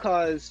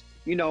because,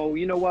 you know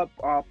what,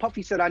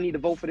 Puffy said I need to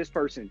vote for this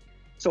person.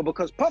 So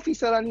because Puffy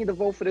said I need to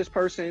vote for this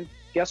person,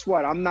 guess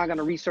what? I'm not going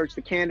to research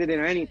the candidate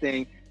or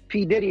anything.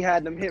 P. Diddy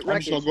had them hit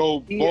records. I'm just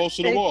going to go balls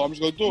to the wall. I'm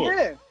just going to do it.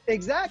 Yeah,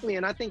 exactly.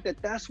 And I think that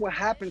that's what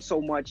happens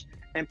so much.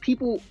 And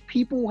people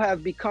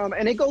have become,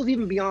 and it goes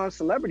even beyond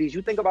celebrities.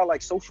 You think about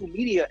like social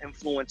media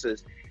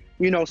influencers.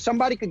 You know,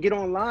 somebody could get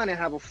online and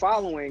have a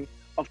following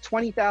of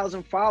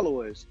 20,000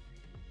 followers.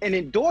 An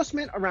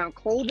endorsement around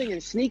clothing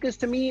and sneakers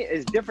to me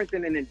is different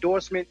than an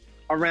endorsement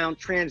around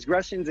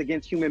transgressions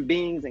against human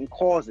beings and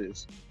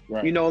causes.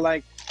 Right. You know,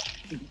 like,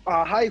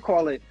 how you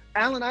call it?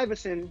 Allen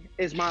Iverson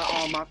is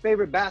my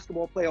favorite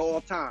basketball player of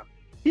all time.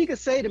 He could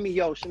say to me,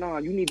 "Yo,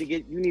 Shannon, you need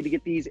to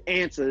get these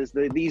answers,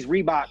 these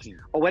Reeboks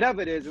or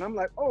whatever it is," and I'm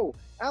like, "Oh,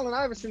 Allen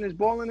Iverson is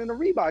balling in the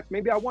Reeboks.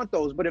 Maybe I want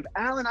those." But if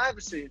Allen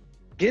Iverson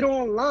get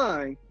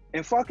online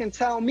and fucking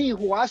tell me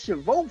who I should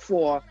vote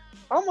for,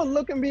 I'm gonna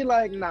look and be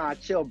like, "Nah,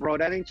 chill, bro.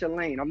 That ain't your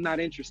lane. I'm not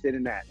interested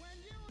in that."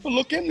 But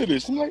look into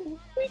this. I'm like, what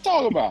are you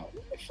talking about?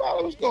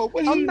 Let's go.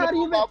 What do you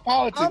know about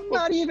politics? I'm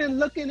not even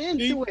looking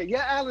into it.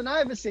 Yeah, Allen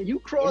Iverson, you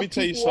cross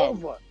people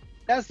over.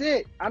 That's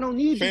it. I don't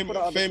need you for the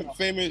other stuff.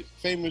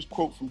 Famous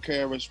quote from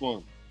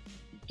KRS-One.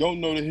 You don't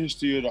know the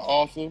history of the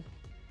author,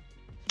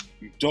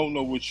 you don't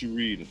know what you're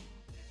reading.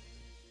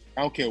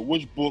 I don't care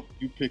which book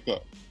you pick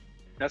up.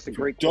 That's a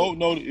great quote.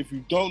 If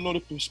you don't know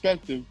the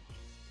perspective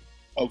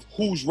of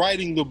who's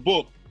writing the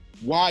book,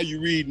 why are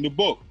you reading the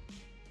book?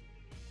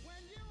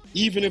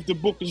 Even if the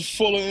book is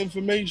full of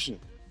information.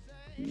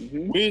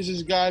 Mm-hmm. Where's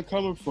this guy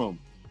coming from?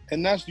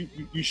 And that's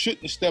you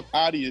shouldn't step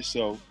out of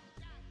yourself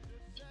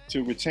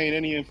to retain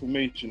any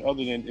information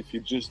other than if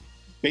you're just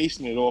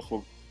basing it off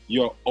of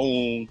your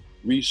own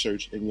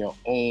research and your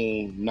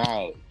own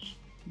knowledge.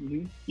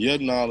 Mm-hmm. Your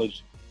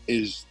knowledge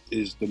is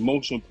the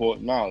most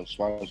important knowledge, as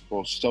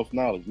far as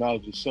self-knowledge,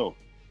 knowledge of self.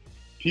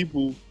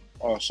 People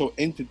are so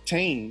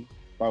entertained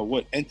by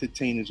what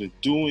entertainers are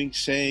doing,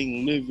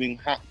 saying, living,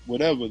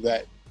 whatever,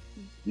 that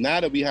now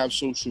that we have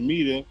social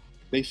media,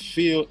 they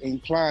feel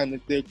inclined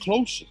that they're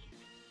closer.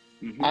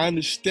 Mm-hmm. I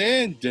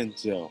understand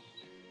Denzel.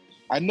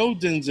 I know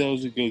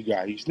Denzel's a good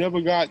guy. He's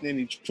never gotten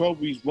any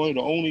trouble. He's one of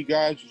the only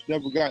guys who's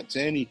never gotten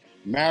to any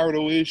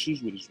marital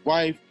issues with his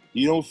wife.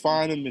 You don't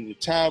find him in the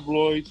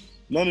tabloids,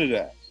 none of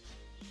that.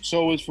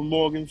 So is for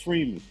Morgan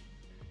Freeman.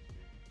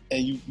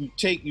 And you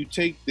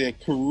take their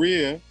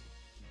career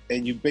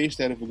and you base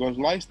that off against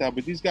lifestyle,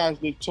 but these guys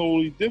look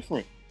totally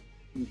different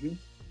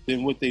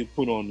than what they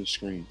put on the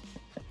screen.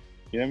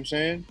 You know what I'm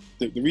saying?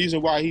 The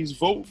reason why he's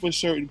voting for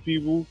certain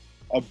people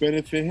are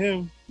benefit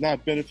him,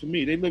 not benefit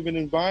me. They live in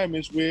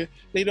environments where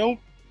they don't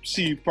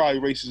see probably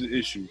race as an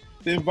issue.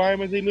 The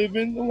environment they live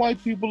in, the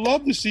white people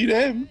love to see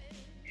them.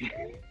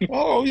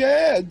 Oh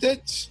yeah,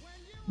 that's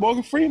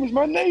Morgan Freeman's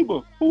my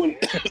neighbor. Who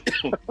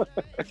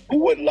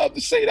wouldn't love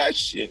to say that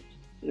shit?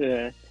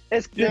 Yeah,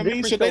 it's you know what I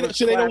mean. So they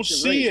don't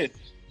see it.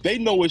 They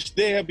know it's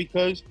there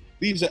because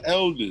these are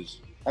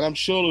elders, and I'm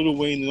sure Lil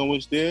Wayne knows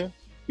it's there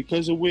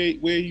because of where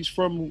he's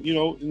from. You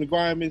know, the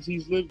environments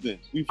he's lived in.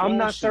 I'm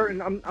not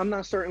certain. I'm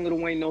not certain Lil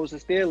Wayne knows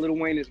it's there. Lil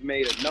Wayne has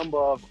made a number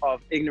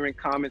of ignorant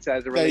comments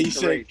as it relates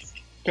to race.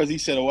 Because he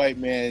said a white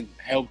man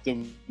helped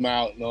him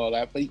out and all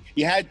that, but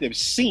he had to have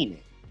seen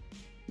it.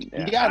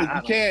 Yeah,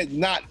 you can't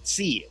not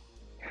see it.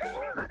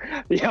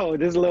 Yo,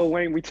 this Lil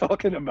Wayne we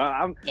talking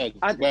about. Right?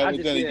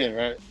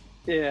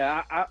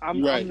 Yeah, I'm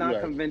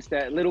not convinced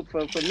that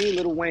for me,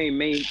 Lil Wayne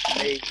may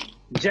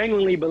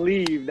genuinely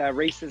believe that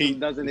racism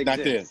doesn't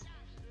exist.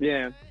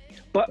 Yeah,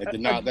 but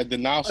that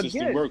denial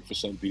system work for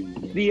some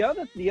people. Man.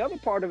 The other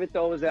part of it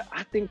though is that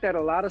I think that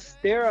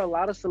there are a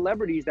lot of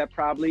celebrities that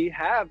probably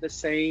have the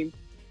same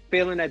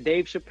feeling that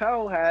Dave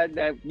Chappelle had,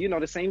 that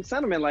the same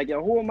sentiment, like,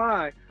 yo, who am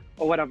I?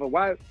 Or whatever.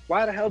 Why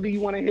the hell do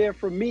you want to hear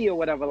from me or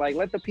whatever? Like,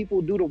 let the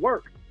people do the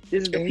work.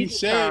 This is the people's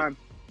time.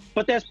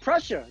 But there's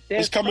pressure.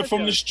 It's coming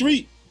from the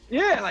street.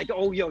 Yeah, like,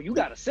 oh, yo, you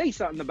got to say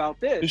something about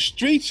this. The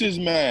streets is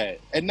mad.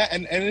 And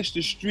it's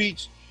the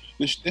streets.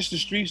 It's the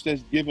streets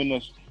that's giving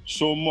us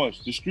so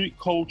much. The street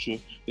culture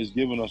is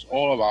giving us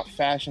all of our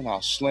fashion,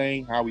 our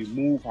slang, how we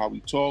move, how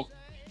we talk.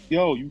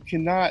 Yo, you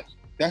cannot.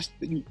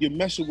 You're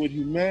messing with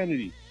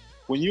humanity.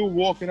 When you're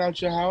walking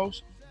out your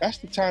house, that's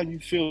the time you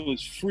feel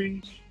it's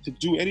free to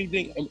do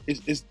anything.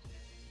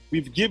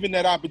 We've given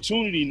that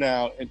opportunity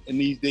now in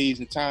these days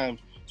and times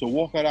to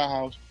walk out our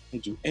house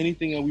and do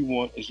anything that we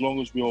want as long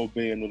as we're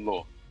obeying the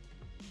law.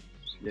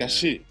 Yeah.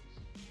 That's it.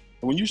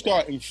 And when you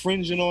start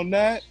infringing on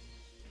that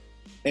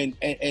and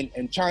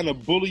trying to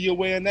bully your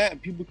way in that,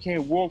 and people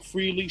can't walk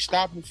freely,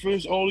 stop and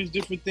frisk, all these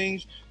different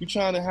things, you're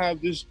trying to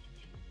have this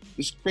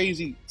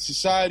crazy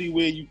society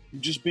where you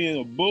just being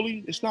a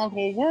bully, it's not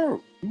going to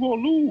work. You're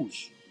going to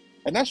lose.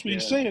 And that's what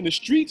he's saying. The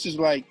streets is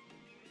like,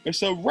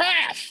 it's a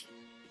wrath.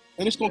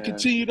 And it's going to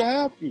continue to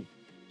happen.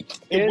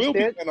 It will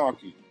be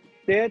anarchy.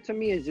 There, to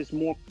me, is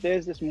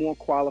there's just more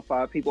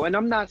qualified people. And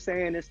I'm not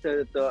saying it's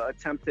the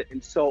attempt to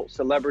insult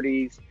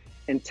celebrities'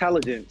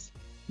 intelligence,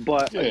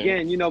 But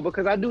again, you know,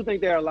 because I do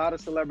think there are a lot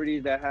of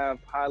celebrities that have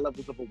high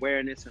levels of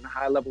awareness and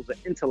high levels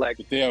of intellect.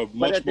 But they are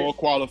much more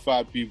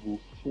qualified people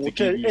to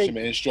give you some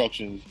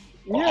instructions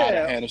on how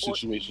to handle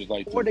situations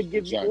like this. Or to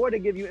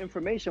give you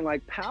information.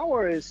 Like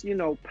power is, you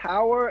know,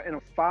 power and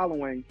a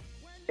following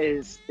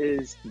is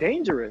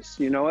dangerous.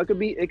 You know, it could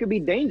be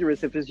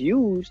dangerous if it's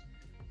used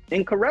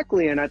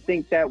incorrectly. And I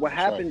think that what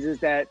happens is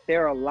that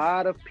there are a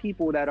lot of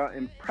people that are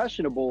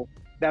impressionable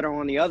that are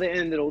on the other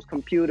end of those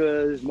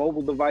computers,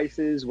 mobile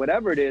devices,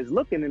 whatever it is,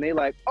 looking, and they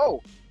like,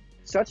 oh,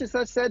 such and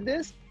such said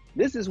this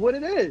is what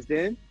it is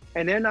then.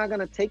 And they're not going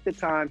to take the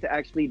time to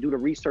actually do the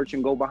research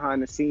and go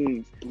behind the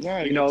scenes.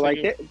 Right, you know,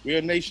 like we're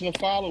a nation of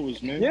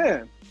followers, man.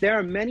 Yeah. There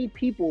are many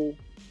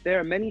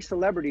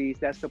celebrities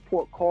that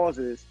support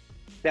causes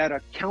that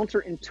are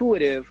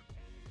counterintuitive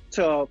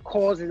to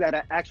causes that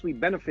are actually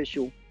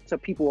beneficial to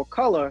people of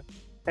color,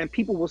 and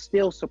people will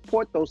still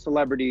support those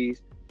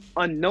celebrities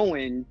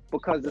unknowing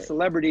because the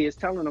celebrity is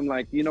telling them,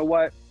 like, you know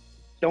what,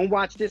 don't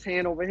watch this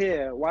hand over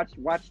here, watch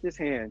this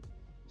hand.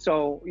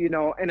 So, you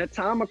know, in a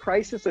time of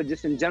crisis or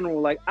just in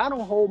general, like, I don't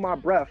hold my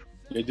breath.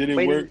 Yeah, did it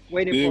work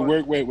when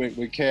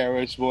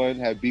KRS-One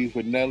had beef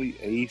with Nelly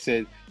and he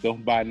said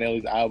don't buy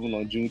Nelly's album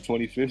on June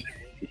 25th?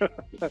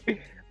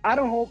 I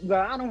don't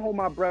hold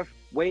my breath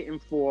waiting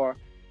for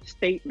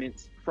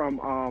statements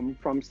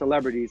from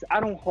celebrities. I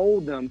don't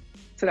hold them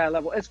to that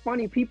level. It's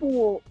funny, people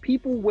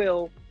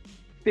will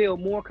feel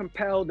more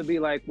compelled to be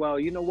like, well,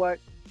 you know what?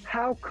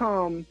 How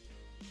come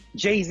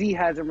Jay-Z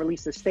hasn't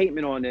released a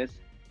statement on this?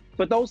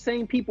 But those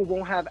same people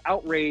won't have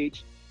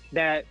outrage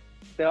that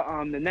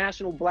the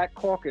National Black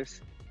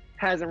Caucus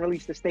hasn't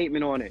released a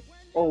statement on it.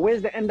 Or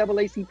where's the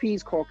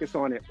NAACP's caucus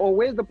on it? Or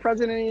where's the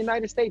President of the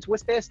United States?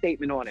 What's their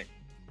statement on it?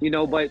 You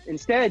know, but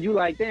instead you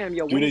like, damn,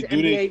 yo, when is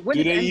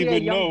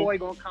NBA young boy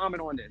gonna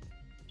comment on this?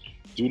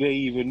 Do they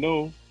even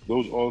know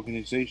those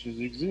organizations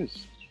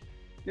exist?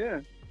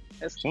 Yeah.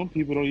 Some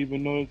people don't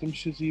even know that them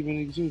shits even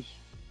exist.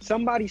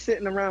 Somebody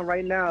sitting around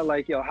right now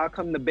like, yo, how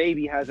come the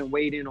baby hasn't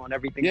weighed in on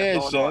everything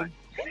that's going on?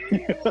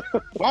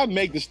 Why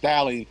Meg Thee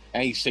Stallion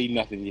ain't say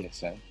nothing yet,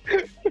 son?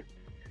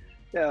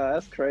 Yeah,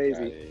 that's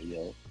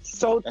crazy.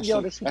 So,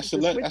 that's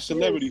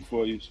celebrity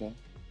for you, son.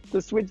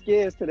 To switch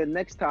gears to the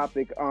next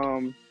topic,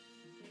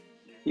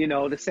 you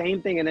know, the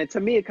same thing, and then to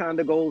me it kind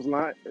of goes,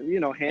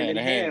 you know, hand in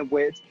hand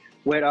with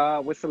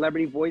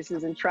celebrity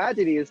voices and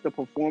tragedy is the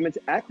performance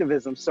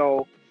activism.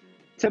 So,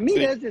 to me,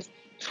 there's just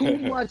too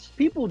much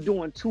people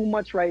doing too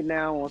much right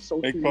now on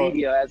social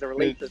media as it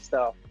relates to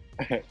stuff.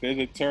 There's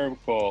a term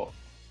called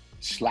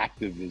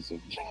slacktivism.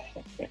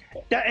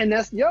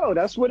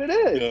 That's what it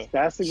is. Yeah.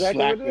 That's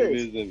exactly what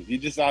it is. You're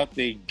just out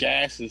there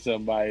gassing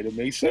somebody to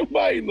make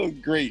somebody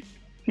look great,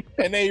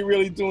 and they ain't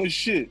really doing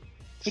shit.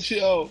 But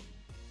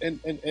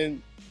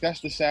and that's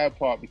the sad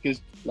part,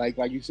 because like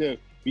you said,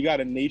 we got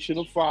a nation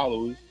of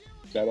followers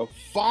that'll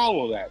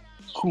follow that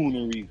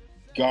coonery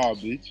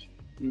garbage.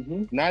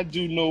 Mm-hmm. Not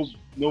do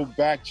no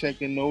back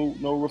checking, no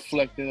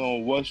reflecting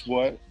on what's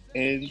what,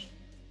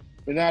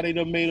 but now they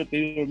done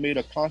made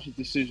a conscious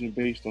decision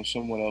based on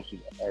someone else's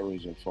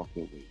errors and fucked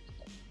up ways.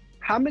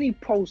 How many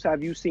posts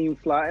have you seen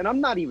fly? And I'm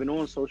not even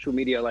on social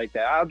media like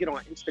that. I'll get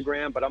on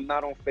Instagram, but I'm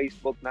not on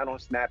Facebook, not on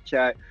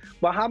Snapchat.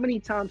 But how many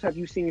times have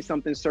you seen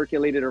something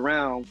circulated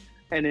around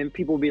and then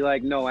people be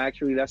like, no,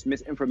 actually that's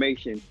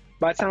misinformation?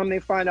 By the time they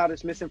find out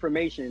it's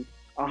misinformation,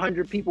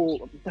 100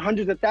 people,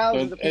 hundreds of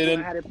thousands of people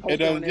had it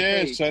posted on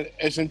their page.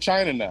 It's in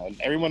China now.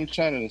 Everyone in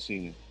China has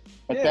seen it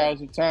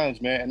 1,000 times,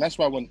 man. And that's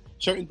why when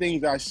certain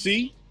things I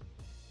see,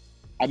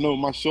 I know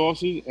my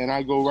sources, and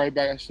I go right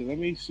back. I say, let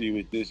me see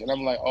with this, and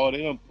I'm like, oh,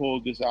 they done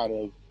pulled this out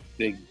of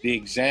the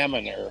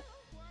Examiner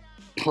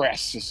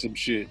press or some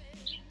shit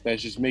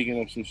that's just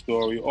making up some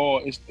story,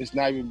 or it's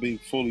not even being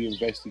fully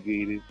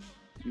investigated.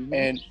 Mm-hmm.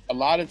 And a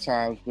lot of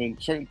times when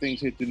certain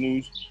things hit the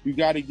news, you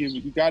got to give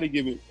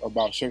it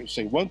about certain.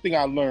 Say one thing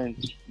I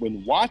learned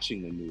when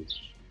watching the news: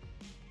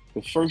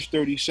 the first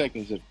 30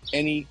 seconds of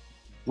any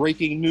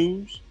breaking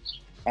news,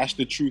 that's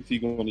the truth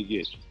you're going to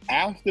get.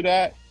 After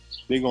that,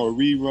 they're going to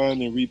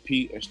rerun and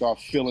repeat and start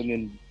filling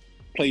in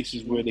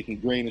places where they can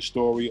grain a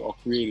story or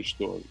create a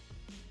story.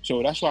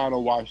 So that's why I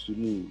don't watch the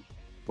news.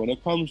 When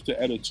it comes to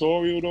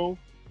editorial, though,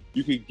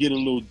 you could get a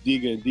little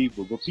deeper and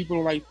deeper, but people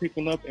don't like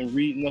picking up and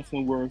reading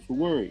nothing word for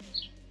word.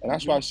 And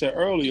that's why I said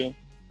earlier,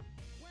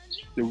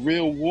 the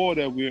real war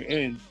that we're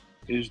in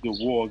is the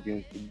war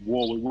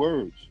with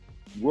words.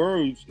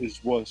 Words is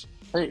what's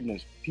hurting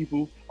us.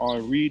 People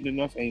aren't reading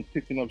enough, ain't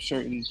picking up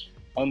certain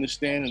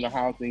understanding of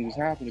how things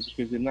are happening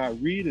because they're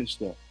not reading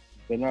stuff.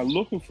 They're not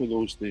looking for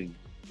those things.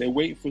 They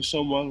wait for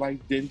someone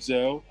like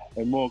Denzel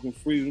and Morgan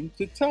Freeman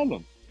to tell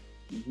them.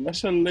 Mm-hmm.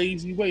 That's a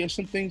lazy way. There's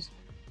some things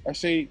I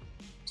say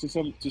to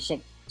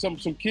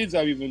some kids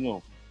I even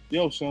know.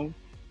 Yo, son,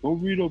 go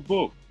read a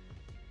book.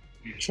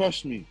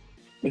 Trust me,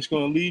 it's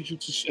gonna lead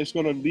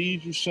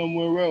you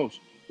somewhere else.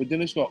 But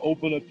then it's gonna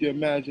open up your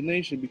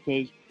imagination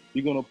because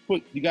you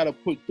gotta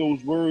put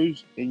those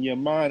words in your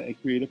mind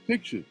and create a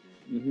picture.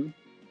 Mm-hmm.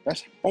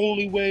 That's the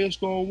only way it's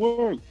gonna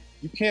work.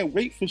 You can't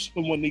wait for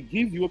someone to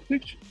give you a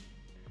picture.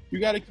 You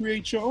got to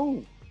create your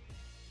own.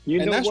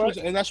 You know what?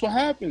 And that's what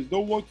happens.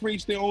 No one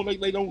creates their own. Like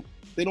they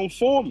don't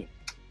form it.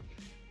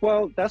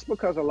 Well, that's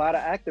because a lot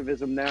of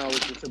activism now is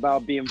just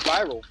about being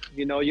viral.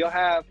 You know, you'll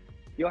have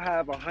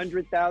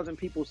 100,000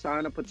 people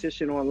sign a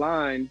petition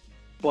online,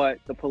 but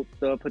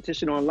the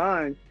petition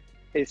online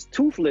is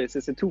toothless.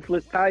 It's a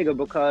toothless tiger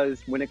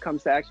because when it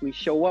comes to actually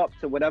show up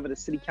to whatever the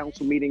city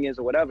council meeting is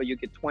or whatever, you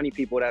get 20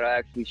 people that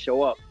actually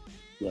show up.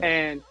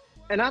 Right.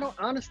 And I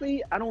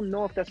don't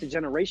know if that's a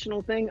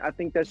generational thing. I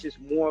think that's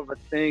just more of a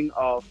thing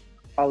of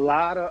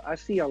I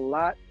see a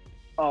lot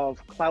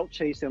of clout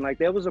chasing. Like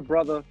there was a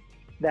brother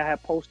that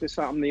had posted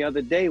something the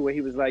other day where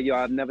he was like, yo,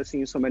 I've never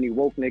seen so many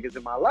woke niggas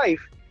in my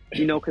life,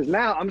 you know, because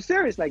now I'm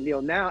serious, like,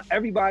 yo, now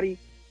everybody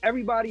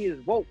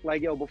is woke.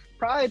 Like, yo, but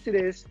prior to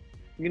this,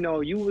 you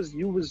know, you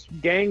was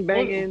gang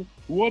banging,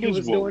 what you is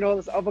was woke? doing all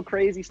this other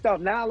crazy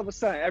stuff. Now all of a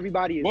sudden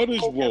everybody is what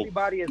is woke, woke?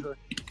 everybody is a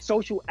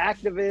social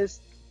activist,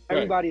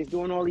 everybody is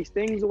doing all these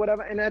things or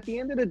whatever. And at the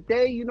end of the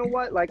day, you know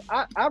what? Like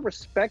I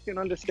respect and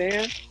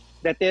understand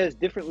that there's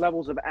different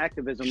levels of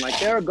activism. Like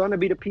there are gonna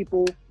be the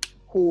people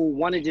who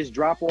want to just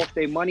drop off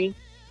their money,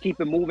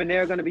 keep it moving.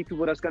 There are going to be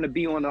people that's going to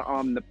be on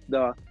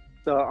the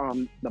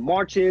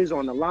marches,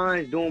 on the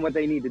lines, doing what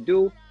they need to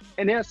do.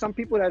 And there are some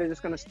people that are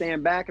just going to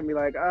stand back and be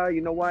like,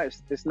 you know what,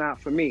 it's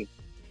not for me.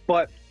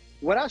 But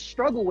what I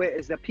struggle with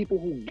is that people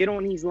who get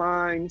on these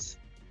lines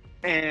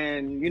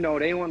and, you know,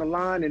 they on the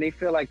line and they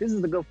feel like this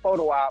is a good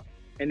photo op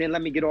and then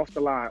let me get off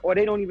the line. Or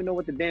they don't even know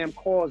what the damn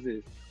cause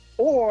is.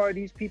 Or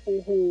these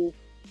people who,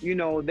 you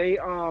know, they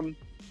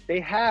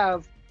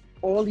have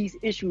all these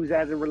issues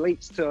as it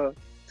relates to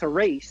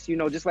race, you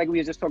know, just like we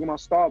were just talking about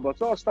Starbucks.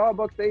 Oh,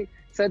 Starbucks, they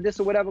said this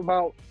or whatever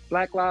about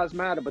Black Lives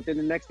Matter, but then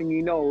the next thing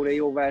you know, they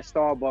over at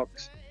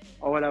Starbucks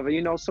or whatever,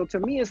 you know. So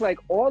to me, it's like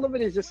all of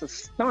it is just a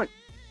stunt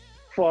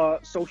for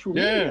social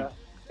media.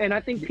 And I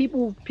think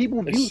people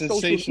view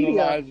social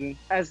media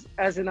as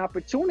an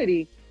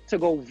opportunity to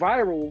go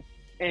viral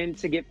and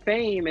to get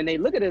fame, and they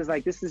look at it as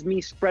like, this is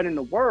me spreading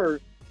the word.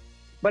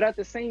 But at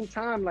the same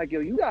time, like, yo,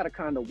 you got to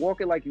kind of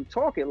walk it like you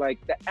talk it.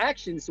 Like the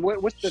actions,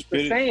 what's the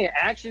saying?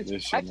 Actions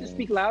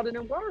speak louder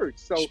than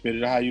words. So spit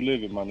it how you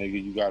live it, my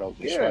nigga. You got to,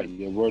 that's right.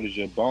 Your word is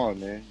your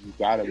bond, man. You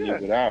got to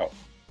live it out.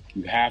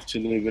 You have to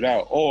live it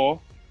out.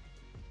 Or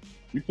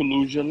you can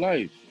lose your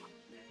life.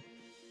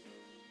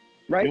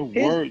 Right. Your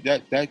word,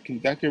 that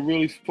can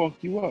really fuck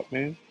you up,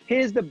 man.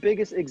 Here's the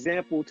biggest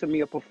example to me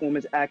of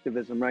performance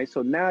activism, right?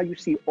 So now you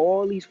see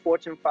all these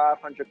Fortune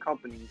 500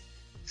 companies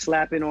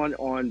slapping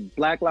on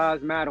Black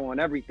Lives Matter on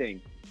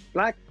everything.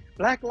 Black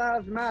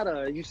Lives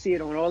Matter. You see it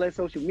on all their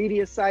social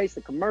media sites,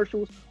 the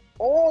commercials,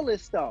 all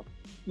this stuff.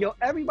 Yo,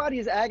 everybody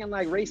is acting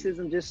like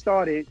racism just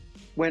started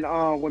when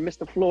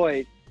Mr.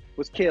 Floyd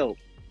was killed,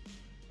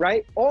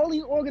 right? All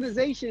these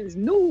organizations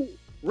knew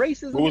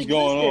racism what was existed.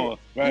 Going on,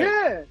 right?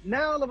 Yeah.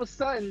 Now all of a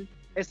sudden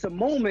it's a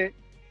moment.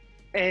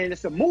 And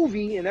it's a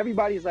movie, and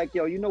everybody's like,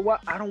 yo, you know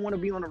what? I don't want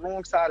to be on the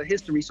wrong side of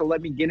history, so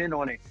let me get in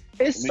on it.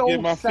 It's so sad. Let me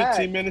get my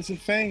 15 minutes of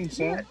fame,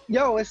 son. Yeah.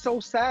 Yo, it's so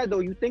sad, though.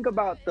 You think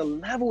about the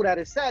level that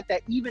it's at,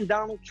 that even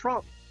Donald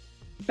Trump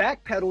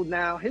backpedaled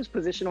now his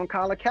position on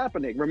Colin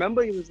Kaepernick.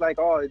 Remember, he was like,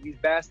 oh, these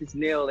bastards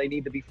kneel, they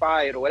need to be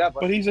fired or whatever.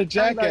 But he's a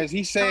jackass. Like,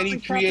 he's saying he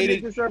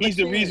created, he's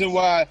the reason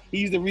why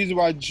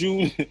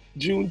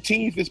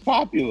Juneteenth is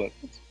popular.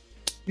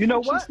 You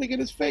know what? Stick in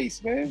his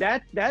face, man.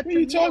 That what are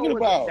you talking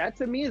about? That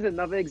to me is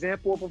another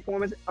example of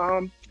performance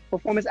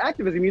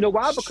activism. You know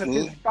why? Because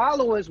his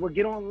followers would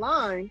get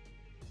online,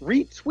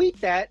 retweet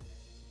that,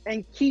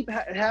 and keep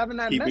having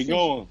that message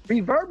going.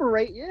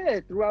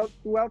 Reverberate, throughout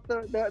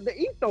the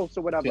ethos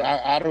or whatever.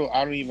 Yeah, I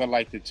don't even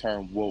like the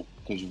term woke,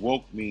 because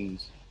woke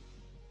means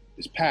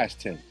it's past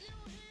tense.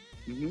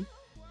 Mm-hmm.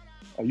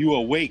 Are you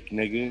awake,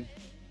 nigga?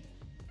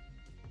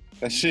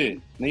 That's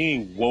it. They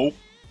ain't woke.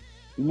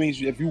 It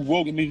means if you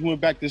woke, it means you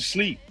went back to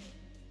sleep.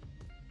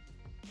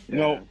 You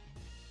know,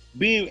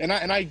 and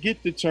I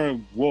get the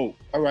term woke.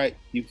 All right,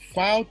 you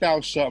found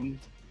out something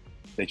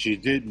that you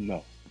didn't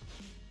know.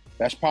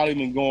 That's probably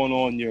been going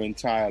on your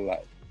entire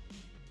life.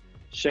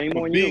 Shame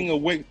on being you.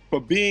 Awake,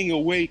 but being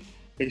awake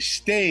is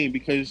staying,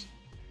 because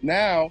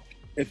now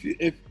if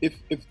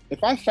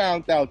I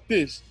found out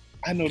this,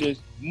 I know there's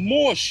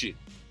more shit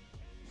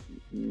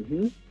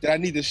that I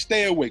need to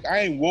stay awake. I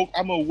ain't woke.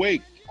 I'm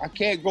awake. I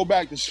can't go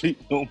back to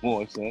sleep no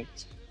more, son.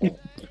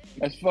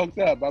 That's fucked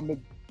up. I'm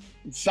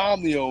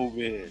insomnia over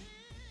here.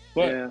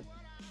 But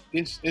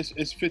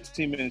it's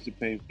 15 minutes of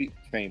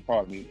fame,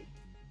 pardon me.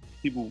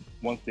 People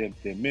want their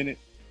minute,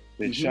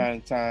 their shine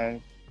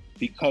time,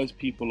 because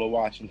people are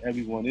watching.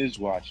 Everyone is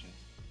watching.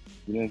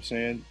 You know what I'm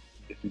saying?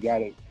 If you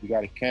got a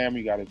camera,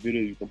 you got a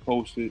video, you can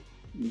post it.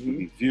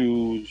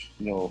 Views,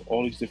 you know,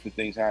 all these different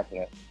things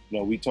happen. You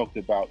know, we talked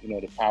about, you know,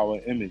 the power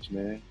of image,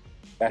 man.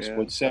 That's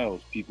what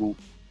sells. People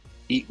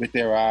eat with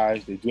their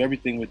eyes. They do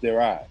everything with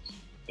their eyes.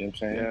 You know what I'm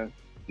saying? Yeah.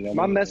 You know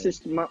my message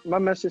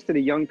to the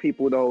young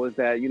people, though, is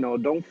that, you know,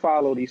 don't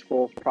follow these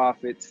false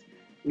prophets.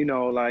 You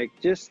know, like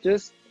just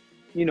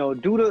you know,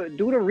 do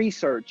the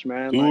research,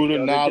 man. Do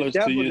the knowledge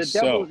to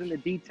yourself. The devil's in the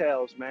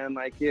details, man.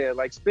 Like,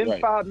 spend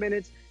 5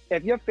 minutes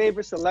if your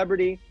favorite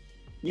celebrity,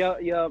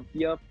 your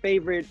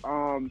favorite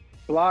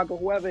blogger,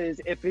 whoever it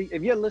is, if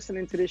you're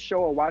listening to this show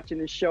or watching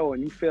this show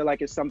and you feel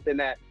like it's something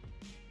that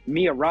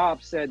me or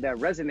Rob said that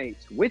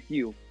resonates with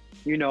you,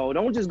 you know,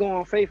 don't just go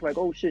on faith like,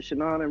 oh shit,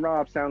 Shannon and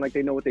Rob sound like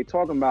they know what they're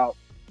talking about.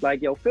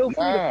 Like, yo, feel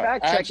free to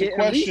fact check it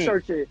and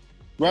research it.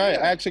 Right,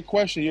 ask a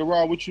question. Yo,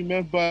 Rob, what you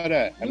meant by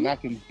that? And I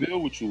can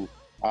build with you.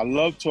 I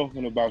love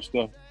talking about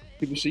stuff.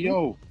 People say,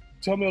 yo,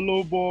 tell me a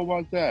little more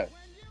about that.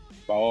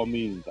 By all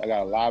means, I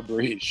got a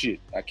library of shit.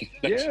 I can.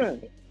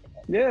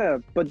 Yeah,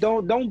 but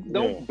don't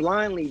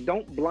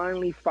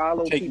blindly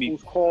follow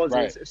people's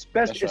causes,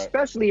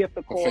 especially if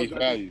the cause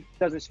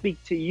doesn't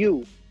speak to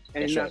you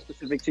and it's not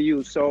specific to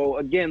you. So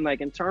again,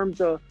 like in terms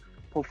of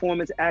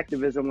performance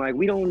activism, like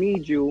we don't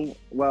need you.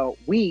 Well,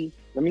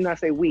 let me not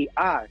say we.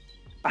 I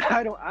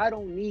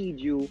don't need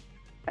you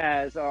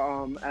as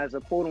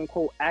a quote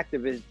unquote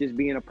activist, just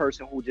being a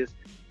person who just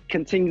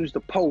continues to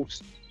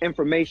post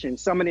information.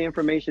 Some of the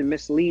information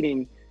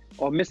misleading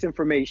or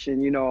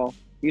misinformation. You know,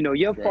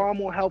 you're far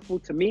more helpful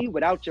to me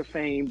without your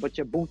fame, but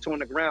your boots on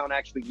the ground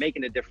actually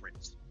making a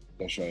difference.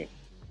 That's right.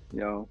 You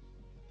know,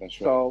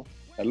 that's right. So,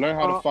 and learn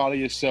how to follow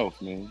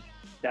yourself, man.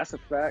 That's a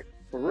fact,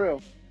 for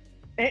real.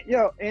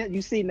 And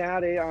you see now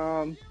they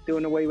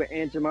doing away with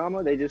Aunt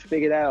Jemima. They just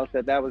figured out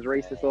that was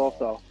racist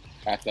also.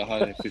 After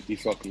 150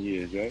 fucking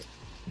years, right?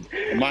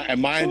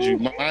 And mind you,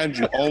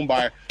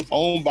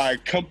 owned by a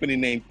company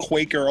named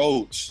Quaker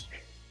Oats.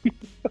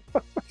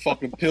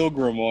 Fucking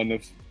Pilgrim on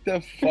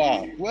the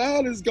fuck.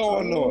 What is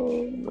going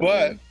on?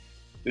 But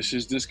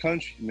this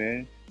country,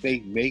 man. They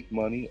make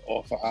money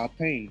off of our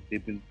pain.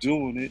 They've been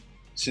doing it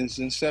since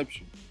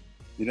inception.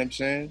 You know what I'm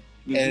saying?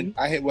 Mm-hmm.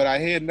 And what I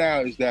hear now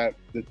is that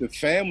the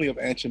family of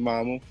Aunt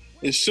Jemima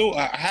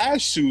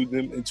has sued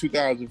them in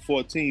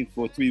 2014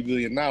 for $3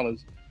 billion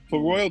for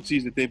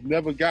royalties that they've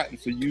never gotten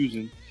for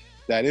using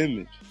that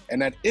image.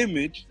 And that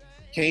image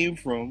came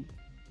from,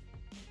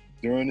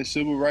 during the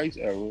civil rights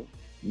era,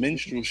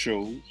 minstrel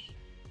shows,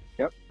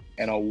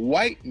 and a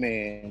white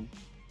man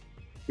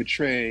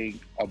portraying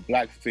a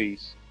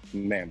blackface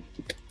mammy.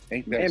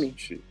 Ain't that some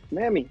shit?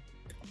 Mammy.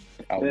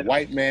 A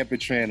white man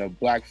portraying a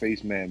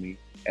blackface mammy,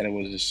 and it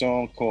was a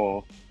song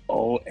called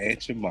 "Oh Aunt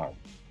Jemima."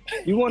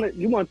 You want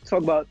to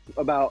talk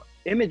about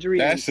imagery?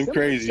 That's and some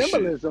crazy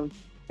symbolism. Shit.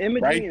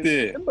 Imagery right and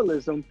there.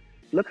 Symbolism.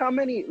 Look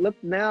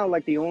now,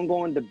 like the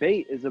ongoing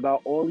debate is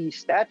about all these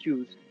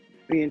statues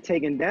being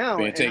taken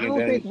down. I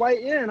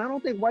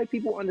don't think white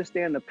people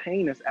understand the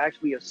pain that's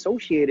actually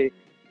associated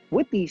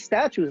with these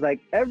statues. Like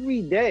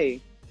every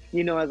day,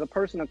 you know, as a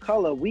person of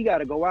color, we got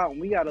to go out and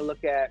we got to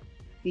look at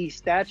these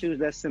statues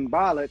that's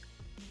symbolic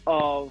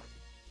of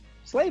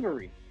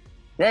slavery.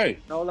 Right.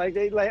 You know, like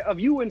of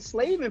you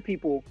enslaving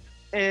people.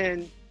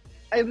 And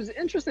it was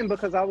interesting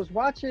because I was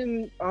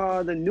watching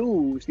the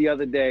news the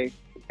other day,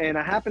 and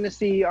I happened to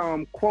see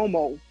Governor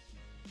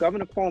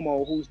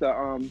Cuomo, who's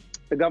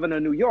the governor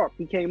of New York.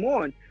 He came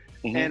on,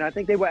 and I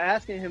think they were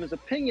asking him his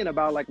opinion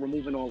about like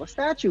removing all the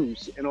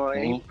statues and all.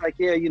 And he was like,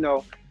 yeah, you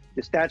know,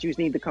 the statues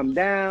need to come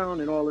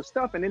down and all this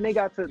stuff. And then they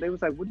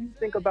was like, what do you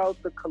think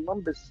about the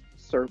Columbus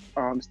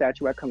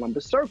statue at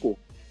Columbus Circle?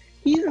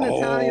 He's an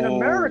Italian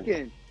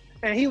American.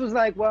 And he was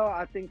like, well,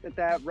 I think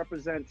that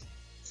represents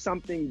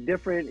something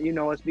different. You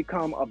know, it's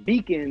become a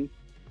beacon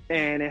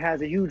and it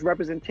has a huge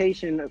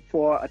representation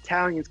for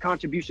Italians'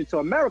 contribution to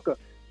America.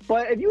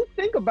 But if you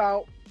think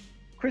about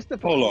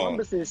Christopher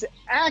Columbus's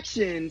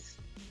actions,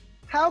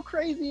 how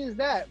crazy is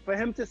that for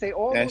him to say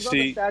all those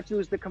other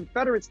statues, the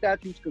Confederate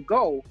statues could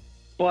go,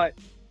 but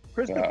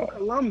Christopher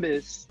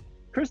Columbus,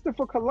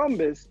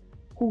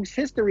 whose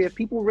history, if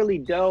people really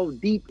delve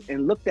deep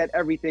and looked at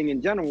everything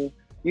in general,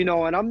 you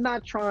know, and I'm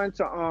not trying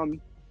to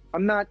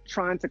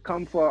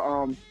come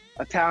for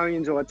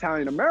Italians or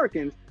Italian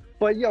Americans,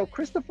 but yo,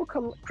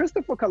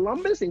 Christopher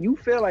Columbus, and you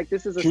feel like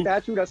this is a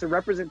statue that's a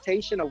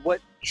representation of what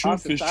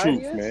truth is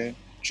truth, man.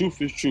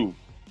 Truth is truth,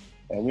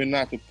 and we're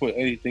not to put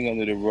anything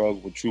under the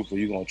rug with truth, or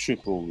you're gonna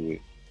trip over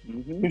it.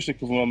 Christopher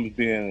Columbus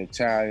being an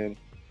Italian,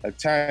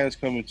 Italians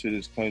coming to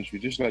this country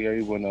just like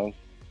everyone else,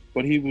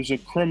 but he was a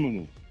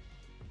criminal.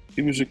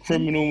 He was a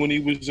criminal when he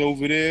was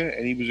over there,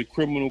 and he was a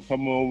criminal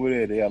coming over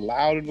there. They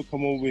allowed him to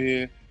come over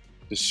here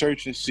to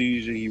search and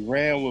seizure. He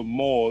ran with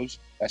Moors.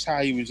 That's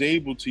how he was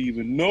able to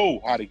even know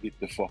how to get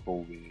the fuck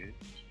over here.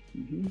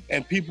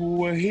 And people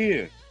were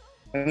here.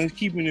 And let's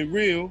keeping it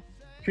real,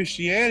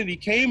 Christianity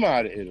came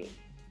out of Italy.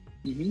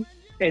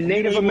 And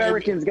Native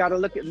Americans got to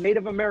look at.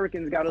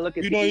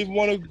 You don't even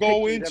want to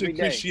go into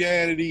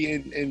Christianity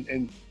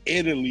and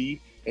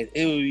Italy and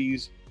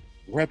Italy's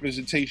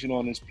representation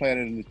on this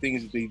planet and the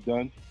things that they've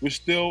done. We're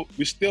still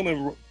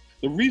in.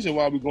 The reason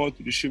why we're going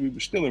through this shit, we're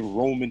still in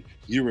Roman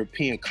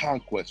European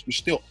conquest. We're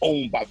still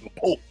owned by the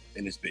Pope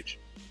in this bitch.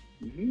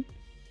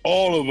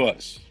 All of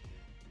us.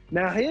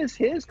 Now his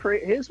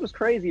was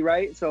crazy,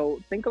 right?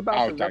 So think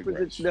about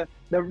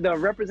the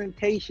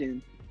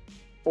representation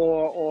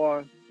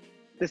or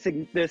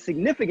the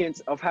significance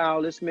of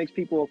how this makes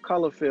people of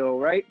color feel,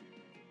 right?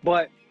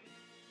 But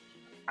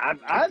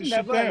I've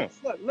never.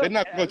 Look, they're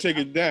not going to take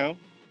it down.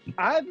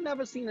 I've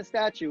never seen a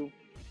statue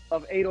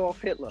of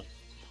Adolf Hitler.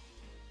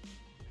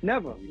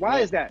 Never. Why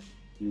is that?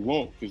 You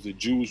won't, because the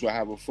Jews will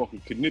have a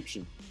fucking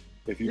conniption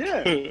if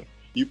you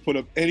you put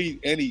up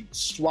any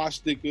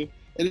swastika.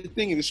 And the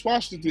thing is, the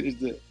swastika is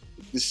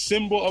the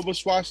symbol of a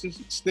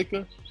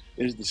swastika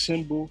is the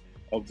symbol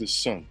of the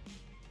sun,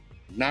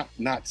 not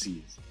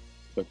Nazis.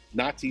 But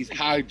Nazis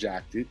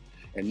hijacked it,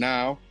 and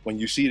now when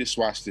you see the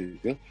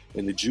swastika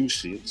and the Jews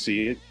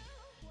see it,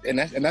 and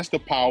that's the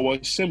power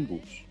of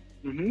symbols.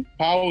 Mm-hmm.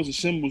 Powers of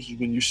symbols is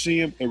when you see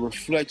them, it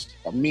reflects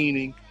a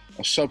meaning,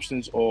 a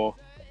substance, or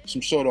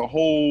some sort of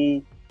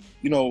whole,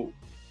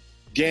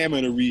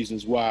 gamut of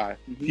reasons why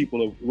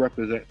people are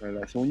representing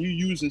that. So when you're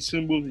using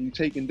symbols and you're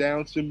taking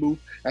down symbols,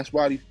 that's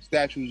why these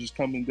statues is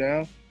coming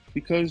down,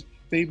 because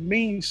they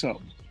mean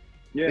something.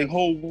 Yeah. They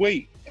hold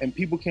weight, and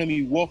people can't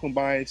be walking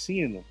by and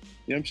seeing them.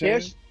 You know what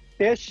I'm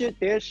saying?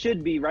 There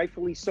should be,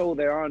 rightfully so,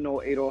 there are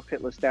no Adolf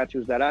Hitler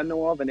statues that I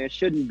know of, and there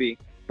shouldn't be.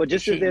 But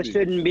just as there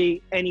shouldn't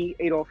be any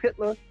Adolf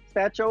Hitler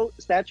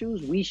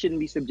statues, we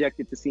shouldn't be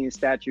subjected to seeing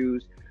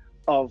statues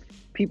of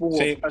people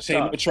who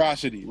same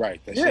atrocity,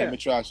 right? Same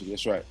atrocity.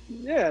 That's right.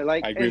 Yeah,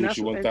 like I agree with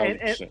you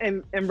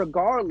 1,000%. And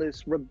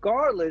regardless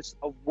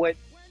of what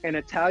an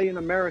Italian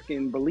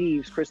American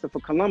believes Christopher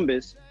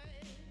Columbus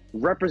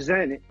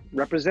represented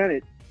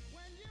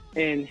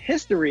in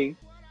history,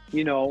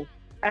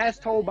 as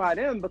told by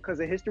them, because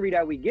the history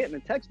that we get in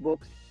the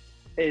textbooks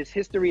is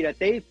history that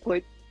they've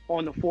put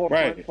on the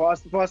forefront for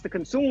us to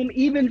consume,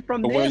 even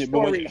from their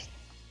stories.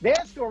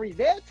 Their stories,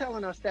 they're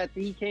telling us that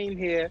he came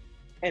here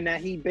and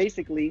that he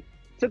basically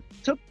took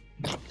the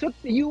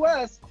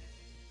U.S.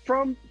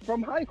 from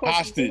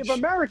Holocaust Native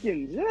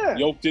Americans. Yeah.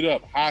 Yoked it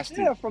up, hostage.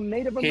 Yeah, from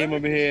Native Americans. Came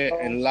over here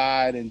and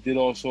lied and did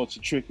all sorts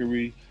of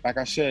trickery. Like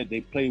I said,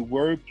 they play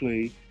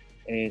wordplay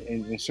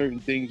and certain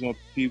things on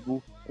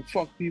people and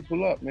fuck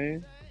people up,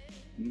 man.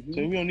 Mm-hmm.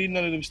 So we don't need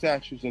none of them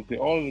statues up there.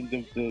 All of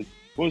them, the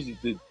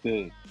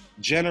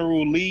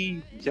General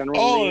Lee?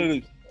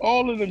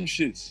 All of them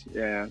shits.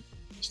 Yeah.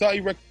 Start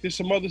erecting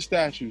some other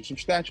statues, some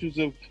statues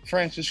of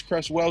Frances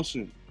Cress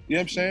Welsing. You know what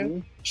I'm saying? Mm-hmm.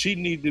 She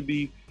need to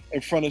be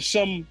in front of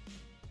some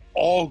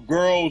all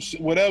girls,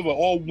 whatever,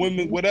 all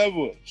women,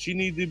 whatever. She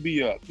need to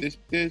be up.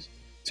 There's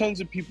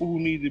tons of people who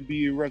need to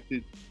be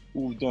erected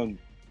who've done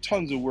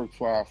tons of work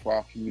for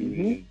our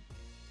community.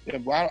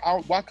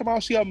 Mm-hmm. Why come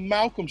out see a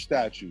Malcolm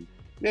statue?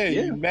 Yeah,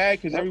 you mad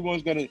because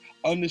everyone's gonna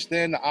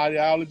understand the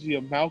ideology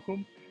of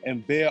Malcolm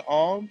and bear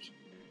arms? You know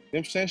what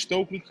I'm saying?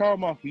 Stokely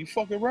Carmichael, you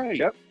fucking right.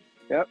 Yep.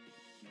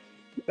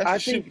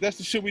 That's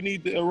the shit we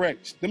need to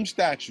erect. Them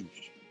statues.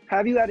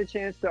 Have you had a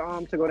chance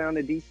to go down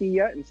to DC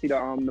yet and see the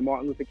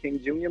Martin Luther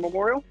King Jr.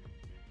 Memorial?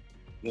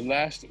 When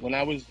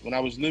I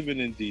was living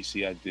in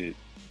DC, I did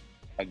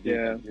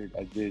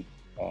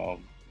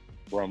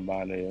run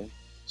by there.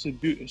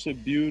 It's a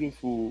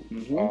beautiful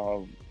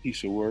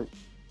piece of work.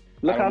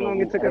 Look how long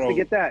it took us to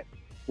get that.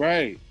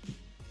 Right.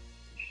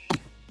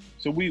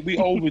 So we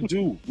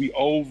overdue. We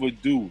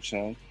overdue,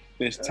 son.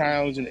 There's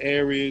towns and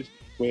areas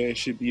where it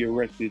should be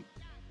erected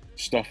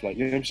stuff like,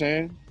 you know what I'm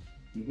saying?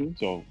 Mm-hmm.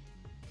 So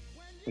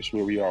that's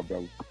where we are,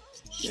 brother.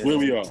 That's where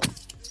we are.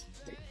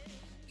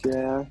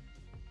 Yeah.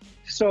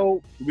 So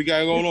what we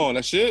got going on?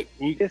 That's it.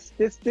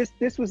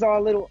 This was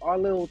our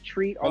little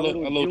treat, our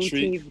little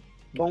treat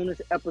bonus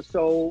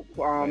episode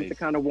to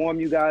kind of warm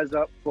you guys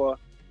up for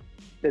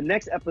the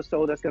next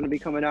episode that's going to be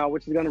coming out,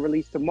 which is going to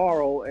release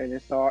tomorrow, and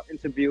it's our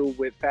interview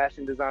with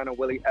fashion designer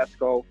Willie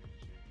Esco.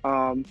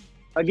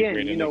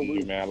 Again,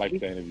 man, I like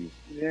the interview.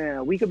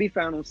 Yeah, we could be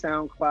found on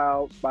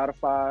SoundCloud,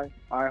 Spotify,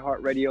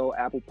 iHeartRadio,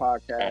 Apple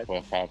Podcasts,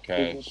 Google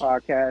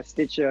Podcasts,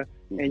 Stitcher,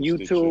 and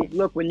YouTube. Stitcher.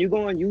 Look, when you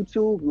go on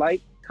YouTube,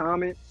 like,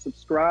 comment,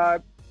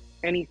 subscribe.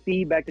 Any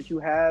feedback that you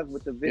have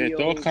with the video. Yeah,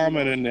 throw a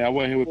comment in there. I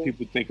want to hear what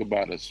people think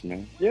about us,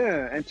 man.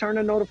 Yeah, and turn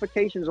the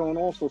notifications on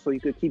also so you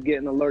could keep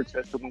getting alerts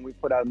as to when we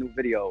put out new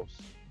videos.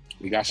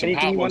 We got some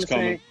hot ones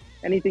coming.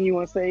 Anything you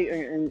want to say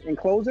in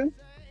closing?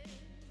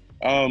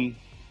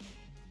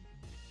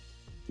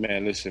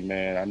 Man, listen,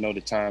 man. I know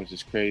the times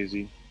is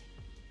crazy.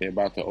 They're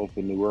about to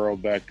open the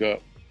world back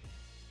up.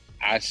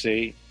 I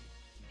say,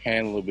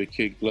 handle it with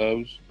kid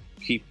gloves.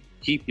 Keep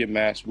your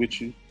mask with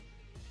you.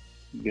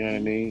 You know what I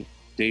mean?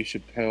 Dave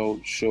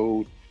Chappelle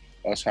showed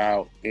us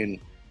how, in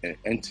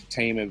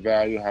entertainment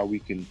value, how we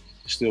can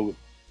still,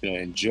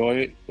 enjoy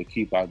it but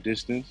keep our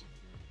distance.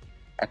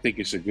 I think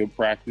it's a good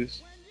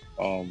practice.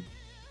 The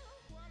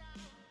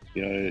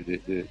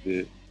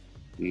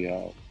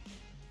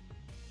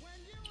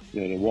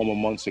warmer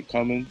months are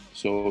coming,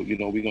 so we're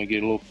gonna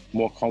get a little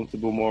more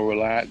comfortable, more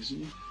relaxed.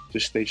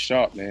 Just stay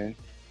sharp, man.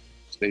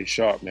 Stay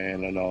sharp,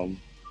 man. And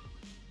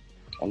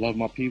I love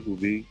my people,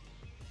 B.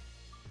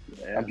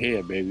 Yeah. I'm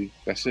here, baby.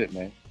 That's it,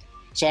 man.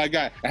 So I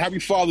got a happy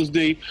Father's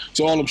Day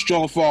to all them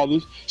strong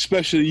fathers,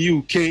 especially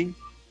you, King.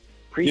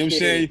 Appreciate you know what I'm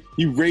saying?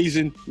 You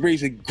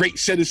raising great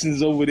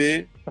citizens over there.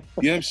 You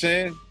know what I'm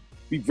saying?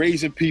 We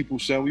raising people,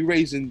 son. We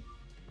raising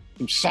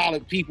some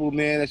solid people,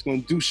 man, that's gonna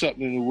do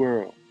something in the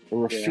world.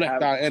 To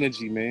reflect our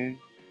energy, man.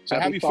 So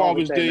happy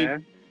Father's Day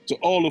to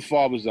all the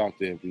fathers out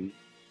there, B.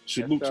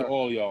 Salute to sir.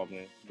 all y'all,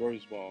 man.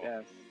 Birds ball.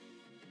 Yes.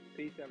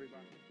 Peace,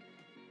 everybody.